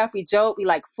 We laugh, we joke, we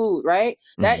like food, right?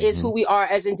 That is who we are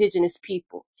as Indigenous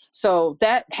people. So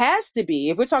that has to be,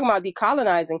 if we're talking about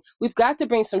decolonizing, we've got to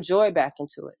bring some joy back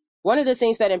into it. One of the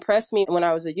things that impressed me when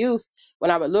I was a youth, when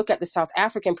I would look at the South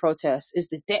African protests, is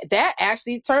that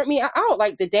actually turned me out.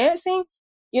 Like the dancing,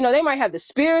 you know, they might have the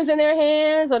spears in their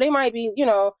hands, or they might be, you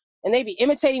know, and they be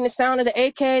imitating the sound of the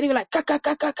AK. They be like, ka, ka,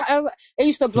 ka, ka, ka. It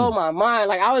used to blow my mind.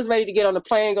 Like I was ready to get on the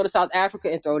plane, go to South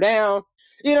Africa and throw down.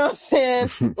 You know what I'm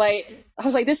saying? Like, I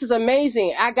was like, this is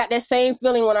amazing. I got that same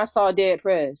feeling when I saw Dead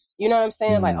Prez. You know what I'm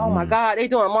saying? Like, oh my God, they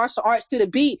doing martial arts to the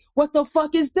beat. What the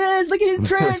fuck is this? Look at his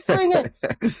dread swinging.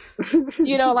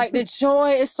 You know, like the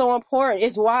joy is so important.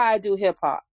 It's why I do hip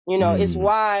hop. You know, it's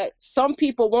why some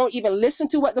people won't even listen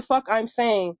to what the fuck I'm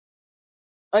saying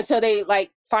until they like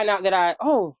find out that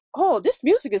oh, this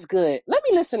music is good. Let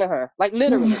me listen to her. Like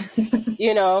literally,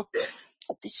 you know.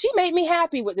 She made me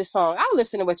happy with this song. I'll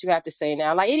listen to what you have to say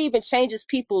now. Like it even changes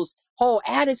people's whole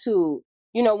attitude,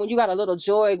 you know, when you got a little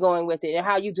joy going with it and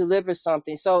how you deliver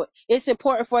something. So it's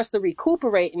important for us to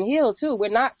recuperate and heal too. We're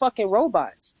not fucking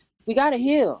robots. We got to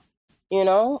heal, you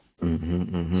know?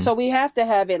 So we have to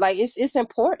have it. Like it's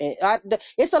important.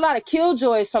 It's a lot of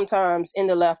killjoys sometimes in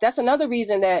the left. That's another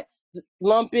reason that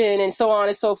lumping and so on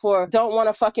and so forth don't want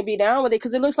to fucking be down with it,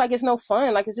 because it looks like it's no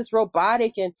fun, like it's just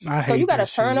robotic, and so you gotta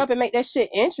turn up and make that shit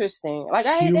interesting. Like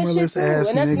I hate that shit too, and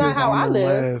that's not how I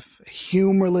live.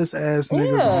 Humorless ass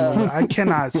niggas on the left. I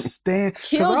cannot stand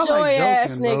killjoy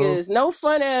ass niggas, no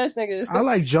fun ass niggas. I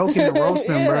like joking and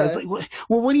roasting, bro. It's like,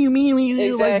 well, what do you mean when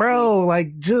you like, bro?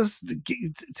 Like, just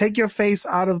take your face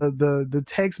out of the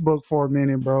textbook for a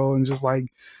minute, bro, and just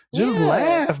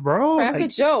laugh, bro. Crack a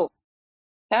joke.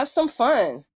 Have some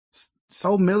fun.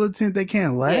 So militant they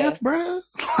can't laugh, bro.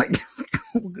 Like,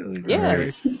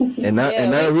 and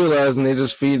not realizing they're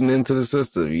just feeding into the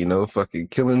system, you know, fucking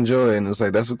killing joy, and it's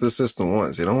like that's what the system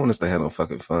wants. They don't want us to have no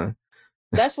fucking fun.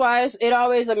 That's why it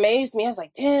always amazed me. I was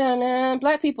like, damn, man,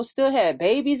 black people still had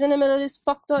babies in the middle of this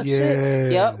fucked up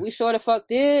shit. Yep, we sure the fuck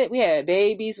did. We had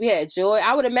babies, we had joy.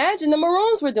 I would imagine the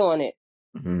Maroons were doing it.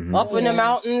 Up in the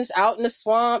mountains, out in the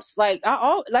swamps. Like,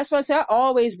 that's why I say I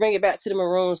always bring it back to the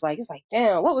Maroons. Like, it's like,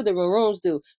 damn, what would the Maroons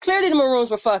do? Clearly the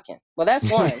Maroons were fucking. Well, that's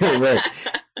one.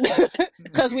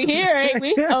 Because we here, ain't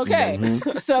we? Okay.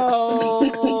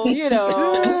 So, you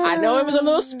know, I know it was a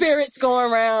little spirits going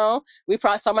around.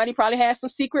 Somebody probably had some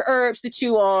secret herbs to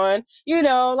chew on. You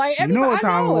know, like everybody, what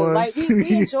time it was. Like,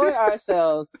 we enjoy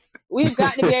ourselves. We've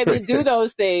got to be able to do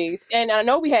those things. And I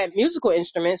know we had musical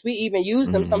instruments. We even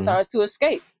used them sometimes to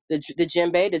escape. The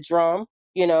djembe, the drum,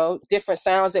 you know, different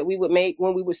sounds that we would make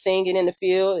when we were singing in the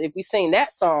field. If we sing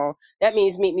that song, that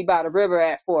means meet me by the river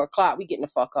at 4:00. We getting the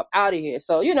fuck up out of here.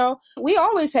 So, you know, we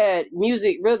always had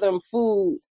music, rhythm,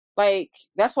 food. Like,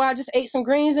 that's why I just ate some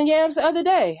greens and yams the other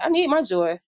day. I need my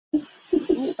joy.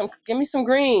 Give me some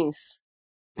greens.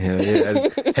 Hell yeah, I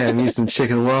just had me some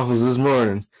chicken and waffles this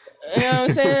morning. You know what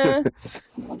I'm saying?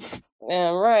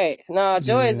 Damn right. No,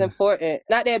 joy is important.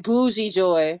 Not that bougie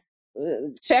joy.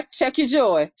 Check your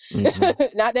joy.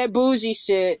 Not that bougie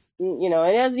shit. You know,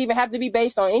 it doesn't even have to be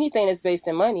based on anything that's based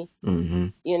in money.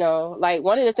 You know, like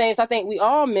one of the things I think we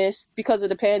all missed because of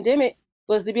the pandemic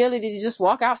was the ability to just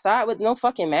walk outside with no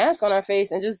fucking mask on our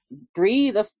face and just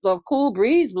breathe a cool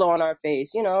breeze blow on our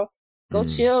face, you know. Go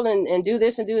chill and do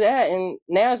this and do that. And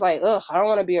now it's like, ugh, I don't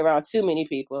want to be around too many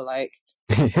people. Like,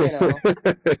 you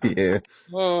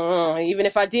know, even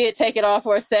if I did take it off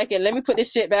for a second, let me put this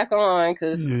shit back on.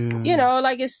 Cause you know,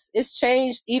 like it's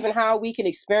changed even how we can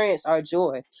experience our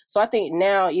joy. So I think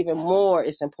now even more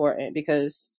it's important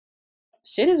because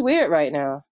shit is weird right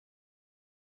now.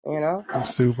 You know,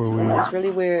 it's super weird. It's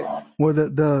really weird. Well,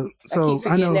 so I keep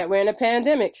forgetting that we're in a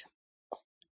pandemic.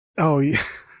 Oh yeah.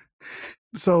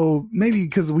 So maybe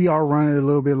because we are running a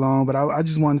little bit long, but I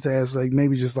just wanted to ask like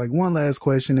maybe just like one last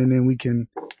question, and then we can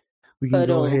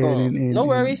go ahead Boom. No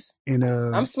worries. and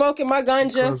I'm smoking my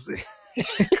ganja.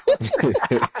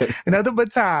 close another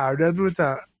baton.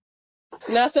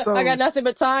 Nothing. So, I got nothing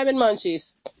but time and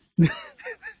munchies.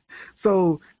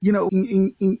 So, you know,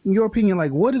 in your opinion,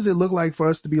 like, what does it look like for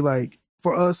us to be like,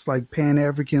 for us, like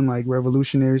Pan-African, like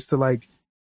revolutionaries to like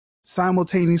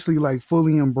simultaneously like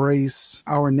fully embrace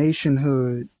our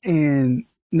nationhood and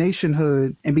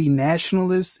be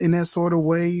nationalists in that sort of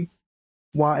way,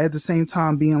 while at the same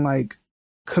time being like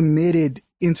committed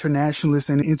internationalists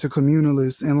and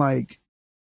intercommunalists, and like,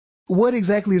 what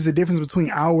exactly is the difference between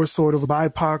our sort of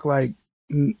BIPOC like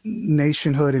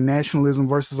nationhood and nationalism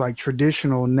versus like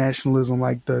traditional nationalism,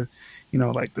 like the, you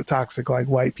know, like the toxic like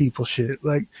white people shit?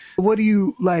 Like, what do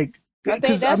you like? I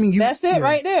think that's it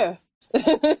right there.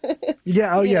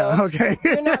 Yeah. Oh, yeah. Okay.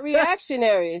 We're not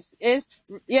reactionaries.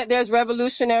 There's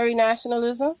revolutionary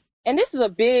nationalism. And this is a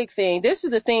big thing. This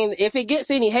is the thing. If it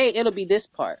gets any hate, it'll be this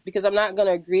part, because I'm not going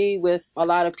to agree with a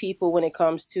lot of people when it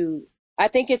comes to, I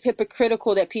think it's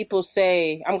hypocritical that people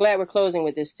say, I'm glad we're closing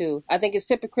with this too. I think it's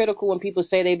hypocritical when people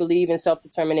say they believe in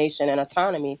self-determination and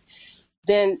autonomy,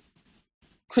 then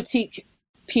critique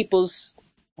people's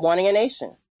wanting a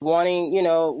nation. Wanting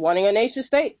a nation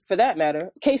state, for that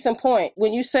matter. Case in point,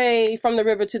 when you say from the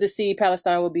river to the sea,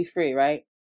 Palestine will be free, right?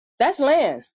 That's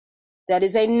land. That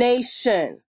is a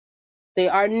nation. They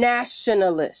are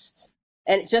nationalists.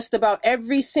 And just about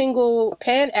every single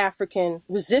Pan-African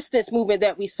resistance movement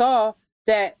that we saw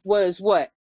that was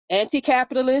what?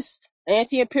 Anti-capitalist,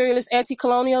 anti-imperialist,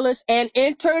 anti-colonialist, and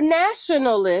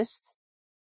internationalist.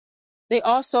 They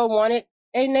also wanted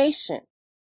a nation.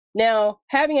 Now,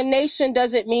 having a nation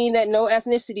doesn't mean that no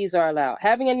ethnicities are allowed.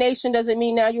 Having a nation doesn't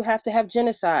mean now you have to have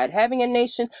genocide. Having a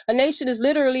nation is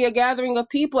literally a gathering of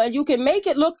people, and you can make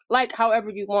it look like however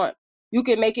you want. You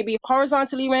can make it be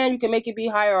horizontally ran. You can make it be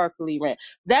hierarchically ran.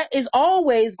 That is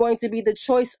always going to be the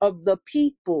choice of the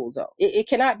people, though. It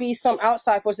cannot be some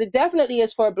outside force. It definitely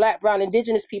is for Black, brown,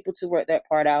 indigenous people to work that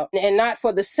part out, and not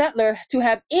for the settler to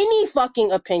have any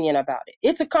fucking opinion about it.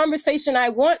 It's a conversation I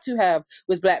want to have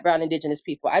with Black, brown, indigenous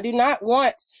people. I do not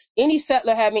want any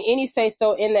settler having any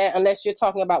say-so in that, unless you're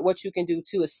talking about what you can do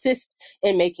to assist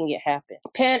in making it happen.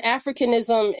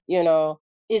 Pan-Africanism,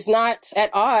 is not at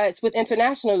odds with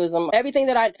internationalism.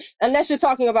 Everything unless you're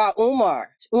talking about Umar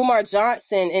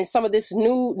Johnson and some of this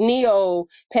new neo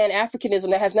Pan-Africanism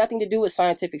that has nothing to do with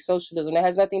scientific socialism, that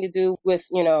has nothing to do with,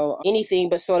 anything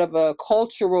but sort of a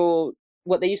cultural,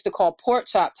 what they used to call pork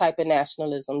chop type of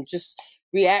nationalism, just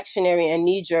reactionary and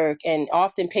knee-jerk and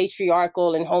often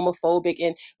patriarchal and homophobic.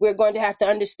 And we're going to have to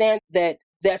understand that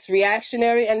that's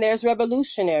reactionary and there's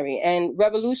revolutionary. And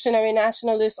revolutionary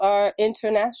nationalists are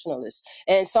internationalists.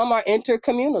 And some are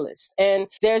intercommunalists. And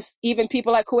there's even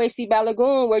people like Kwesi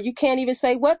Balagoon where you can't even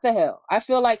say, what the hell? I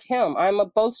feel like him. I'm a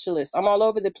bolshelist. I'm all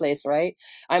over the place, right?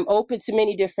 I'm open to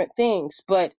many different things.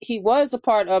 But he was a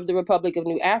part of the Republic of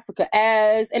New Africa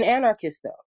as an anarchist, though.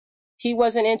 He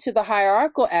wasn't into the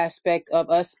hierarchical aspect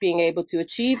of us being able to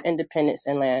achieve independence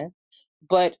in land,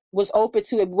 but was open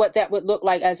to what that would look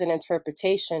like as an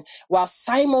interpretation, while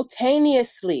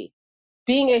simultaneously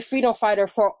being a freedom fighter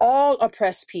for all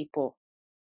oppressed people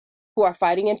who are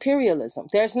fighting imperialism.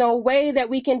 There's no way that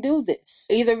we can do this.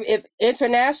 Either if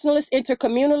internationalists,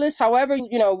 intercommunalists, however,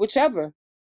 whichever.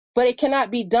 But it cannot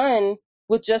be done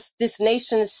with just this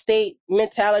nation state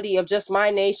mentality of just my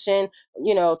nation,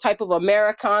 type of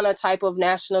Americana type of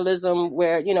nationalism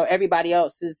where, everybody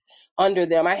else is under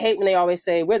them. I hate when they always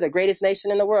say we're the greatest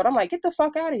nation in the world. I'm like, get the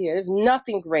fuck out of here. There's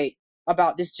nothing great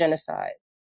about this genocide.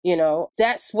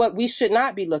 That's what we should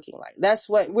not be looking like. That's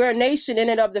what we're a nation in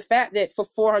and of the fact that for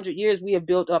 400 years we have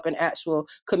built up an actual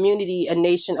community, a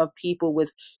nation of people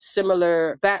with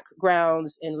similar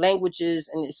backgrounds and languages.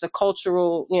 And it's a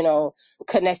cultural,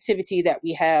 connectivity that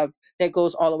we have that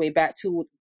goes all the way back to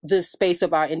the space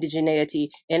of our indigeneity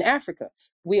in Africa.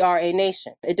 We are a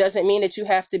nation. It doesn't mean that you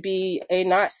have to be a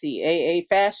Nazi, a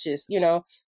fascist,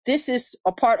 This is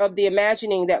a part of the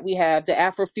imagining that we have, the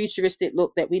Afrofuturistic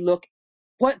look that we look.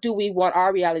 What do we want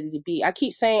our reality to be? I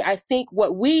keep saying, I think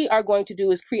what we are going to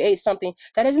do is create something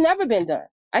that has never been done.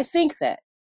 I think that.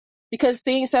 Because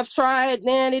things have tried,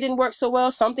 man, it didn't work so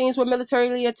well. Some things were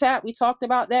militarily attacked. We talked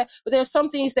about that. But there's some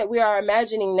things that we are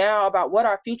imagining now about what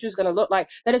our future is going to look like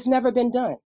that has never been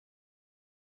done.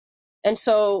 And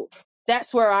so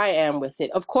that's where I am with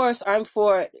it. Of course, I'm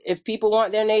for, if people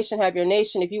want their nation, have your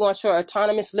nation. If you want your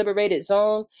autonomous liberated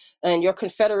zone and your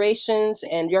confederations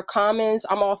and your commons,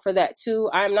 I'm all for that too.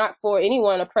 I'm not for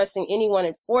anyone oppressing anyone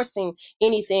and forcing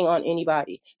anything on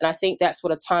anybody. And I think that's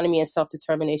what autonomy and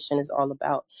self-determination is all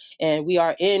about. And we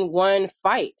are in one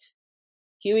fight.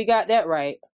 Huey got that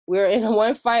right. We're in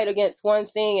one fight against one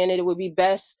thing, and it would be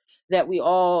best that we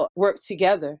all work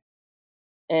together,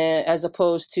 and as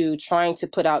opposed to trying to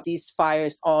put out these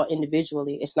fires all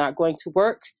individually. It's not going to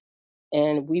work.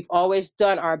 And we've always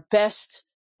done our best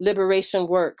liberation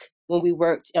work when we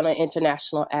worked in an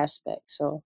international aspect.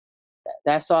 So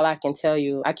that's all I can tell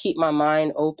you. I keep my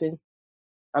mind open.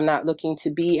 I'm not looking to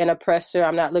be an oppressor.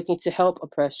 I'm not looking to help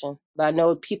oppression. But I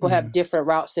know people have different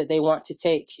routes that they want to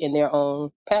take in their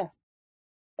own path.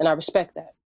 And I respect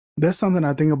that. That's something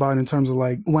I think about in terms of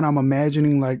like when I'm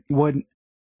imagining like what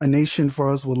a nation for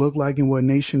us would look like and what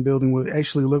nation building would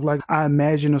actually look like. I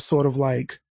imagine a sort of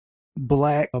like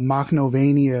black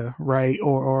Machnovania, right?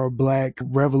 Or a black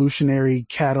revolutionary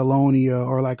Catalonia,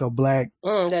 or like a black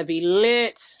that'd be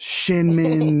lit.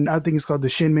 Shinmin. I think it's called the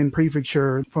Shinmin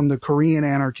Prefecture from the Korean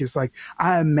anarchists. Like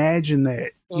I imagine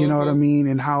that, you know what I mean?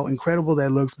 And how incredible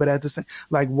that looks. But at the same,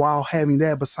 like while having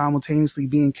that, but simultaneously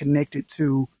being connected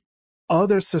to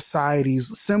other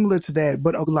societies similar to that,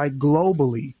 but like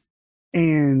globally.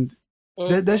 And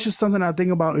that's just something I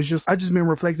think about. It's just, I just been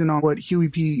reflecting on what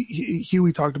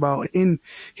Huey talked about in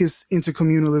his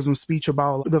intercommunalism speech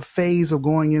about the phase of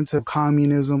going into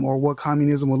communism, or what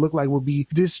communism would look like, would be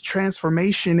this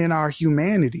transformation in our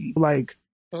humanity. Like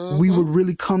we would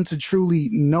really come to truly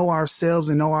know ourselves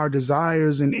and know our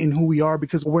desires and who we are,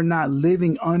 because we're not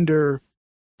living under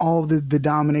all the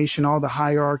domination, all the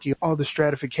hierarchy, all the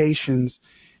stratifications.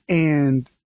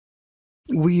 And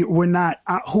we're not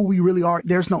who we really are.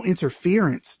 There's no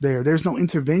interference there. There's no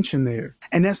intervention there.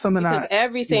 And that's something because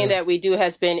everything that we do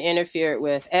has been interfered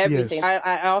with. Everything. Yes.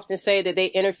 I often say that they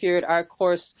interfered our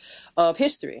course of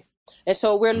history. And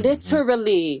so we're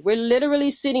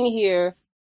literally sitting here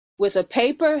with a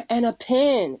paper and a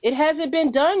pen. It hasn't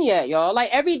been done yet, y'all. Like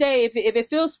every day, if it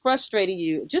feels frustrating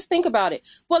you, just think about it.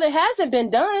 Well, it hasn't been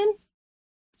done.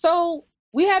 So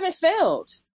we haven't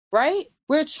failed, right?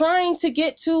 We're trying to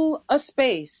get to a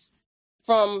space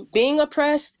from being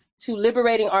oppressed to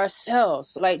liberating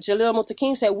ourselves. Like Jalil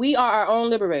Muttaqim said, we are our own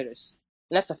liberators.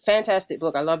 And that's a fantastic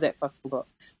book. I love that fucking book.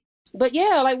 But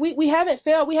yeah, like we haven't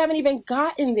failed. We haven't even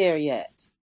gotten there yet.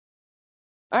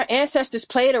 Our ancestors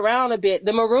played around a bit.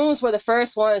 The Maroons were the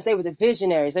first ones. They were the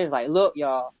visionaries. They was like, look,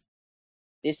 y'all,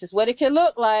 this is what it can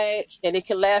look like. And it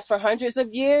can last for hundreds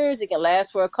of years. It can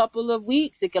last for a couple of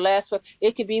weeks. It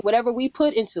could be whatever we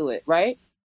put into it, right?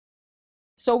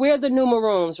 So we're the new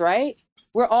Maroons, right?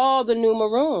 We're all the new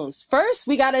Maroons. First,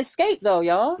 we got to escape, though,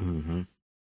 y'all.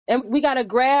 And we got to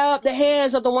grab the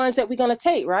hands of the ones that we're going to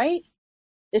take, right?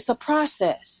 It's a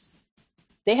process.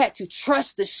 They had to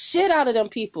trust the shit out of them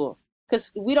people,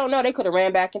 because we don't know. They could have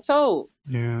ran back and told.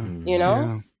 Yeah. You know?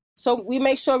 Yeah. So we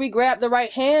make sure we grab the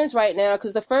right hands right now,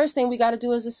 because the first thing we got to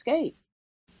do is escape.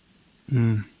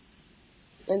 And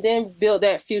then build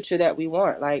that future that we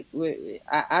want. Like,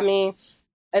 I mean,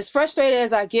 as frustrated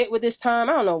as I get with this time,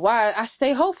 I don't know why. I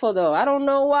stay hopeful, though. I don't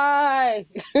know why.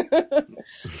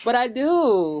 But I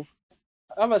do.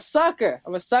 I'm a sucker.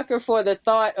 I'm a sucker for the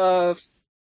thought of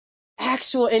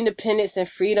actual independence and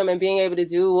freedom and being able to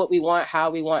do what we want, how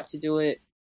we want to do it,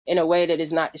 in a way that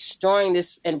is not destroying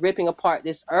this and ripping apart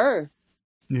this earth.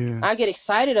 Yeah, I get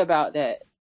excited about that.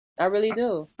 I really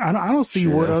do. I don't see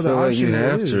what other option you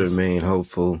have is. to remain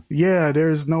hopeful. Yeah,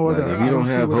 there's no other. If you don't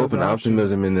have hope and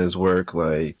optimism in this work,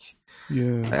 like,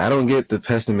 I don't get the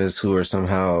pessimists who are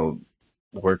somehow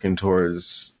working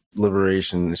towards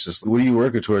liberation. It's just, what are you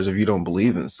working towards if you don't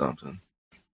believe in something?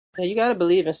 Yeah, you got to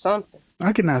believe in something.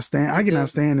 I cannot stand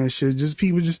that shit. Just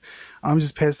people I'm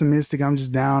just pessimistic. I'm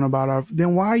just down about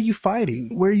then why are you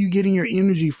fighting? Where are you getting your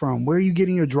energy from? Where are you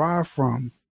getting your drive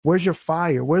from? Where's your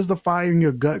fire? Where's the fire in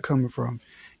your gut coming from?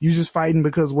 You just fighting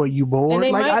because you bored? And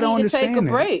they like, might I don't need to understand take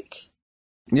a break.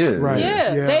 Yeah. Right.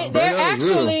 Yeah. They're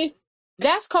actually,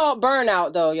 that's called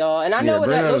burnout though, y'all. And I know what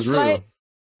that looks like.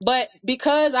 But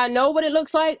because I know what it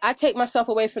looks like, I take myself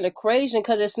away from the equation,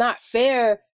 because it's not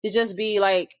fair to just be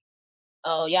like,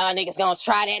 oh, y'all niggas gonna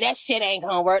try that. That shit ain't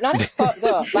gonna work. No, that's fucked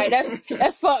up. Like,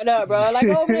 that's fucked up, bro. Like,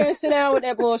 go over there and sit down with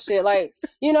that bullshit. Like,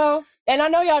 you know, and I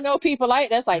know y'all know people like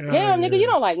that's like, damn, nigga, you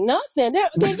don't like nothing.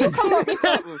 Then you come up with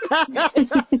something.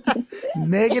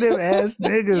 Negative ass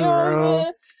niggas, you know bro.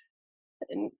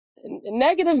 And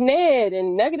negative Ned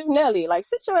and negative Nelly, like,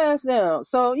 sit your ass down.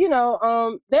 So, you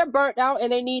know, they're burnt out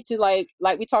and they need to like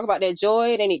we talk about that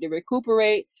joy. They need to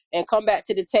recuperate. and come back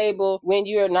to the table when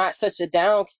you're not such a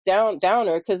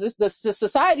downer, because the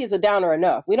society is a downer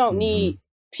enough. We don't need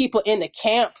people in the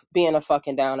camp being a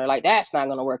fucking downer. Like, that's not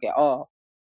going to work at all.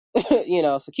 You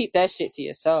know, so keep that shit to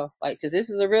yourself. Like, because this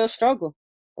is a real struggle.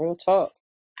 Real talk.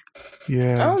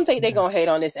 Yeah. I don't think they're going to hate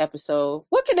on this episode.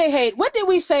 What can they hate? What did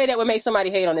we say that would make somebody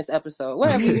hate on this episode?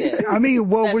 What have we said? I mean,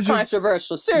 well, that's we're just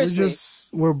controversial.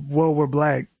 Seriously. We're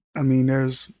black. I mean,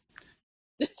 there's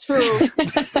true.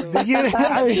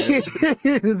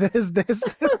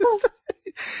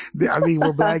 Yeah, I mean,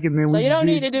 we're black, and then so you don't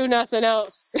need to do nothing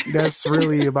else. That's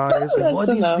really about it. It's like,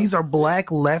 well, these are black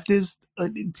leftists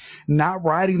not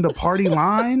riding the party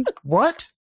line. What?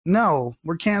 No,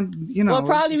 we can't. You know, well,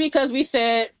 probably because we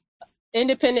said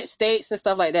independent states and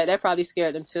stuff like that. That probably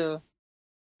scared them too.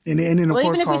 And of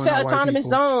course, even if we said autonomous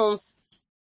zones,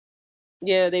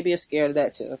 yeah, they'd be scared of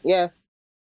that too. Yeah.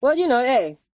 Well, you know,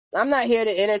 hey, I'm not here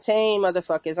to entertain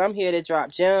motherfuckers. I'm here to drop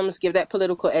gems, give that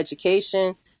political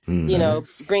education, you know,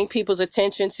 bring people's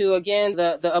attention to, again,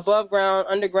 the above ground,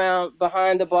 underground,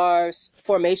 behind the bars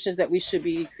formations that we should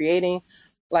be creating.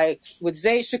 Like with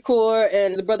Zaid Shakur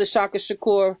and the brother Shaka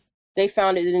Shakur, they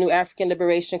founded the New African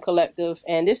Liberation Collective.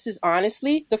 And this is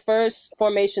honestly the first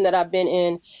formation that I've been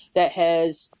in that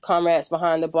has comrades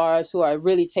behind the bars who are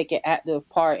really taking active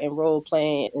part in role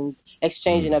playing and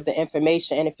exchanging of the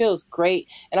information. And it feels great.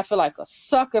 And I feel like a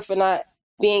sucker for not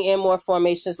being in more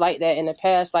formations like that in the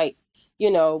past. Like,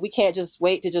 you know, we can't just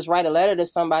wait to just write a letter to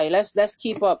somebody. Let's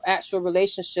keep up actual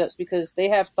relationships, because they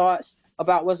have thoughts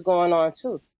about what's going on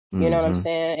too. You know what I'm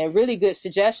saying? And really good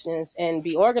suggestions, and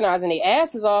be organizing their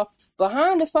asses off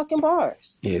behind the fucking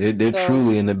bars. Yeah, they're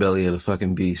truly in the belly of the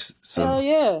fucking beast. So. Hell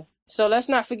yeah. So let's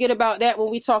not forget about that when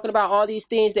we're talking about all these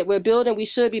things that we're building. We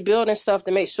should be building stuff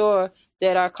to make sure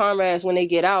that our comrades, when they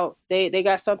get out, they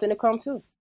got something to come to.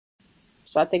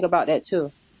 So I think about that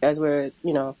too, as we're,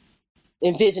 you know,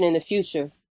 envisioning the future,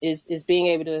 is being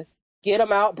able to get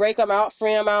them out, break them out,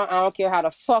 free them out. I don't care how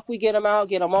the fuck we get them out.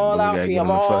 Get them all out, free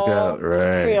them all.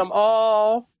 Right. Free them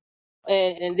all.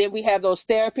 And then we have those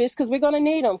therapists, because we're going to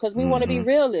need them, because we want to be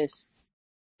realists.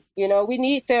 You know, we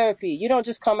need therapy. You don't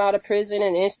just come out of prison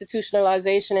and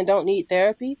institutionalization and don't need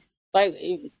therapy.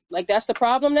 Like that's the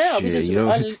problem now. Shit, we just you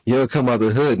don't come out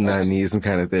of the hood and I need some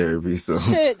kind of therapy. So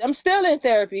shit, I'm still in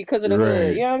therapy because of the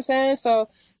hood. You know what I'm saying? So,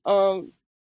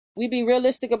 we be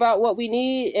realistic about what we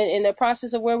need in the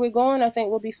process of where we're going. I think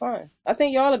we'll be fine. I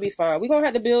think y'all will be fine. We're going to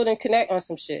have to build and connect on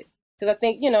some shit. Because I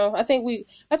think, you know, I think we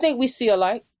see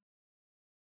alike.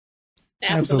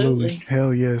 Absolutely.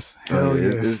 Hell yes. Hell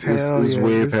yes. It's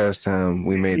way past time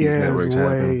we made these networks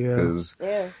happen. Because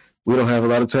we don't have a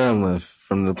lot of time left.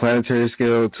 From the planetary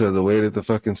scale to the way that the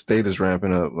fucking state is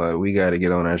ramping up. Like, we got to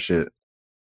get on our shit.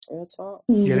 Real talk.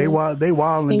 Yeah, they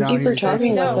wilding down here. Thank you for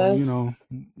talking about this. You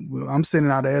know, I'm sending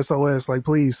out a SOS. Like,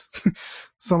 please,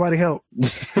 somebody help.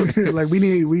 Like, we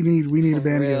need a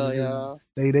band together.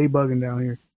 They bugging down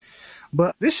here.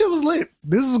 But this shit was lit.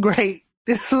 This is great.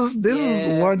 This is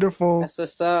wonderful. That's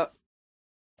what's up.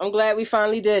 I'm glad we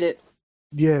finally did it.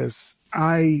 Yes,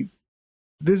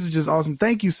 this is just awesome.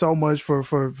 Thank you so much for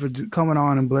coming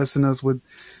on and blessing us with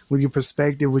your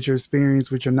perspective, with your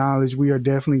experience, with your knowledge. We are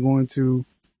definitely going to.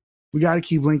 We got to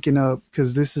keep linking up,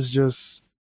 because this is just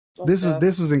this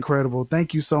was incredible.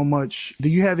 Thank you so much. Do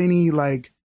you have any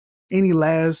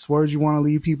last words you want to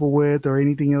leave people with, or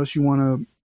anything else you want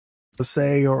to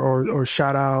say or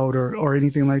shout out or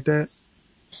anything like that?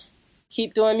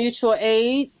 Keep doing mutual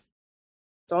aid.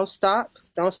 Don't stop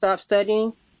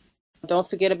studying. Don't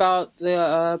forget about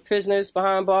the prisoners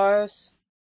behind bars.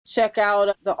 Check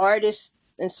out the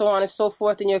artists and so on and so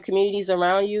forth in your communities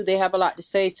around you. They have a lot to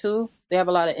say too. They have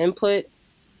a lot of input,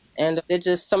 and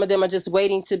some of them are just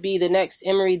waiting to be the next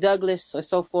Emory Douglas or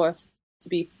so forth, to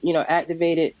be, you know,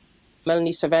 activated.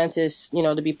 Melanie Cervantes, you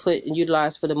know, to be put and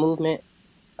utilized for the movement.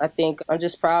 I think I'm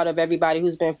just proud of everybody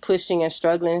who's been pushing and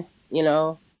struggling, you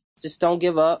know, just don't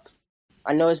give up.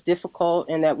 I know it's difficult,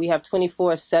 and that we have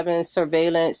 24/7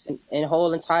 surveillance and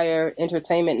whole entire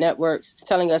entertainment networks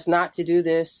telling us not to do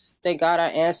this. Thank God our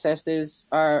ancestors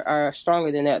are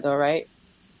stronger than that though, right?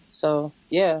 So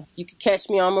yeah, you can catch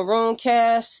me on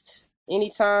Marooncast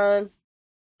anytime.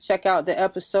 Check out the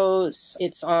episodes.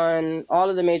 It's on all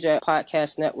of the major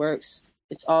podcast networks.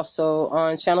 It's also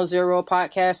on Channel Zero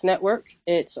Podcast Network.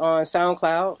 It's on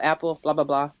SoundCloud, Apple, blah, blah,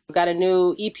 blah. I've got a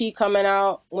new EP coming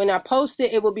out. When I post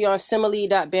it, it will be on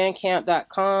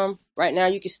simile.bandcamp.com. Right now,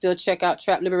 you can still check out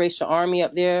Trap Liberation Army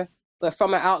up there. But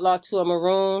From an Outlaw to a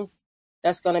Maroon,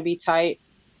 that's going to be tight.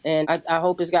 And I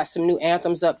hope it's got some new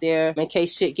anthems up there in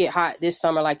case shit get hot this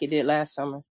summer like it did last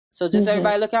summer. So just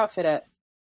everybody look out for that.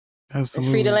 Absolutely.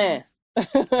 And free the land. Yay,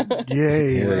 Hell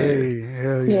yeah. hey,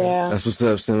 hell yeah. That's what's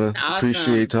up, Simma. Awesome.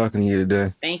 Appreciate talking to you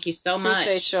today. Thank you so much.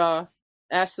 Appreciate y'all.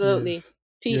 Absolutely. Yes.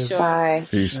 Peace, Yes. y'all. Bye.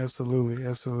 Peace. Absolutely,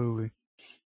 absolutely.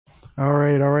 All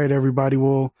right, everybody.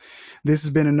 Well, this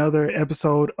has been another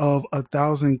episode of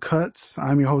 1,000 Cuts.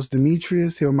 I'm your host,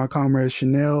 Demetrius, here with my comrades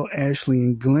Chanel, Ashley,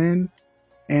 and Glenn.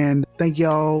 And thank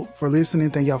y'all for listening.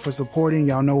 Thank y'all for supporting.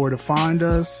 Y'all know where to find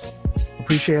us.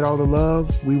 Appreciate all the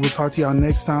love. We will talk to y'all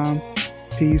next time.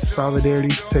 Peace, solidarity.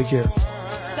 Take care.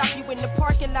 Stop you in the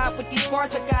parking lot with these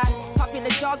bars I got. Popular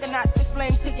juggernauts with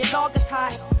flames till your log is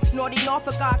hot. Naughty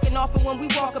Norfolk and often when we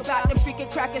walk about them freaking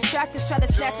crackers, trackers try to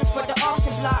snatch us for the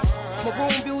auction block.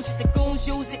 Maroon music, the goons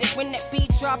use it, and when that beat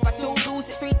drop, I do lose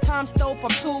it 3 times dope. I'm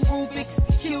 2 Rubik's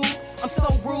Cube. I'm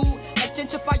so rude. Like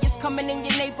gentrifiers coming in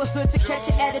your neighborhood to catch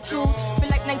your attitudes. Feel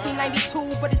like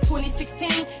 1992, but it's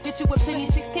 2016. Hit you with plenty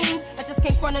 16s. I just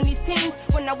can't front on these teens.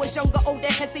 When I was younger, older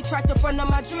heads, they tried to run on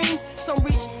my dreams. Some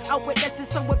reach out with lessons,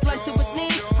 some with blunts and with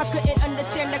lean. I couldn't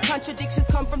understand the contradictions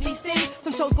come from these things.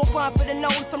 Some toes go blind for the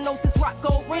nose, some noses rock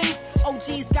gold rings.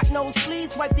 OGs got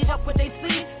nosebleeds, wiped it up with their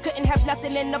sleeves. Couldn't have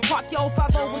nothing in the park, yo,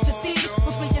 5-0 was the thieves.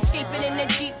 Quickly escaping in the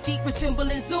Jeep, deep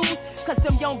resembling zoos. Cause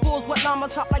them young bulls with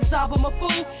llamas hop like Zaba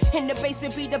Mafu. In the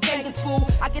basement be the bangers boo.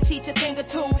 I can teach a thing or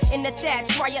two. In the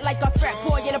thatch, riot like a frat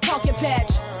boy in a pumpkin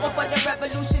patch. 1 for the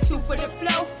revolution, 2 for the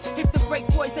flow. If the break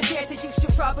boys are dancing, you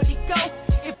should probably go.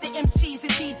 If the MCs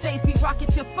and DJs be rocking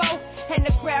to 4, and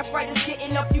the graph writers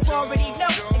getting up, you already know.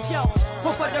 And yo,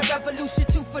 1 for the revolution,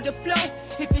 2 for the flow.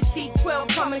 If you see 12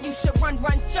 coming, you should run,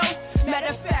 Joe. Matter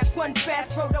of fact, 1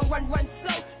 fast, bro, don't run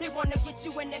slow. They wanna get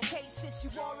you in the case, since you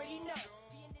already know.